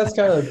that's, I mean, that's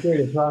kind of the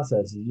creative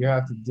process. You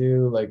have to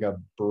do like a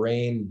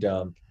brain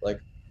dump, like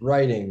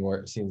writing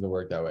seems to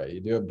work that way.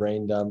 You do a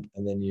brain dump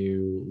and then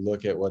you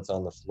look at what's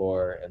on the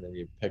floor and then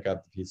you pick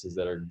up the pieces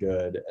that are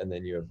good and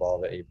then you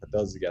evolve it and you put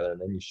those together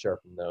and then you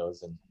sharpen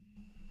those. And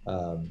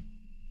um,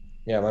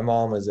 yeah, my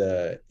mom was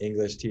a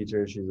English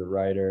teacher. She's a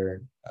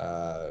writer.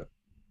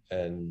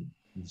 And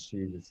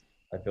she just,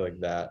 I feel like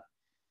that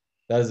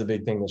is a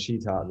big thing that she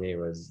taught me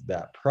was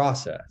that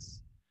process.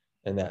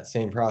 And that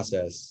same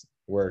process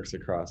works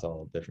across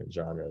all different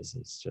genres.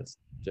 It's just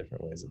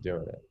different ways of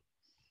doing it.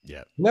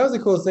 Yeah. And that was the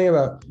coolest thing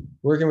about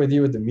working with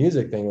you with the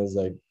music thing was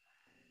like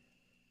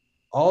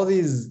all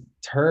these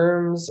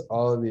terms,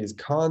 all of these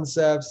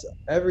concepts,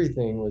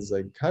 everything was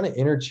like kind of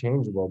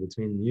interchangeable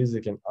between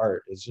music and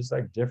art. It's just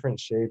like different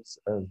shapes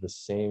of the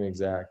same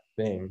exact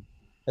thing.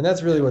 And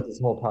that's really Yeah. what this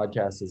whole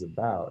podcast is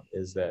about,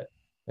 is that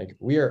like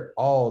we are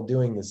all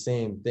doing the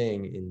same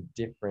thing in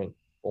different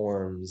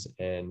forms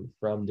and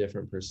from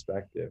different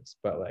perspectives,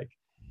 but like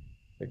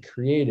the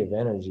creative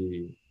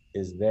energy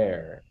is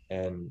there.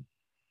 And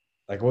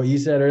like what you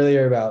said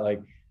earlier about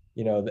like,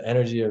 the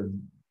energy of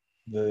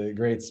the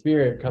great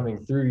spirit coming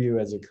through you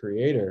as a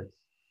creator,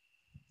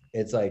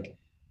 it's like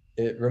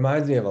it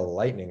reminds me of a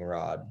lightning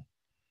rod.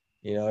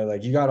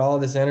 Like you got all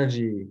this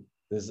energy,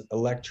 this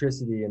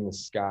electricity in the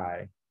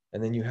sky,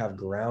 and then you have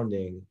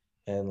grounding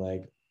and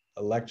like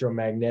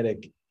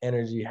electromagnetic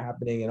energy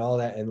happening and all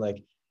that,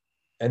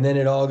 and then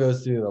it all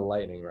goes through the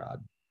lightning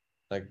rod.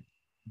 Like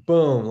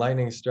boom,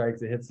 lightning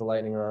strikes, it hits the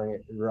lightning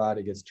rod,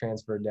 it gets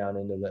transferred down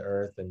into the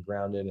earth and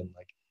grounded. And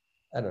like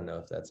I don't know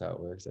if that's how it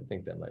works. I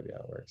think that might be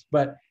how it works.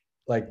 But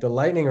like the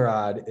lightning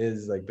rod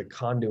is like the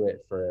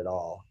conduit for it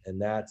all.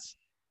 And that's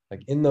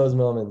like in those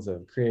moments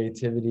of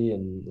creativity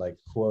and like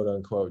quote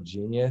unquote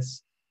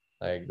genius,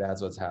 like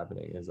that's what's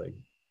happening is like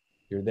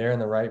you're there in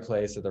the right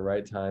place at the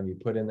right time. You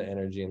put in the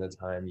energy and the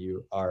time,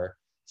 you are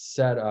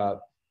set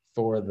up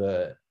for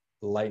the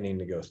lightning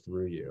to go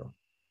through you.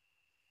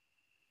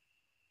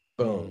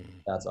 Boom. Mm.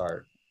 That's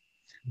art.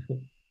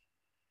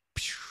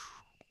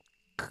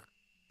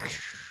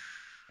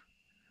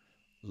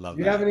 Love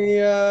Do you have that.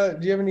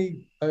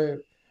 any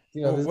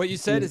you know, Well, this what you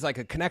said is like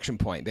a connection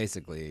point,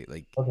 basically.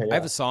 Like okay, I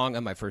have yeah. a song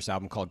on my first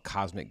album called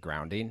Cosmic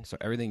Grounding. So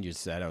everything you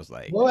said, I was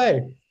like, No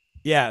way.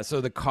 yeah. So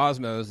the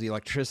cosmos, the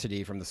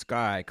electricity from the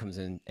sky comes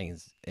in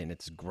and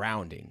it's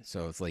grounding.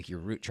 So it's like your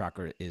root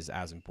chakra is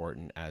as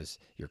important as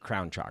your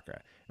crown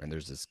chakra. And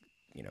there's this,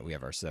 we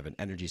have our 7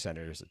 energy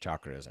centers, the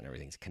chakras, and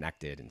everything's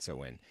connected. And so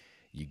when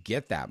you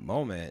get that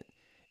moment,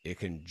 it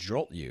can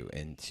jolt you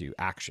into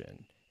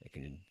action. It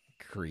can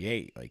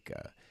create like,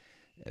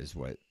 as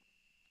what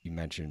you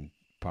mentioned,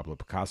 Pablo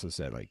Picasso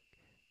said, like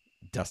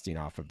dusting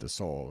off of the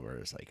soul, where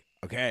it's like,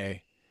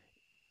 okay,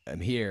 I'm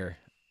here,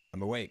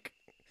 I'm awake,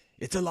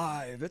 it's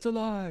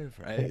alive,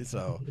 right?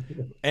 So,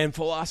 and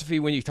philosophy,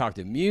 when you talk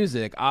to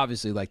music,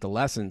 obviously, like the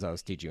lessons I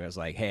was teaching, I was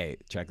like, hey,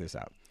 check this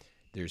out.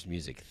 There's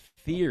music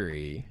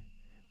theory,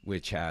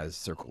 which has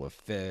circle of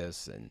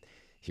fifths, and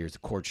here's the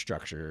chord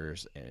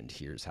structures, and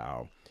here's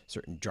how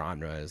certain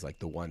genres, like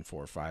the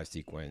 1-4-5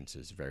 sequence,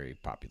 is very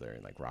popular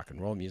in like rock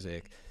and roll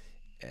music.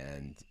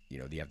 And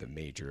you have the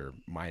major,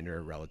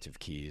 minor, relative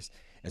keys,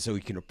 and so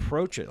we can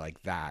approach it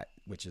like that,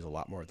 which is a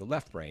lot more of the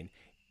left brain,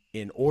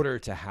 in order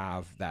to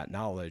have that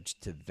knowledge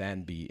to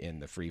then be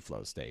in the free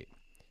flow state,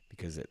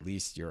 because at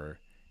least you're,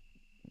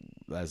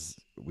 as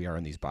we are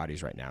in these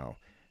bodies right now,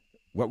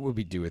 what would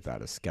we do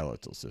without a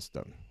skeletal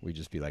system? We'd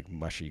just be like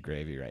mushy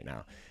gravy right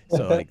now.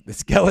 So like the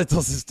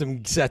skeletal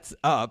system sets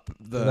up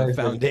the Nice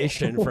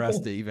foundation for us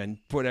visual. to even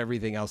put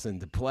everything else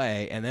into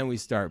play. And then we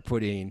start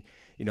putting,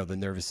 the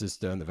nervous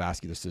system, the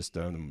vascular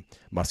system, the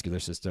muscular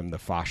system, the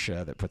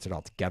fascia that puts it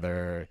all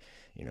together,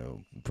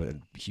 put a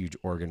huge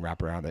organ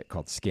wrap around it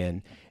called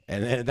skin.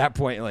 And then at that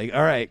point, like,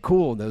 all right,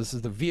 cool. Now this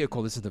is the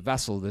vehicle. This is the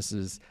vessel. This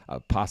is a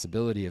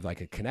possibility of like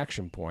a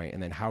connection point.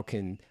 And then how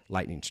can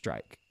lightning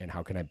strike? And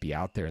how can I be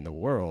out there in the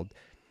world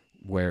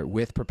where,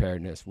 with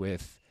preparedness,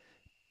 with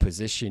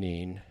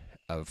positioning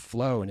of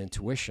flow and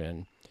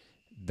intuition,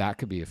 that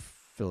could be a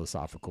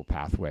philosophical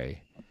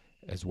pathway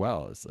as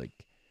well. It's like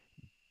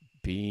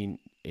being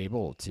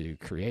able to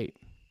create.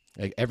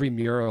 Like every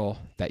mural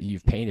that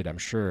you've painted, I'm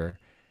sure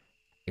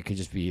it could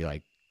just be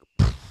like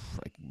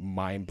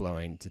mind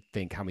blowing to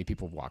think how many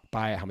people walked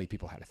by it, how many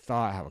people had a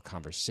thought, how a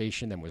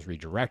conversation then was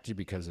redirected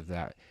because of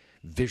that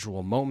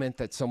visual moment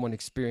that someone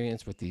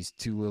experienced with these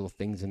 2 little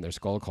things in their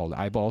skull called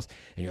eyeballs.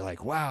 And you're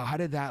like, wow, how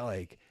did that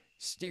like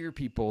steer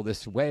people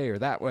this way or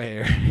that way?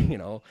 Or,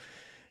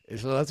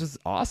 so that's just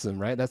awesome,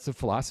 right? That's the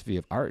philosophy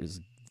of art, is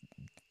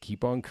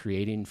keep on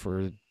creating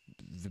for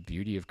the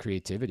beauty of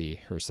creativity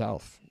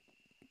herself.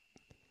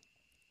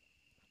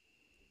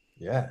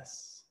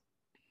 Yes.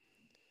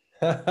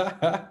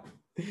 I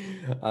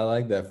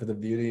like that, for the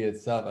beauty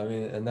itself. I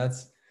mean, and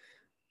that's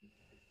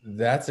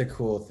a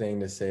cool thing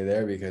to say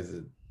there, because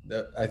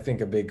I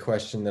think a big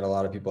question that a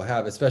lot of people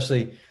have,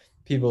 especially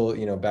people,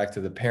 back to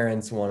the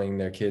parents wanting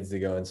their kids to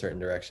go in certain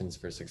directions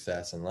for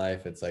success in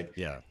life. It's like,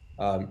 Yeah.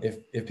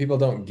 If people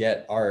don't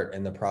get art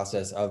and the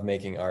process of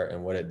making art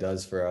and what it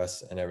does for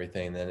us and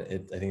everything, then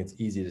I think it's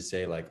easy to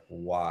say like,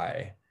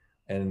 why?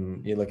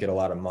 And you look at a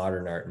lot of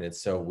modern art and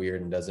it's so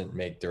weird and doesn't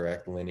make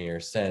direct linear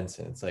sense.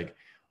 And it's like,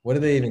 what are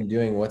they even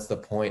doing? What's the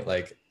point?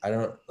 Like, I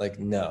don't like,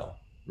 no.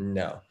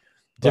 Different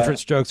But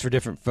strokes for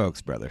different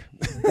folks, brother.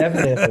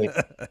 definitely,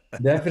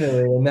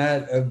 definitely.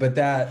 And but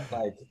that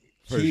like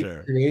For keeps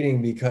sure.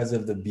 creating because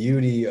of the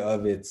beauty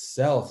of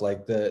itself.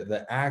 Like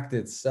the act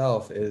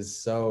itself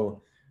is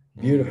so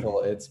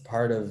beautiful. It's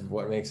part of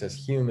what makes us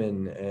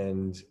human,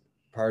 and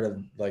part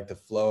of like the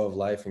flow of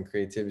life and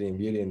creativity and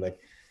beauty. And like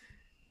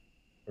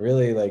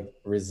really, like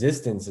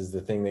resistance is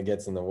the thing that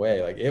gets in the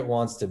way. Like it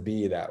wants to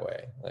be that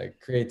way. Like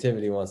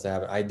creativity wants to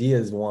happen.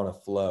 Ideas want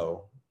to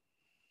flow.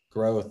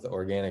 Growth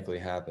organically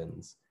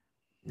happens.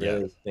 Yeah.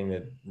 Really,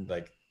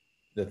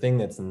 the thing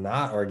that's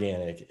not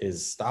organic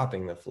is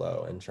stopping the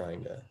flow and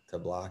trying to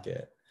block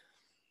it.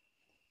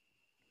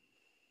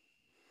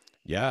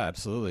 Yeah,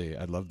 absolutely.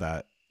 I love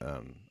that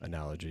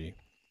analogy.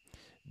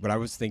 What I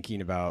was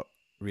thinking about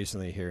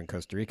recently here in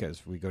Costa Rica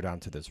is we go down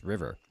to this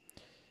river,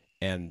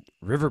 and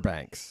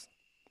riverbanks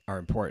are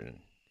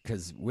important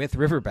because with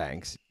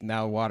riverbanks,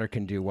 now water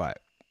can do what?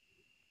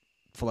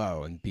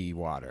 Flow and be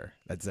water.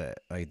 That's it.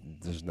 Like,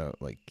 there's no,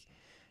 like,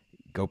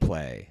 go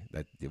play.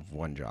 That you have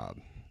one job.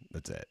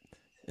 That's it.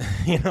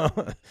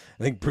 I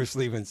think Bruce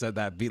Lee even said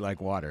that, be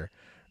like water,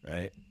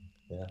 right?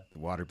 Yeah. The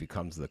water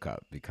becomes the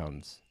cup,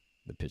 becomes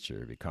the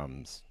pitcher,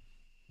 becomes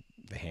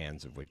the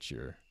hands of which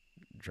you're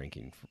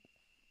drinking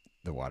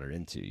the water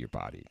into your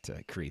body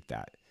to create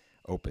that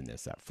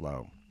openness, that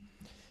flow.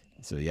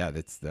 So yeah,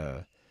 that's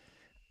the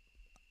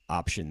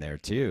option there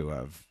too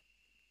of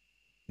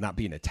not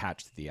being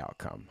attached to the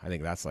outcome. I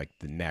think that's like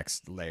the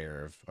next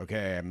layer of,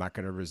 okay, I'm not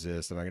going to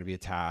resist. I'm not going to be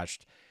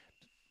attached.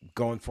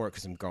 Going for it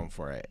because I'm going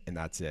for it, and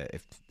that's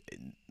it.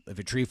 If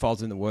a tree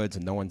falls in the woods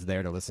and no one's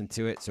there to listen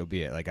to it, so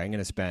be it. Like, I'm going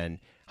to spend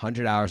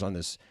 100 hours on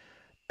this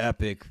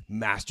epic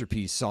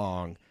masterpiece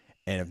song,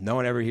 and if no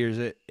one ever hears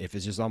it, if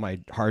it's just on my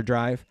hard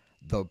drive,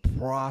 the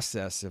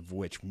process of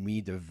which me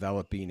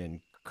developing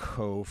and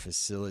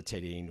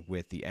co-facilitating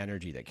with the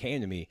energy that came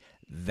to me,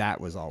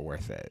 that was all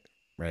worth it,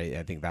 right?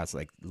 I think that's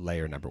like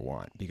layer number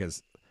one,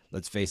 because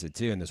let's face it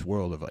too, in this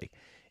world of like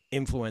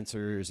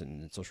influencers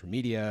and social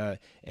media,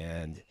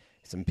 and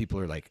some people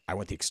are like, I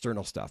want the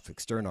external stuff,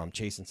 external, I'm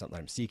chasing something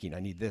I'm seeking. I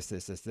need this,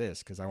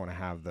 because I want to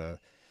have the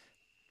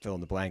fill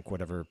in the blank,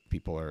 whatever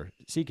people are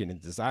seeking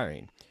and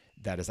desiring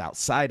that is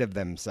outside of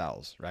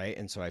themselves, right?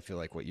 And so I feel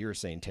like what you were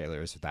saying,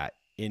 Taylor, is that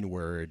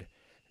inward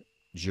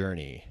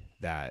journey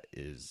that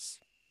is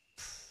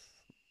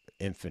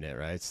infinite,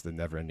 right? It's the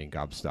never-ending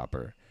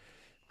gobstopper.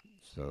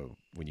 So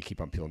when you keep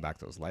on peeling back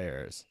those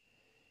layers,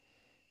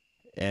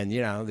 and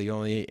you know, the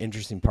only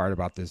interesting part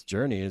about this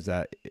journey is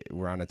that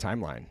we're on a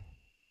timeline,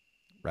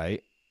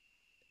 right?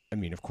 I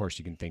mean, of course,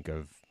 you can think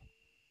of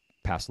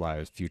past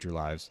lives, future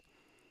lives.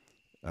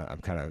 I'm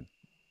kind of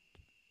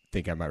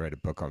think I might write a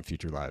book on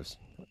future lives.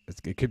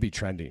 It could be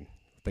trending.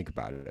 Think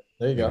about it.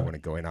 There you Maybe go. want to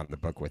go in on the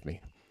book with me.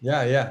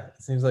 Yeah, yeah.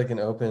 It seems like an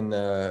open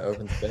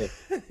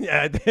space.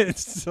 Yeah,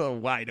 it's so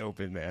wide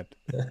open, man.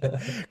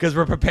 Because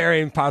we're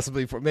preparing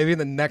possibly for maybe in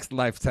the next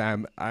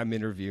lifetime. I'm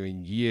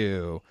interviewing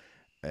you,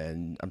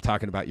 and I'm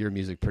talking about your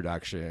music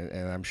production,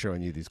 and I'm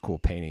showing you these cool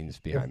paintings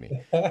behind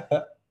me.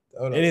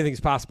 Totally.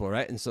 Anything's possible,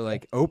 right? And so,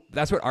 like,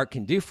 that's what art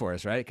can do for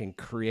us, right? It can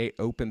create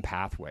open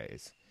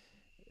pathways,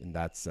 and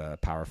that's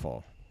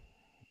powerful.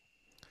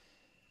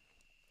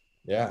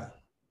 Yeah.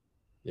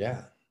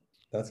 Yeah.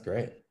 That's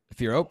great. If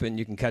you're open,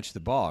 you can catch the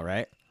ball,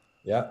 right?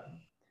 Yeah.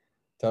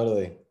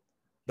 Totally.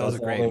 That was That's a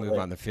the great only move way.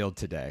 on the field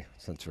today,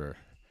 since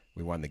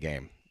we won the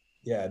game.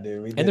 Yeah,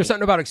 dude. We And did. there's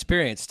something about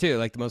experience too.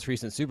 Like the most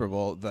recent Super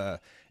Bowl, the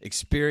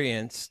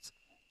experienced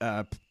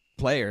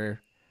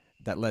player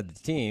that led the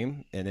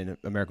team, and in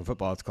American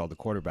football, it's called the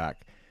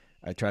quarterback.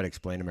 I try to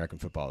explain American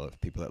football to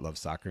people that love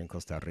soccer in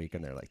Costa Rica,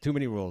 and they're like, too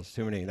many rules,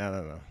 too many.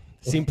 No.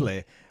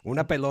 Simple.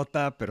 Una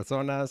pelota,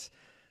 personas,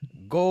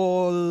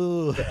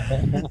 goal.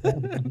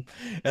 And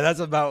that's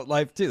about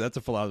life too. That's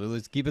a philosophy.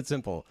 Let's keep it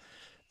simple.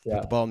 Yeah.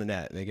 Put the ball in the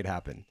net, make it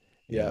happen.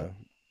 You Yeah. know,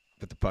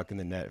 put the puck in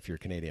the net if you're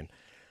Canadian.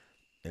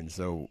 And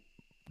so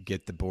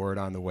get the board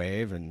on the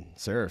wave and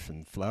surf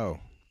and flow.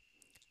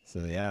 So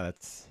yeah,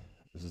 this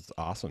is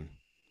awesome.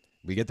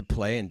 We get to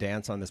play and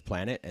dance on this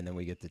planet, and then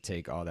we get to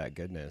take all that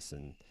goodness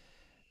and,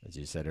 as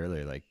you said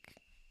earlier, like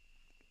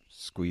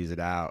squeeze it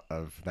out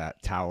of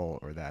that towel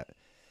or that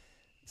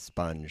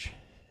sponge,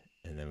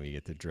 and then we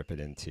get to drip it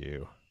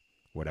into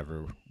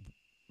whatever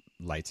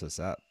lights us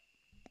up.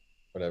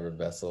 Whatever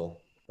vessel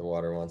the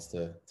water wants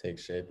to take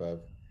shape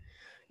of.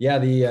 Yeah,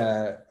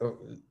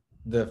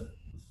 the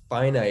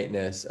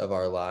finiteness of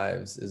our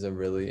lives is a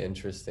really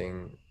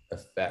interesting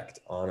effect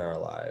on our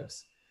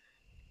lives,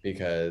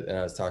 because, and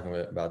I was talking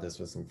about this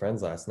with some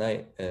friends last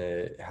night,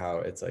 how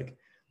it's like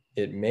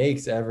it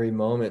makes every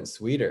moment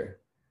sweeter.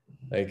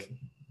 Like,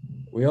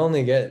 we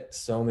only get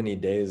so many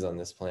days on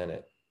this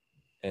planet,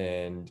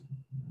 and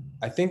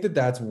I think that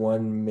that's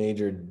one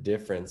major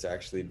difference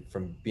actually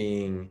from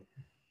being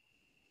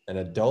an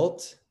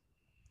adult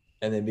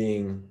and then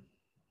being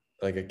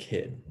like a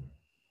kid.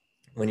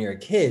 When you're a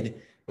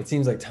kid, it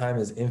seems like time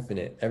is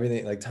infinite.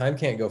 Everything, like, time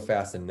can't go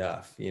fast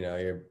enough. You know,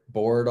 you're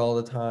bored all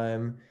the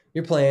time.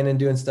 You're playing and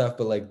doing stuff,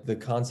 but like the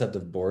concept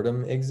of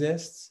boredom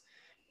exists,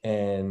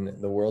 and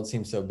the world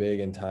seems so big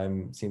and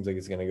time seems like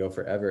it's going to go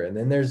forever. And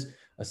then there's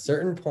a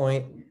certain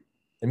point,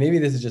 and maybe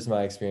this is just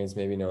my experience,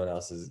 maybe no one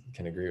else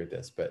can agree with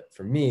this, but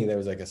for me, there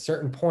was like a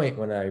certain point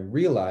when I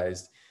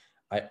realized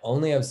I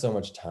only have so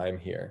much time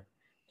here,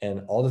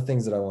 and all the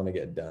things that I want to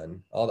get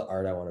done, all the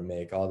art I want to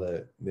make, all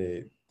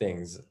the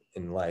things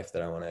in life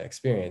that I want to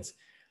experience,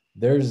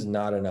 there's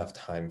not enough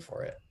time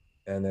for it.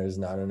 And there's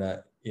not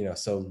enough, you know,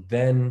 so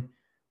then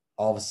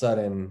all of a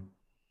sudden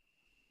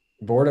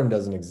boredom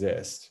doesn't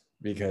exist,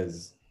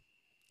 because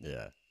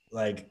Yeah.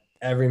 like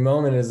every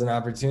moment is an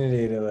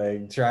opportunity to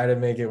like try to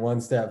make it one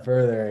step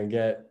further and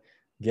get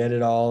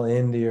it all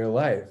into your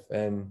life.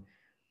 And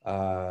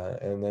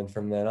then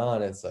from then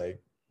on, it's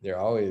like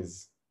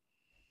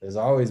there's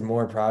always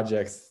more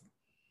projects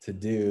to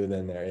do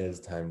than there is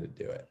time to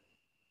do it.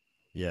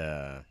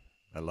 Yeah.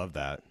 I love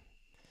that.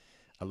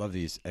 I love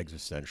these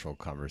existential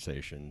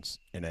conversations.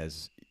 And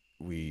as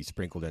we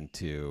sprinkled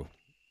into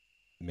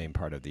the main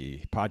part of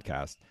the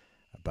podcast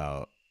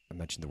about, I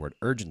mentioned the word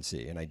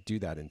urgency, and I do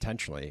that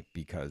intentionally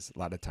because a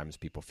lot of times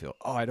people feel,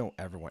 oh, I don't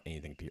ever want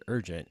anything to be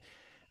urgent.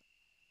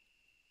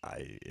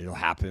 It'll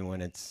happen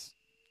when it's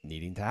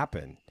needing to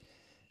happen.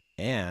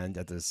 And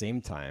at the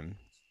same time,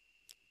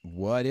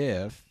 what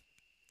if,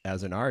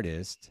 as an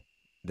artist,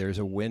 there's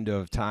a window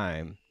of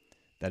time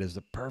that is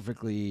the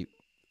perfectly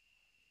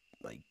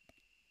like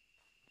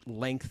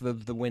length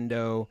of the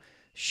window,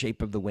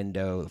 shape of the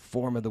window, the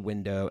form of the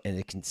window, and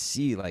it can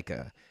see like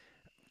a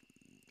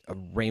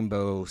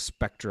rainbow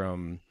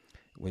spectrum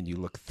when you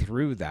look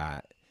through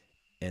that,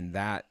 and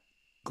that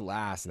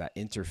glass, that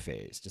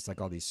interface, just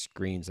like all these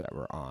screens that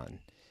we're on,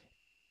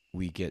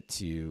 we get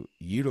to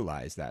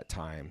utilize that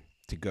time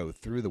to go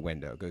through the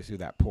window, go through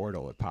that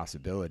portal of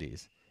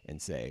possibilities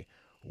and say,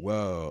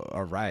 whoa,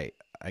 all right,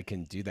 I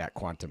can do that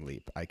quantum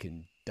leap. I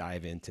can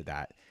dive into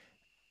that.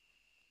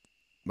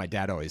 My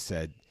dad always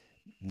said,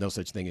 no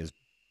such thing as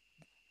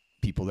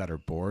people that are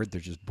bored.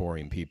 They're just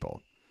boring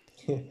people.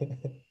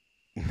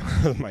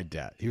 My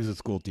dad. He was a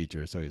school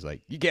teacher, so he's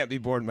like, "You can't be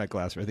bored in my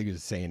classroom." I think he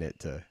was saying it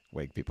to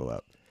wake people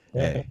up.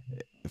 There Hey,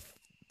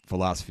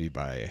 philosophy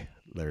by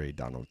Larry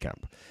Donald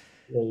Kemp.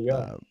 you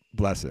go.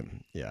 Bless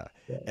him. Yeah.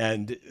 Yeah.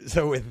 And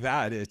so with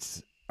that,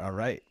 it's all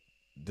right.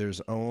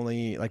 There's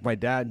only, like my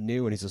dad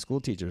knew when he's a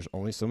school teacher, there's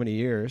only so many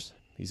years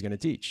he's going to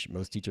teach.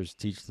 Most teachers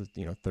teach,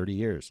 30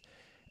 years.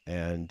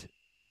 And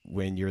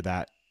when you're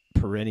that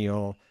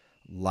perennial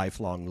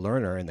lifelong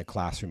learner in the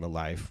classroom of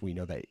life, we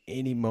know that at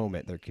any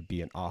moment there could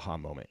be an aha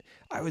moment.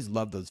 I always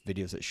love those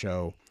videos that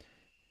show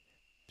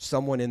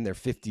someone in their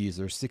 50s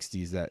or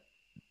 60s that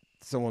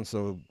someone,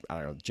 so I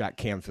don't know, Jack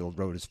Canfield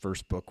wrote his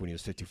first book when he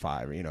was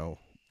 55,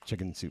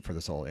 Chicken Soup for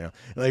the Soul,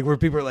 like where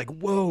people are like,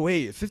 whoa,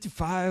 wait,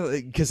 55?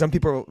 Because some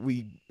people,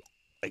 we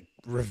like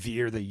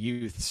revere the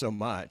youth so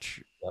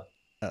much, Yep.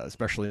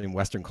 Especially in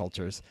Western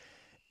cultures,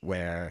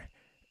 where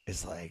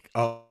it's like,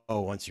 oh,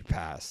 once you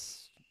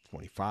pass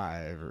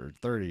 25 or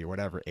 30 or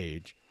whatever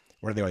age,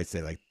 what do they always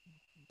say? Like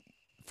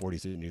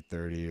 40's the new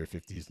 30 or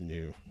 50's the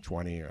new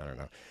 20, or I don't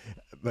know.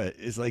 But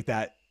it's like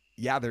that.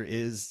 Yeah, there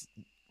is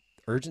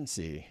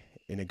urgency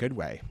in a good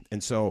way.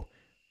 And so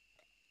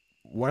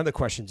one of the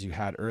questions you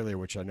had earlier,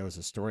 which I know is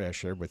a story I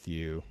shared with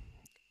you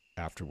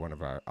after one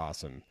of our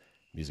awesome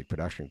music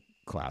production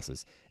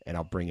classes, and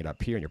I'll bring it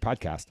up here in your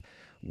podcast,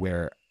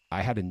 where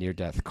I had a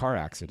near-death car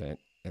accident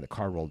and the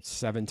car rolled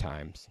 7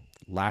 times.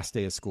 Last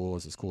day of school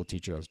as a school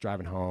teacher, I was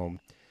driving home,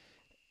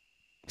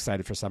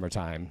 excited for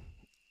summertime.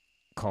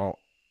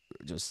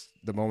 Just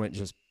the moment,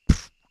 just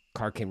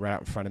car came right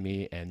out in front of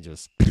me, and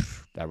just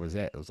that was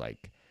it. It was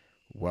like,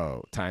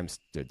 whoa, time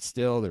stood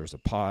still. There was a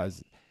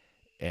pause.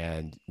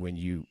 And when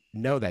you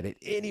know that at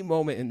any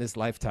moment in this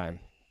lifetime,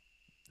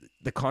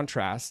 the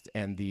contrast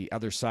and the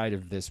other side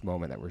of this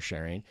moment that we're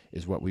sharing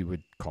is what we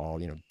would call,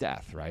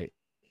 death, right?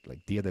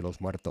 Like Dia de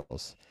los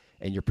Muertos.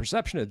 And your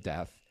perception of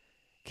death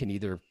can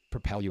either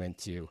propel you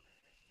into,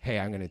 hey,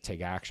 I'm going to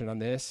take action on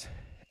this.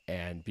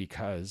 And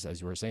because,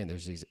 as you were saying,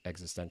 there's these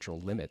existential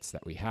limits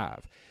that we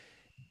have.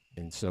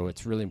 And so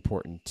it's really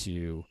important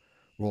to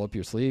roll up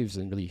your sleeves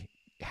and really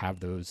have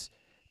those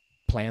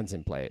plans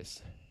in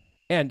place.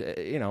 And,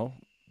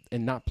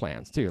 and not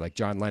plans too. Like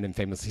John Lennon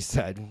famously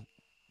said,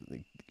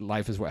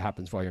 life is what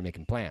happens while you're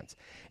making plans.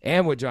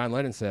 And what John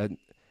Lennon said,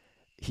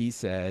 he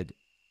said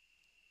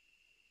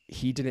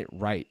he didn't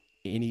write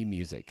any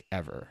music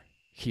ever.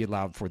 He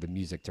allowed for the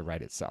music to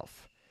write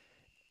itself.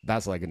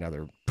 That's like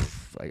another,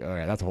 like, all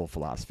right, that's a whole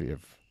philosophy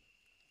of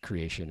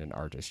creation and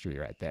artistry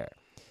right there.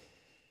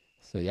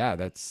 So yeah,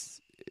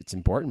 it's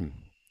important.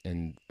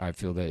 And I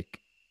feel like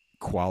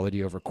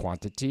quality over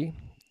quantity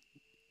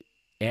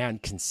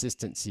and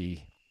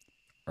consistency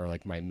are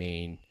like my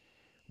main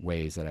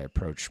ways that I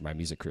approach my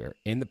music career.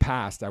 In the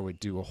past, I would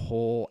do a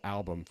whole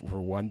album for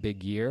one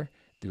big year,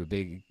 do a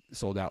big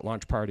sold out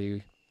launch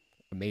party,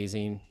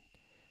 amazing,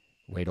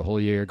 wait a whole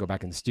year, go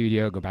back in the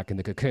studio, go back in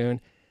the cocoon.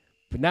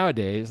 But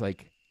nowadays,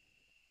 like,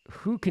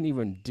 who can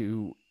even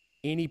do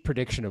any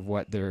prediction of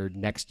what their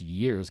next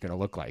year is going to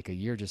look like? A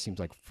year just seems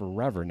like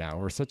forever now.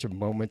 We're such a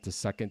moment to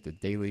second, to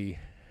daily,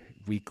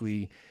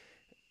 weekly,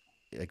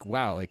 like,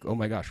 wow, like, oh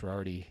my gosh, we're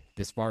already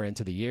this far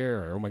into the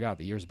year, or oh my God,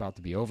 the year's about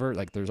to be over.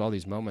 Like, there's all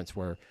these moments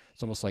where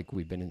it's almost like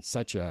we've been in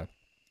such a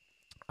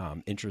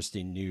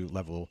interesting new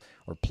level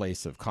or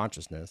place of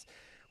consciousness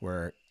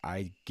where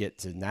I get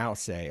to now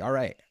say, all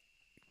right,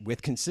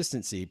 with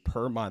consistency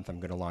per month, I'm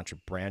going to launch a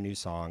brand new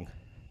song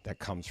that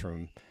comes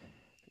from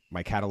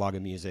my catalog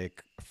of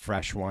music, a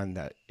fresh one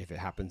that if it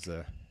happens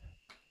to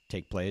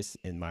take place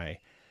in my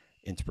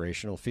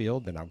inspirational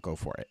field, then I'll go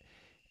for it.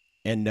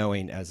 And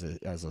knowing, as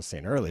I was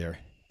saying earlier,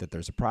 that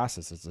there's a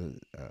process, there's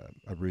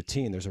a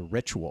routine, there's a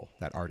ritual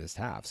that artists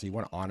have. So you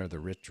want to honor the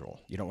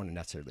ritual. You don't want to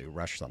necessarily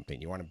rush something.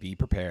 You want to be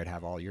prepared,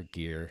 have all your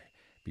gear,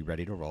 be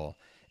ready to roll,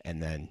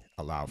 and then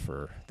allow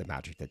for the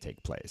magic to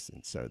take place.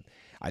 And so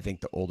I think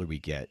the older we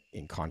get,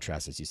 in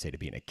contrast, as you say, to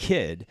being a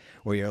kid,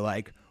 where you're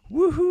like,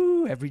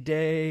 woohoo, every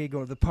day,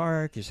 go to the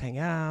park, just hang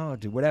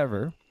out, do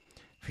whatever.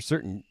 For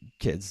certain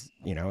kids,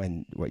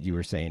 and what you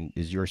were saying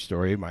is your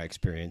story, my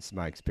experience,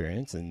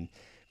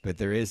 but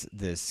there is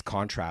this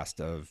contrast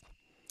of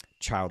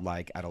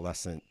childlike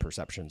adolescent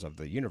perceptions of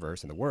the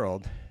universe and the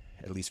world,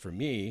 at least for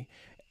me.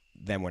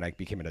 Then when I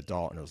became an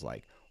adult and it was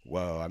like,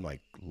 whoa, I'm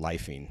like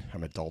lifing,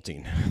 I'm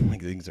adulting.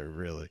 Like, things are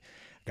really, I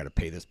got to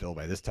pay this bill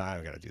by this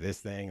time, I got to do this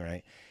thing,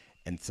 right?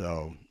 And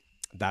so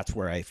that's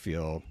where I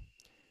feel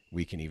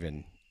we can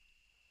even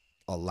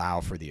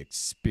allow for the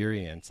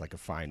experience, like a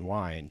fine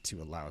wine,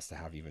 to allow us to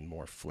have even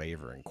more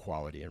flavor and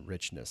quality and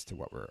richness to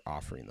what we're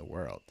offering the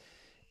world.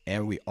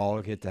 And we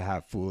all get to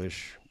have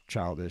foolish,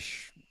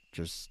 childish,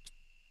 just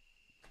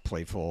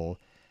playful,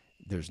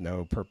 there's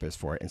no purpose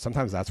for it. And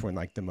sometimes that's when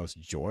like the most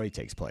joy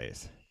takes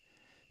place.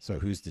 So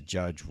who's to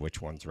judge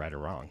which one's right or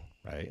wrong,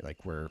 right?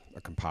 Like, we're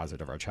a composite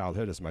of our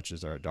childhood as much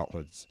as our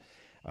adulthoods,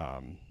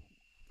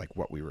 like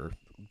what we were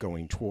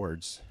going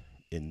towards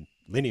in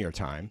linear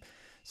time.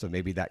 So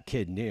maybe that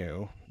kid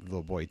knew,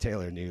 little boy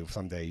Taylor knew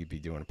someday you'd be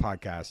doing a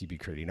podcast, you'd be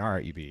creating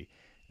art, you'd be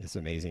this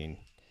amazing,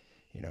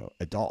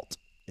 adult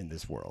in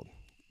this world.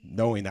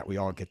 knowing that we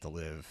all get to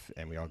live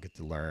and we all get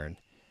to learn.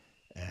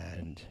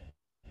 And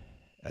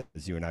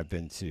as you and I've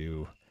been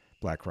to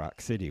Black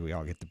Rock City, we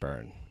all get to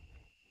burn.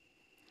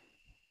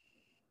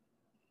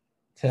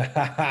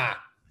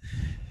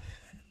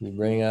 You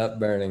bring up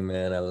Burning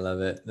Man. I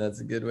love it.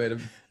 That's a good way to.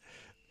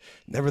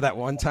 Never that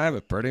one time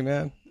at Burning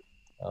Man?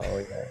 Oh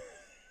yeah.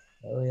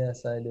 Oh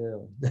yes, I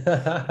do.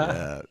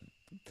 Yeah.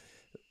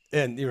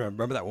 And you know,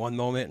 remember that one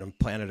moment on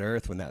planet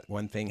Earth when that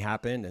one thing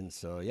happened? And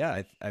so,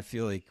 yeah, I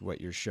feel like what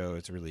your show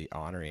is really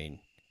honoring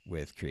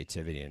with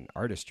creativity and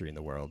artistry in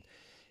the world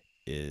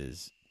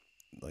is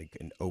like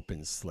an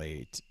open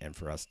slate, and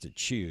for us to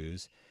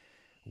choose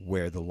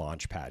where the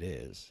launch pad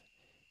is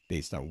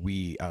based on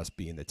us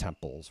being the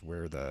temples,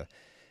 we're the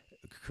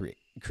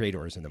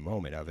creators in the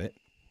moment of it,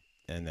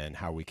 and then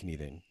how we can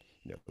even,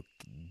 you know,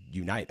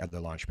 unite at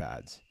the launch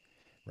pads,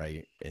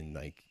 right? And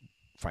like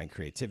find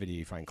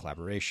creativity, find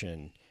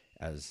collaboration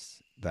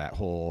as that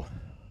whole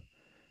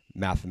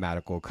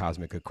mathematical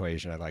cosmic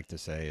equation I like to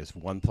say is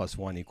 1 +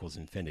 1 =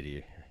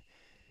 infinity.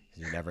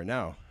 You never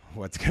know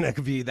what's going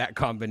to be that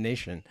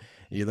combination.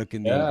 You look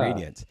in the Yeah.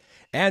 ingredients.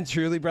 And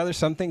truly, brother,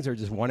 some things are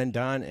just one and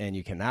done and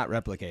you cannot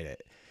replicate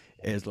it.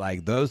 It's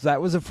like that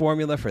was a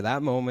formula for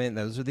that moment.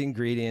 Those are the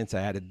ingredients.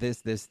 I added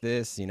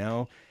this, you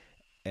know,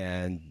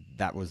 and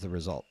that was the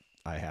result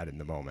I had in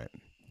the moment.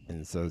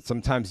 And so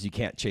sometimes you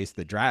can't chase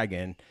the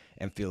dragon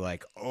and feel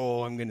like,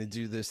 oh, I'm going to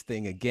do this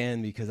thing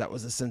again because that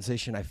was a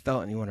sensation I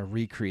felt and you want to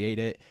recreate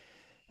it.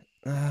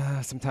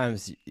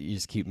 Sometimes you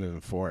just keep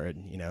moving forward,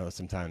 you know,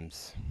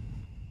 sometimes.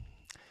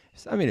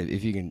 I mean,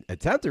 if you can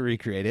attempt to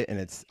recreate it and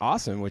it's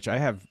awesome, which I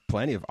have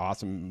plenty of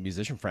awesome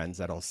musician friends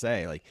that'll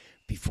say, like,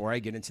 before I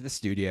get into the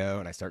studio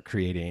and I start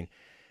creating,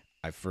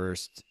 I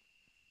first,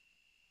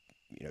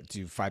 you know,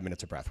 do 5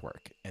 minutes of breath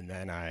work. And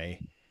then I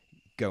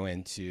go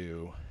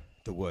into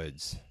the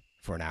woods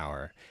for an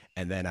hour.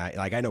 And then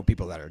I know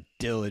people that are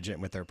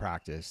diligent with their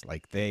practice.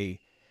 Like they're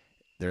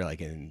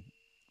like in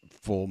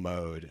full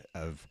mode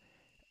of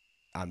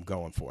I'm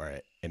going for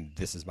it. And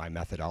this is my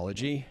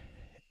methodology.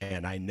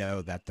 And I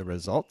know that the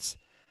results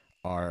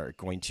are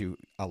going to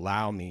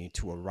allow me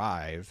to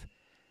arrive.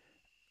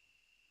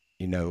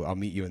 You know, I'll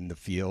meet you in the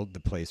field, the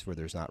place where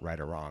there's not right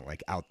or wrong,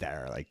 like out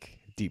there, like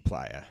deep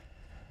playa.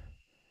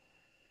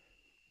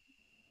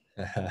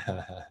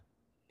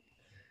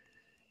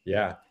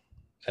 Yeah.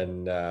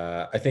 And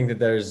I think that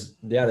there's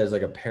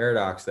like a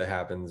paradox that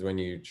happens when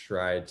you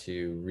try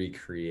to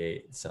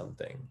recreate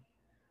something,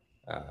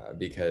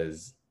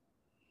 because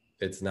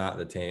it's not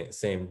the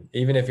same.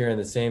 Even if you're in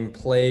the same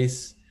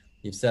place,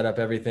 you've set up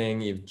everything,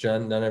 you've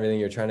done everything,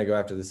 you're trying to go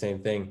after the same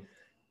thing.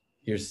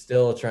 You're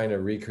still trying to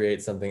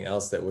recreate something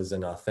else that was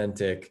an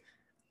authentic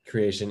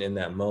creation in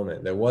that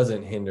moment that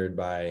wasn't hindered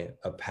by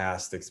a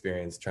past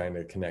experience trying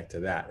to connect to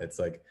that. It's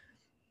like,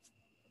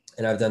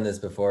 and I've done this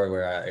before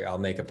where I'll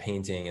make a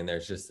painting and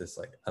there's just this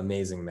like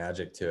amazing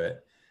magic to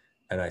it.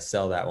 And I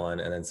sell that one.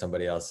 And then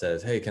somebody else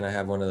says, hey, can I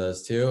have one of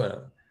those too? And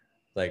I'm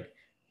like,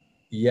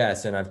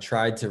 yes. And I've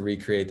tried to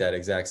recreate that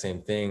exact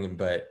same thing,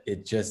 but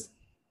it just,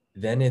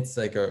 then it's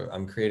like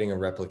I'm creating a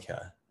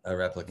replica.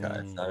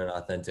 It's not an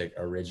authentic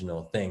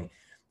original thing.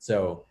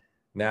 So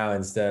now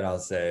instead I'll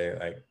say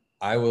like,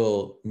 I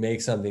will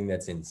make something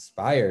that's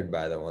inspired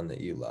by the one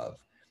that you love.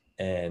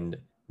 And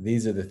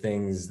these are the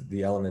things,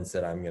 the elements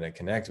that I'm going to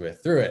connect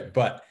with through it.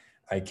 But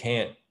I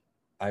can't,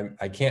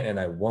 I can't, and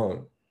I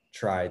won't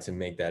try to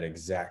make that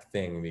exact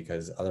thing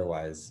because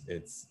otherwise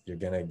you're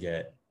going to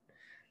get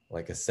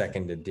like a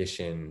second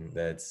edition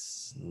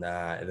that's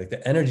not like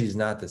the energy is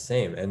not the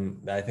same.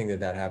 And I think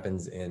that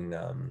happens in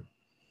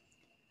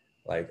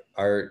like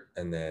art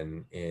and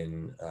then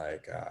in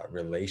like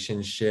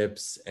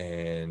relationships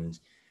and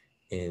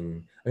I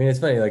mean, it's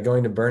funny, like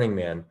going to Burning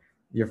Man,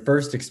 your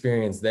first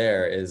experience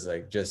there is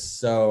like just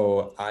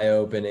so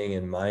eye-opening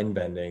and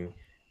mind-bending.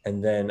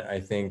 And then I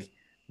think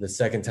the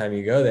second time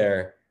you go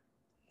there,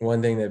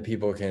 one thing that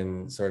people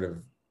can sort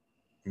of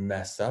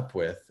mess up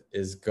with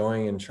is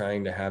going and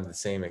trying to have the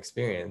same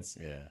experience.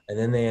 Yeah. And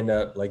then they end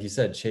up, like you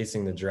said,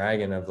 chasing the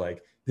dragon of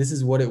like, this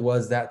is what it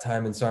was that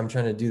time. And so I'm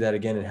trying to do that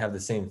again and have the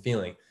same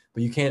feeling.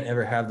 But you can't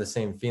ever have the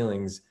same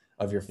feelings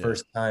of your Yeah.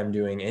 first time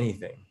doing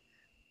anything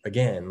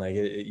again. Like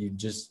you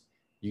just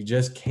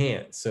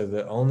can't. So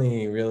the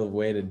only real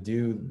way to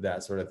do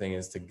that sort of thing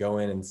is to go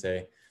in and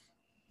say,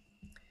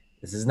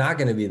 this is not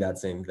going to be that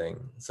same thing.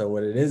 So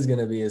what it is going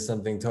to be is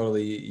something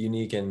totally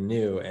unique and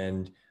new.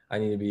 And I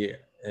need to be,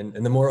 and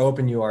the more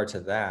open you are to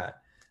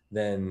that,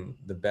 then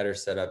the better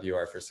set up you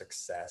are for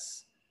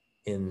success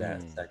in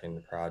that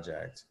second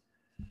project.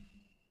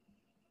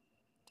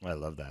 I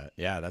love that.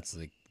 Yeah, that's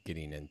like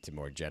getting into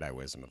more Jedi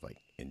wisdom of like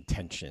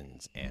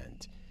intentions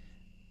and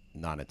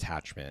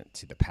non-attachment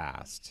to the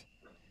past,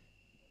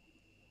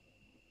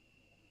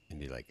 and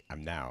be like,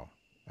 I'm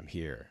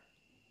here.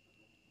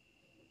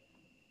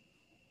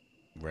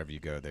 Wherever you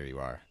go, there you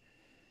are.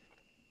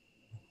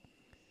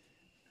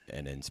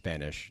 And in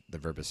Spanish, the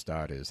verb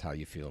estar is how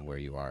you feel and where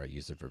you are.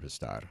 Use the verb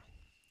estar.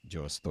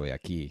 Yo estoy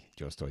aquí.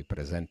 Yo estoy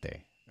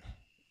presente.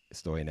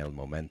 Estoy en el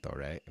momento,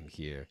 right? I'm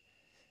here.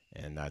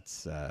 And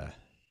that's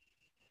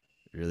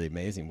really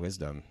amazing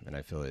wisdom. And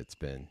I feel it's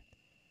been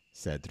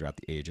said throughout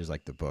the ages,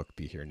 like the book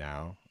Be Here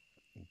Now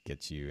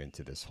gets you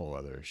into this whole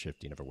other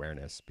shifting of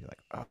awareness. Be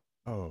like,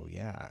 oh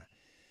yeah.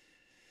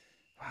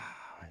 Wow.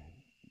 And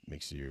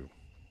makes you,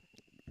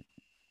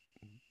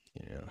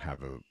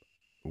 have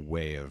a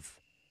way of,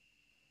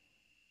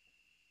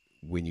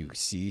 when you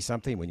see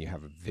something, when you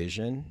have a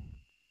vision,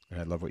 and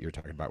I love what you're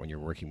talking about when you're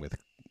working with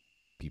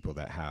people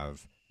that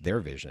have their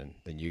vision,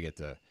 then you get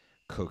to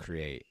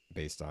co-create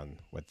based on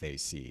what they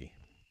see.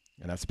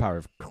 And that's the power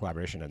of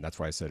collaboration. And that's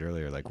why I said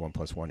earlier, like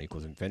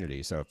 1+1 =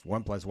 infinity. So if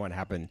 1+1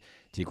 happened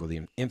to equal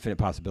the infinite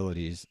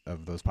possibilities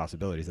of those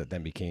possibilities that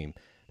then became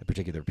a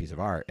particular piece of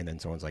art, and then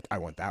someone's like, I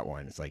want that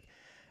one. It's like,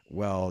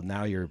 well,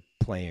 now you're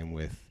playing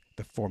with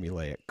the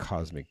formulaic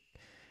cosmic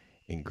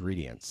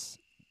ingredients,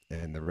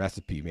 and the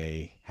recipe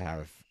may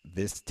have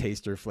this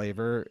taste or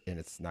flavor, and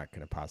it's not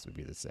going to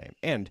possibly be the same.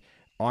 And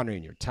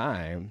honoring your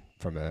time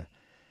from a,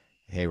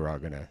 hey, we're all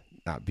going to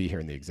not be here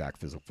in the exact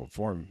physical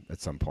form at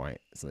some point.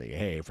 It's like,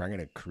 hey, if I'm going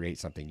to create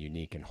something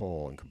unique and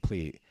whole and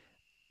complete,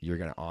 you're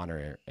going to honor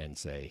it and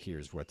say,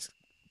 here's what's,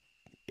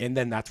 and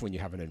then that's when you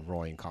have an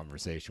enrolling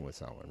conversation with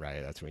someone,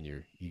 right? That's when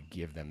you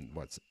give them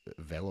what's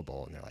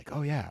available, and they're like,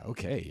 oh yeah,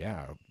 okay,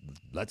 yeah,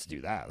 let's do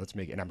that. Let's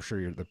make it. And I'm sure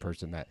you're the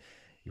person that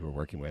you were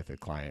working with, a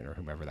client or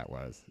whomever that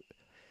was.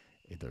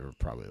 They were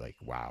probably like,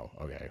 wow,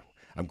 okay.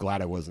 I'm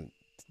glad I wasn't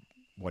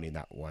wanting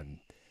that one,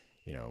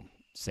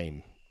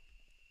 same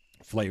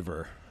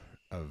flavor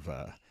of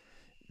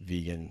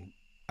vegan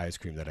ice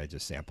cream that I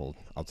just sampled.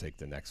 I'll take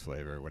the next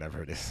flavor,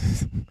 whatever it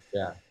is.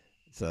 Yeah.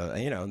 So,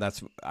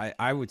 that's,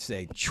 I would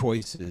say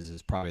choices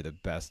is probably the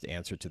best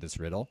answer to this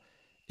riddle,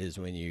 is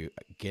when you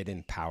get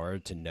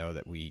empowered to know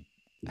that we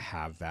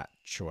have that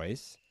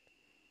choice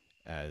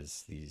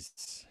as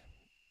these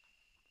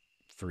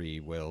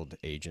free-willed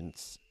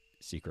agents,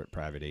 secret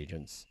private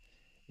agents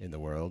in the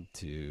world,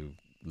 to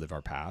live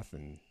our path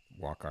and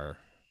walk our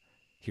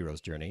hero's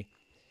journey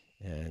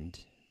and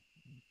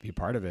be a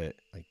part of it.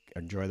 Like,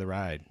 enjoy the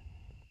ride.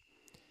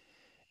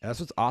 And that's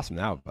what's awesome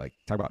now. Like,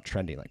 talk about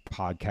trending, like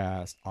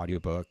podcasts,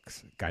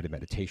 audiobooks, guided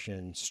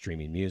meditation,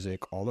 streaming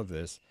music, all of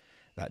this.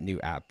 That new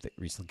app that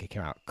recently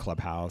came out,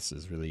 Clubhouse,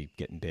 is really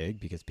getting big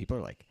because people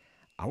are like,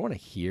 I want to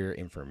hear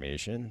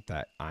information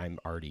that I'm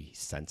already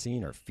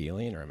sensing or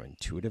feeling, or I'm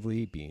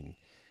intuitively being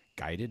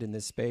guided in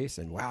this space.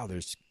 And wow,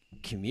 there's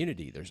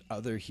community. There's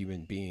other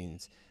human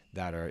beings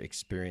that are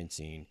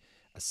experiencing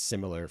a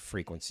similar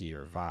frequency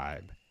or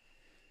vibe.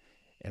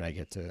 And I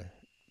get to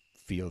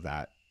feel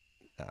that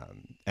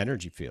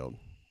energy field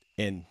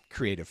in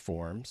creative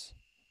forms,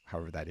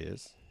 however that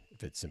is.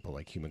 If it's simple,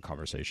 like human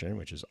conversation,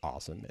 which is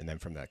awesome. And then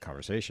from that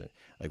conversation,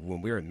 like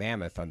when we were in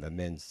Mammoth on the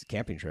men's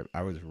camping trip,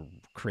 I was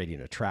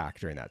creating a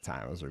track during that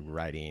time. I was like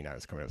writing, I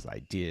was coming up with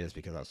ideas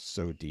because I was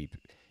so deep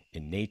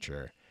in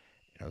nature.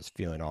 And I was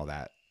feeling all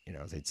that,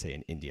 as they'd say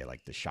in India,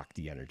 like the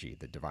Shakti energy,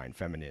 the divine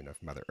feminine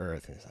of Mother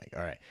Earth. And it's like,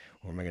 all right,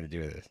 what am I going to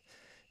do with this?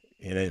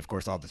 And then, of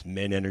course, all this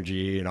men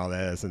energy and all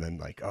this, and then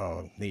like,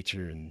 oh,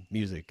 nature and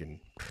music, and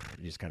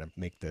you just kind of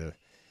make the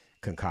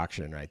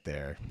concoction right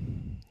there.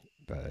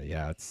 But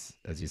yeah, it's,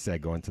 as you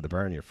said, going to the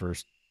burn.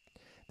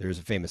 There's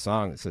a famous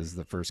song that says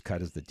the first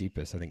cut is the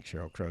deepest. I think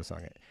Sheryl Crow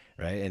sung it,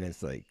 right? And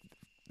it's like,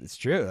 it's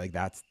true. Like,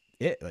 that's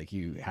it. Like,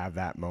 you have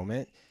that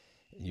moment,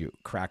 you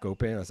crack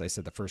open. As I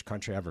said, the first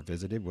country I ever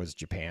visited was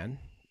Japan,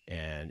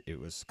 and it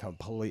was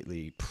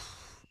completely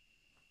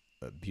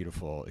a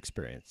beautiful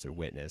experience to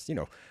witness.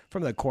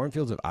 From the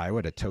cornfields of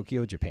Iowa to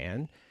Tokyo,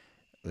 Japan,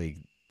 like,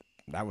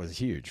 that was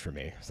huge for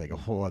me. It's like a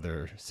whole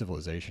other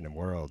civilization and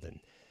world,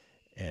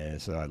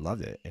 and so I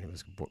loved it, and it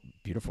was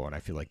beautiful. And I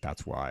feel like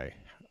that's why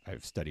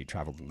I've studied,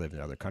 traveled, and lived in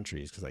other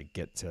countries, because I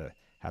get to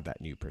have that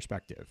new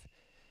perspective.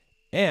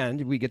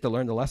 And we get to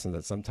learn the lesson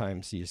that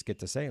sometimes you just get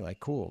to say, like,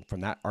 cool,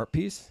 from that art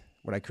piece,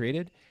 what I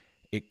created,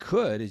 it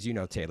could, as you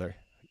know, Taylor,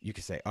 you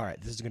could say, all right,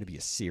 this is going to be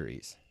a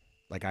series.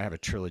 Like, I have a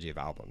trilogy of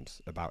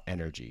albums about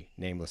energy,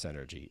 nameless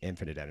energy,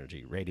 infinite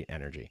energy, radiant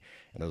energy.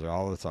 And those are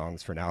all the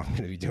songs for now I'm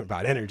going to be doing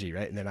about energy,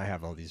 right? And then I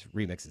have all these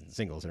remixes and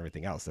singles and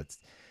everything else that's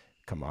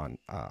come on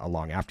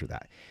along after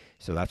that.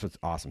 So that's what's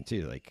awesome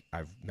too. Like,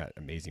 I've met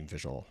amazing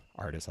visual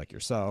artists like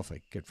yourself,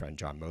 like good friend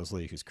John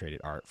Mosley, who's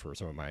created art for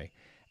some of my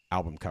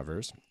album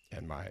covers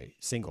and my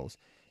singles.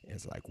 And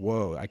it's like,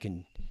 whoa,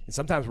 and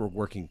sometimes we're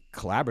working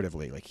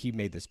collaboratively. Like, he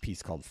made this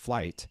piece called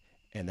Flight,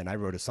 and then I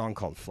wrote a song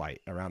called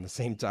Flight around the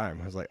same time.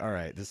 I was like, all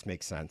right, this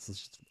makes sense. Let's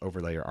just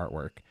overlay your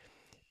artwork.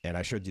 And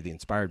I showed you the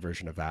inspired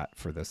version of that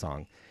for the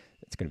song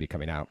that's going to be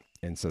coming out.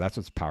 And so that's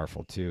what's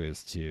powerful too,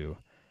 is to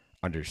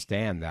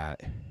understand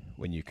that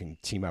when you can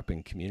team up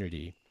in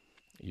community,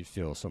 you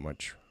feel so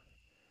much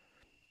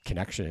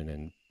connection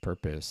and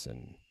purpose,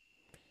 and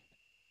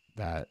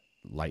that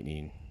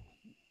lightning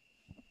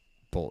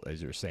bolt,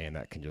 as you're saying,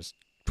 that can just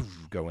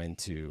go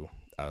into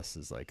us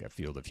as like a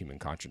field of human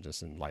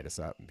consciousness and light us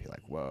up and be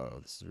like, whoa,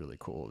 this is really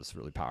cool. This is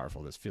really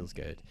powerful. This feels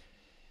good.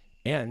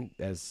 And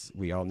as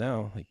we all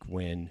know, like,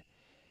 when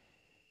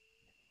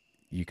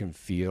you can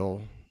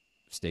feel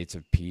states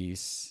of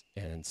peace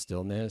and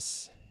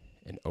stillness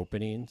and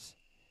openings,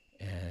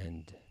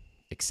 and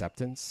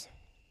acceptance,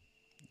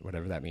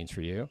 whatever that means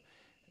for you.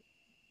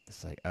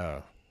 It's like,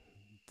 oh,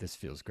 this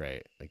feels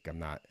great. Like, I'm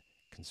not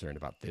concerned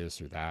about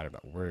this or that. I'm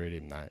not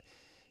worried. I'm not,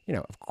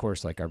 of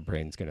course, like, our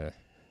brain's going to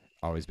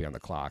always be on the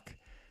clock.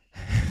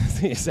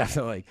 So you just have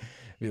to, like,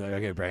 be like,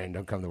 okay, brain,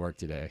 don't come to work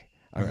today.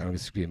 I'm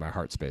just be in my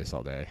heart space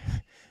all day.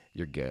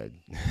 You're good.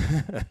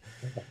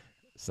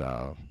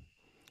 So,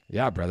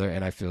 yeah, brother.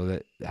 And I feel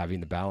that having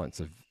the balance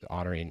of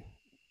honoring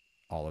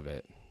all of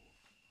it.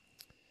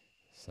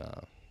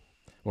 So,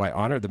 well, I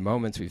honor the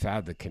moments we've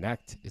had to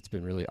connect. It's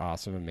been really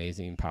awesome,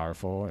 amazing,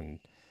 powerful. And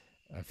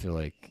I feel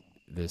like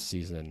this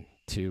season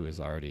 2 is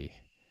already,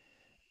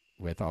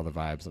 with all the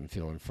vibes I'm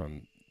feeling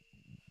from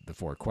the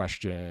 4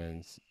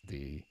 questions,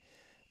 the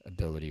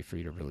ability for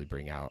you to really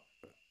bring out,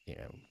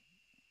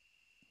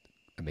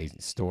 amazing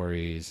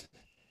stories,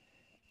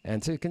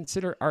 and to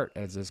consider art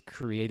as this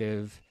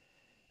creative,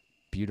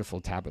 beautiful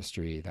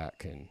tapestry that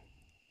can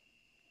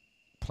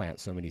plant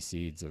so many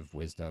seeds of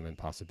wisdom and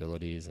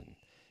possibilities and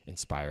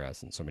inspire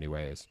us in so many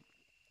ways.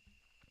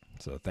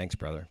 So thanks,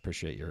 brother.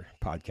 Appreciate your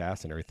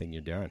podcast and everything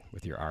you're doing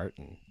with your art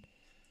and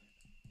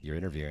your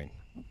interviewing.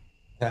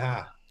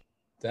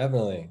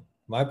 Definitely.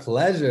 My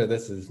pleasure.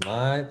 This is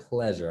my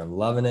pleasure. I'm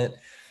loving it.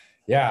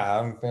 Yeah,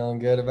 I'm feeling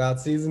good about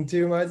season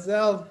 2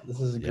 myself. This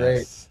is a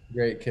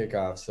great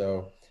kickoff.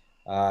 So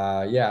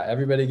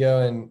everybody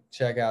go and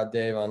check out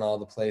Dave on all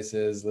the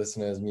places,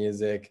 listen to his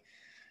music,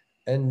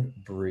 and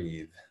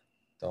breathe.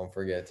 Don't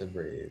forget to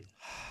breathe.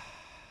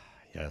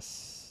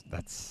 Yes,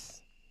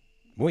 that's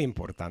muy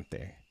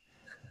importante.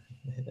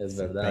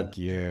 So thank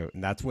you.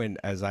 And that's when,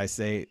 as I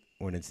say,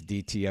 when it's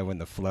DTO in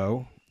the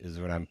flow is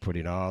when I'm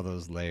putting all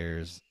those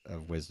layers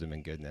of wisdom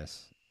and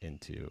goodness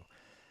into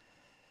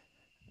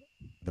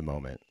the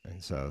moment.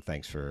 And so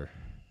thanks for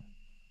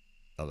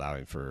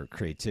allowing for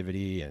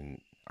creativity and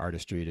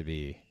artistry to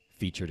be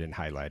featured and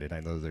highlighted. I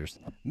know there's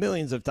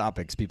millions of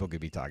topics people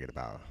could be talking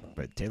about,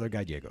 but Taylor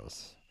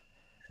Gallegos,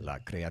 la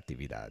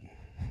creatividad.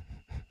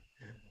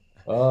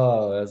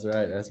 Oh, that's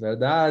right. That's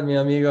verdad, mi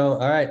amigo.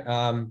 All right.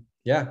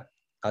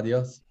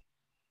 Adios.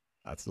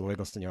 Hasta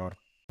luego, señor.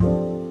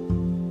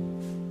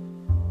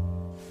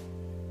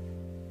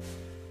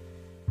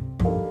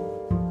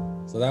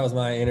 So that was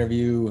my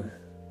interview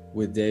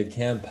with Dave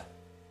Kemp.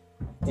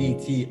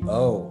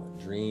 DTO,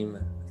 Dream,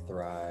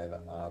 Thrive,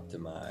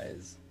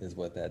 Optimize is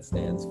what that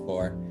stands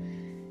for.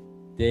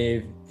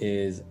 Dave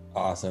is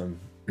awesome.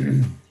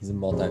 He's a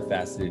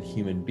multifaceted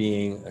human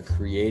being, a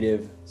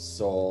creative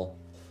soul,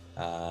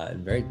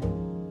 and very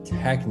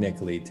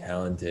technically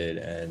talented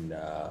and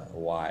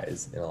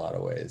wise in a lot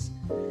of ways.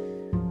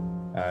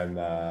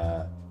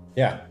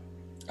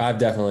 I've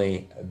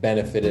definitely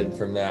benefited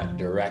from that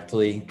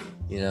directly,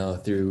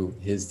 through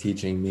his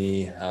teaching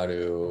me how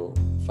to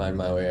find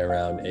my way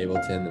around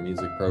Ableton, the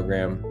music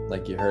program,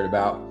 like you heard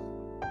about.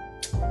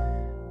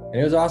 And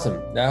it was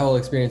awesome. That whole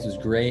experience was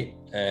great.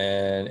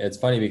 And it's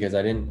funny because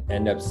I didn't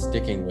end up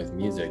sticking with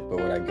music,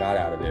 but what I got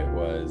out of it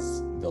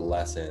was the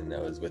lesson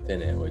that was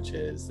within it, which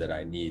is that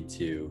I need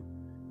to,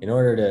 in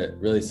order to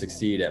really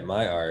succeed at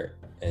my art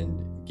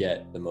and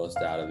get the most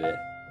out of it,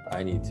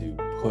 I need to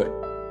put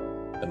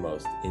the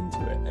most into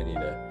it. I need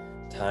to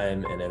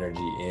time and energy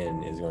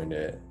in is going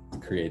to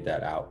create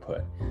that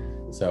output.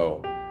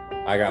 So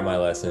I got my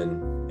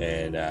lesson,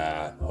 and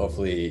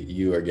hopefully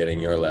you are getting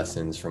your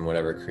lessons from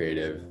whatever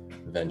creative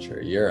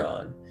venture you're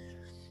on.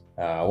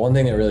 One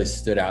thing that really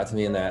stood out to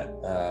me in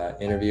that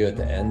interview at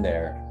the end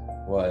there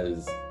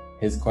was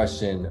his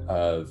question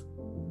of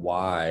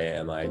why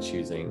am I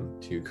choosing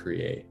to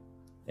create?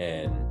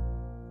 And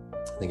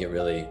I think it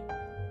really,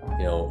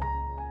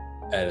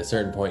 at a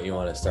certain point you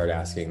want to start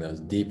asking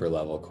those deeper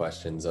level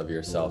questions of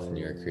yourself and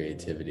your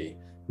creativity.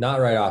 Not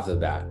right off the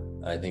bat.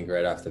 I think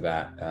right off the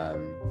bat,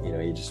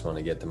 you just want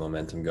to get the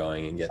momentum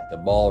going and get the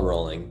ball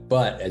rolling.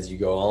 But as you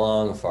go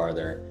along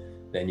farther,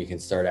 then you can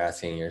start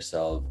asking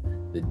yourself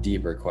the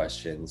deeper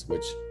questions,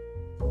 which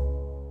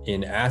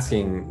in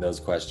asking those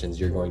questions,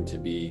 you're going to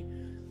be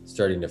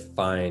starting to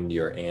find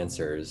your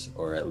answers,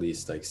 or at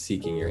least like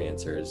seeking your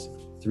answers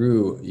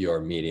through your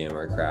medium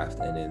or craft.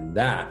 And in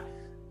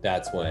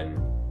that's when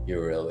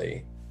you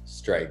really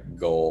strike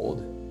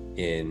gold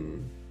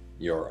in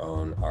your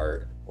own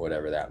art,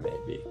 whatever that may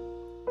be.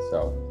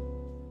 So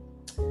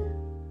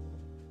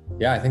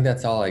I think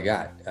that's all I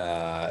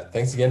got.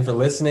 Thanks again for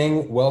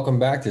listening. Welcome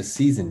back to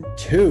season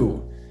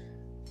 2.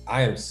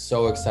 I am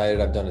so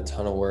excited. I've done a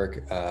ton of work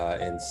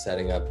in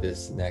setting up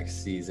this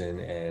next season,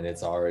 and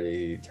it's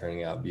already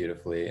turning out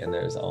beautifully. And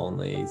there's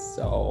only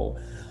so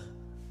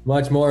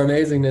much more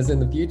amazingness in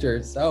the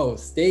future. So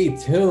stay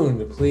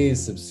tuned.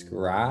 Please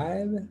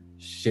subscribe.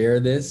 Share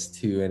this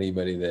to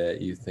anybody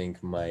that you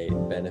think might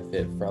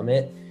benefit from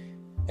it.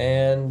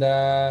 And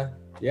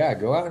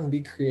go out and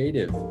be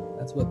creative.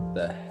 That's what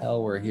the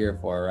hell we're here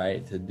for,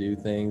 right? To do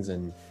things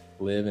and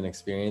live and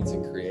experience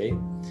and create.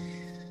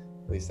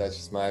 At least that's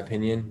just my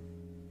opinion.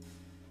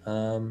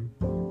 I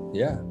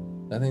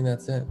think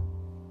that's it.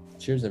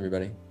 Cheers,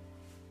 everybody.